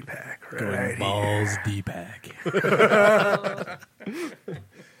hot Deepak right here. Balls Deepak.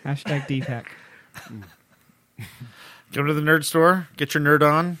 Hashtag DPAC. Go to the nerd store, get your nerd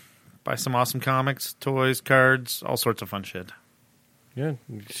on, buy some awesome comics, toys, cards, all sorts of fun shit. Yeah,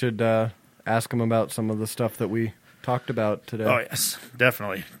 you should ask him about some of the stuff that we talked about today. Oh yes,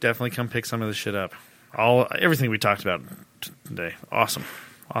 definitely come pick some of this shit up. Everything we talked about today, awesome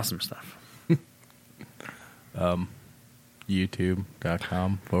stuff.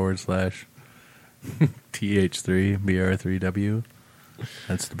 YouTube.com/TH3BR3W.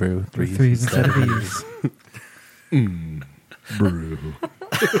 That's the brew. Threes instead of E's. Brew.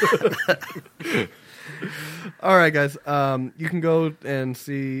 All right, guys. You can go and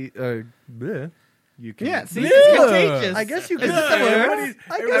see. You can. Yeah, see, it's contagious. I guess you can. Everybody's,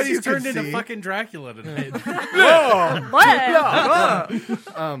 I guess you everybody's can turned into see. fucking Dracula tonight. What?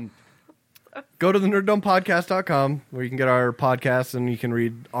 Go to the nerddomepodcast.com where you can get our podcasts and you can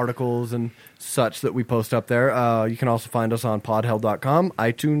read articles and such that we post up there. You can also find us on podhell.com,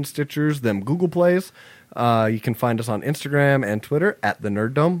 iTunes, Stitchers, them Google Plays. You can find us on Instagram and Twitter at the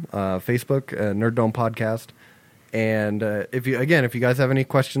Nerddome, Facebook, Nerddome Podcast. And if you guys have any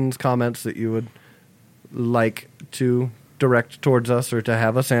questions, comments that you would like to direct towards us or to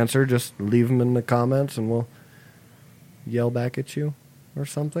have us answer, just leave them in the comments and we'll yell back at you or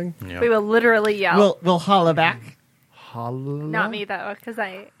something. Yeah. We will literally yell. We'll holla back. Holla. Not me, though, because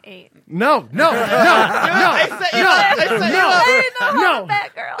I ain't. No. I ain't No.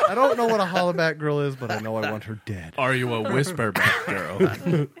 that girl. I don't know what a hollaback girl is, but I know I want her dead. Are you a whisperback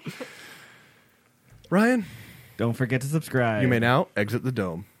girl? Ryan, Don't forget to subscribe. you may now exit the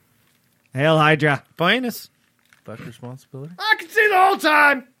dome. Hail Hydra. Bonus. Fuck responsibility. I can see the whole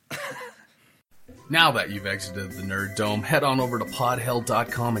time. Now that you've exited the Nerd Dome, head on over to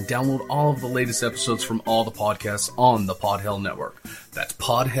podhell.com and download all of the latest episodes from all the podcasts on the Podhell Network. That's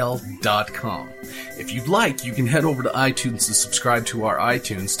podhell.com. If you'd like, you can head over to iTunes to subscribe to our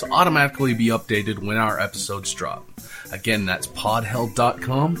iTunes to automatically be updated when our episodes drop. Again, that's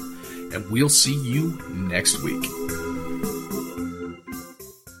podhell.com, and we'll see you next week.